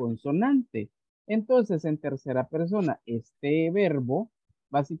una consonante. Entonces, en tercera persona, este verbo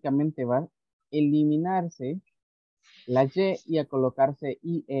básicamente va a eliminarse la Y y a colocarse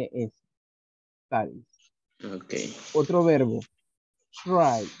IES. Studies. Ok. Otro verbo,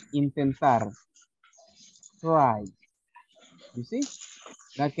 try, intentar. Try. You see?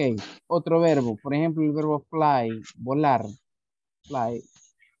 Ok. Otro verbo, por ejemplo, el verbo fly, volar. Fly.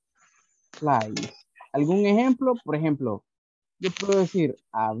 Fly. ¿Algún ejemplo? Por ejemplo, yo puedo decir,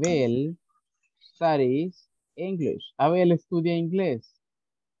 Abel studies English. Abel estudia inglés.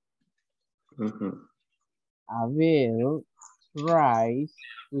 Abel tries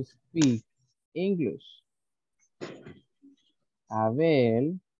to speak English.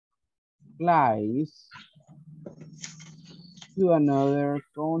 Abel flies to another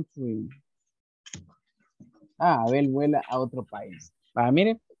country. Abel vuela a otro país.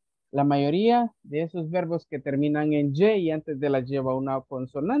 Miren, La mayoría de esos verbos que terminan en Y y antes de la lleva una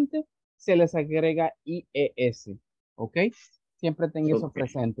consonante, se les agrega IES. ¿Ok? Siempre tenga eso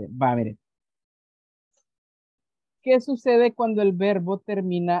presente. Va, mire. ¿Qué sucede cuando el verbo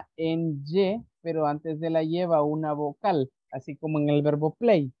termina en Y, pero antes de la lleva una vocal? Así como en el verbo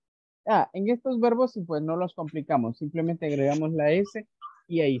play. En estos verbos pues no los complicamos. Simplemente agregamos la S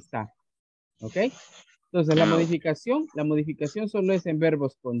y ahí está. ¿Ok? Entonces la modificación solo es en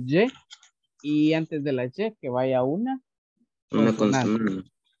verbos con y antes de la Y que vaya una consonante.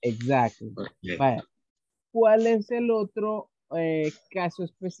 Exacto. Okay. Vaya. ¿Cuál es el otro caso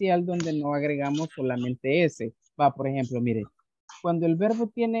especial donde no agregamos solamente S? Va, por ejemplo, mire, cuando el verbo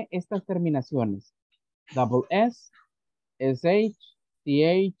tiene estas terminaciones, double S, SH,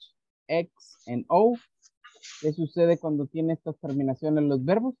 TH, X, and O, ¿qué sucede cuando tiene estas terminaciones los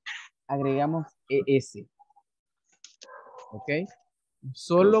verbos? Agregamos ES. ¿Ok?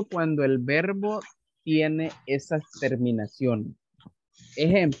 Solo cuando el verbo tiene esas terminaciones.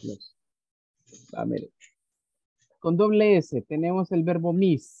 Ejemplos. Va, mire. Con doble S tenemos el verbo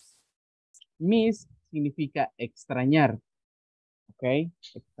miss. Miss significa extrañar. ¿Ok?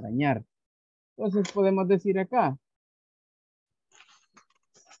 Extrañar. Entonces podemos decir acá.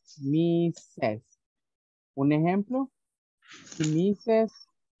 Misses. Un ejemplo. She misses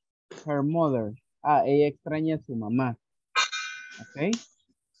her mother. Ella extraña a su mamá. ¿Ok?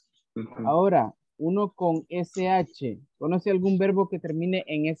 Ahora, uno con SH. ¿Conoce algún verbo que termine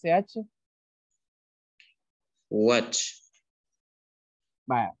en SH? Watch.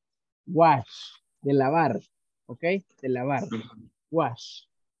 Vaya. Wash. De lavar. ¿Ok? De lavar. Wash.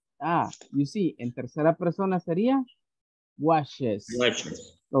 You see, en tercera persona sería washes.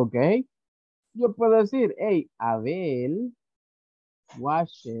 Watches. ¿Ok? Yo puedo decir, hey, Abel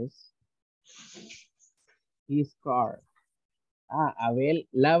washes his car. Abel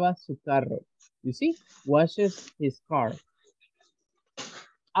lava su carro. You see? Washes his car.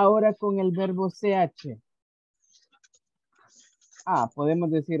 Ahora con el verbo CH. Podemos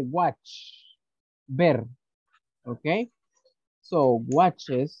decir watch. Ver. ¿Ok? So,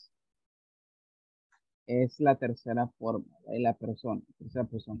 watches es la tercera forma de la persona. Tercera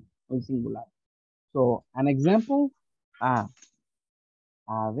persona. Un singular. So, an example.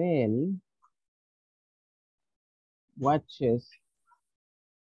 Abel watches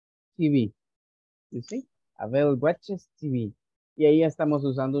TV. You see? Abel watches TV. Y ahí ya estamos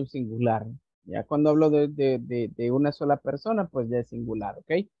usando un singular. Ya cuando hablo de una sola persona, pues ya es singular,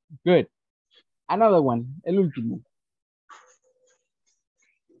 ¿ok? Good. Another one, el último.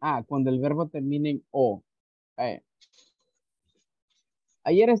 Cuando el verbo termina en O.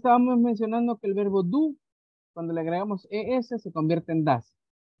 Ayer estábamos mencionando que el verbo do, cuando le agregamos ES, se convierte en das.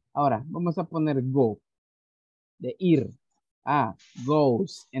 Ahora, vamos a poner go. De ir.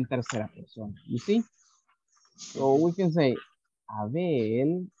 Goes en tercera persona. You see? So we can say,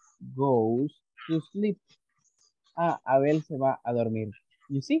 Abel goes to sleep. Abel se va a dormir.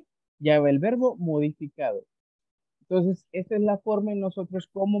 You see? Ya va el verbo modificado. Entonces, esta es la forma en nosotros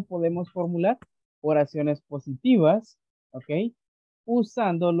cómo podemos formular oraciones positivas, ¿ok?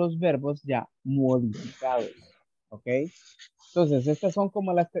 Usando los verbos ya modificados, ¿ok? Entonces, estas son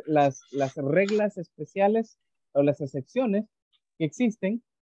como las reglas especiales o las excepciones que existen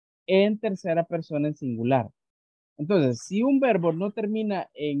en tercera persona en singular. Entonces, si un verbo no termina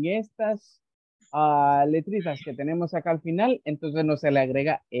en estas letritas que tenemos acá al final, entonces no se le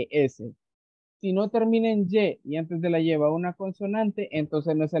agrega ES. Si no termina en y antes de la lleva una consonante,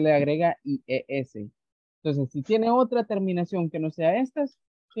 entonces no se le agrega IES. Entonces, si tiene otra terminación que no sea estas,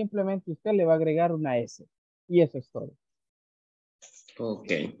 simplemente usted le va a agregar una S. Y eso es todo.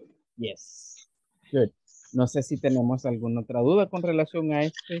 Ok. Yes. Good. No sé si tenemos alguna otra duda con relación a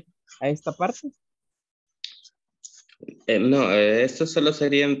esta parte. No, esto solo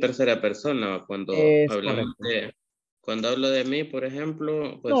sería en tercera persona. Cuando hablamos cuando hablo de mí, por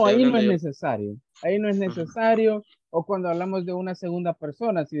ejemplo, pues no, ahí no es yo. necesario. Ahí no es necesario. O cuando hablamos de una segunda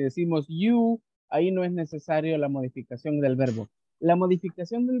persona, si decimos you, ahí no es necesario la modificación del verbo. La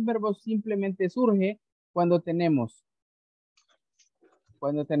modificación del verbo simplemente surge cuando tenemos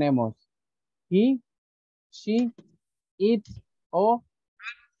he, she, it o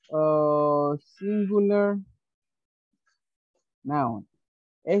singular noun.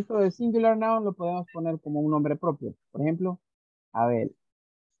 Esto de singular noun lo podemos poner como un nombre propio. Por ejemplo, Abel.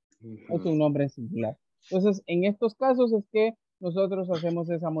 Es un nombre singular. Entonces, en estos casos es que nosotros hacemos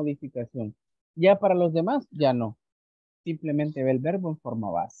esa modificación. Ya para los demás, ya no. Simplemente ve el verbo en forma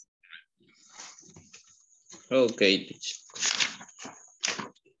base. Ok,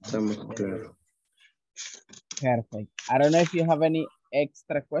 estamos claros. Perfect. I don't know if you have any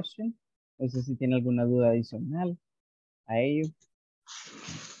extra question. No sé si tiene alguna duda adicional a ello.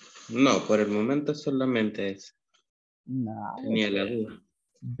 No, por el momento solamente es. No. Tenía la duda.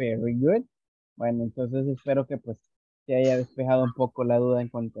 Very good. Bueno, entonces espero que pues se haya despejado un poco la duda en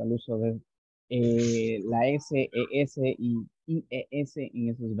cuanto al uso de la S, ES y IES en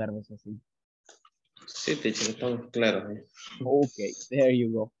esos verbos así. Sí, teacher, estamos claros. Ok, there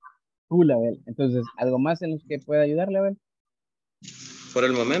you go. Cool, Abel. Entonces, ¿algo más en los que pueda ayudarle, Abel? Por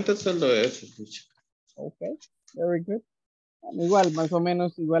el momento solo eso, teacher. Ok, very good. Bueno, igual, más o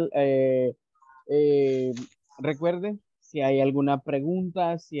menos, igual, recuerde, si hay alguna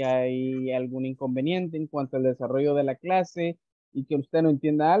pregunta, si hay algún inconveniente en cuanto al desarrollo de la clase y que usted no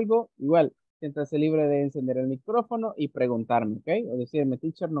entienda algo, igual, siéntase libre de encender el micrófono y preguntarme, ¿ok? O decirme,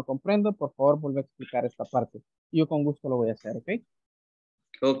 teacher, no comprendo, por favor, vuelve a explicar esta parte. Yo con gusto lo voy a hacer, ¿ok?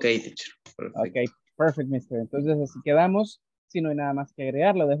 Ok, teacher. Perfecto. Ok, perfect, mister. Entonces, así quedamos. Si no hay nada más que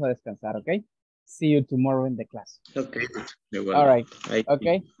agregar, lo dejo descansar, ¿ok? See you tomorrow in the class. Ok, teacher. All right.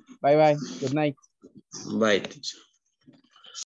 Okay. Bye-bye. Good night. Bye, teacher.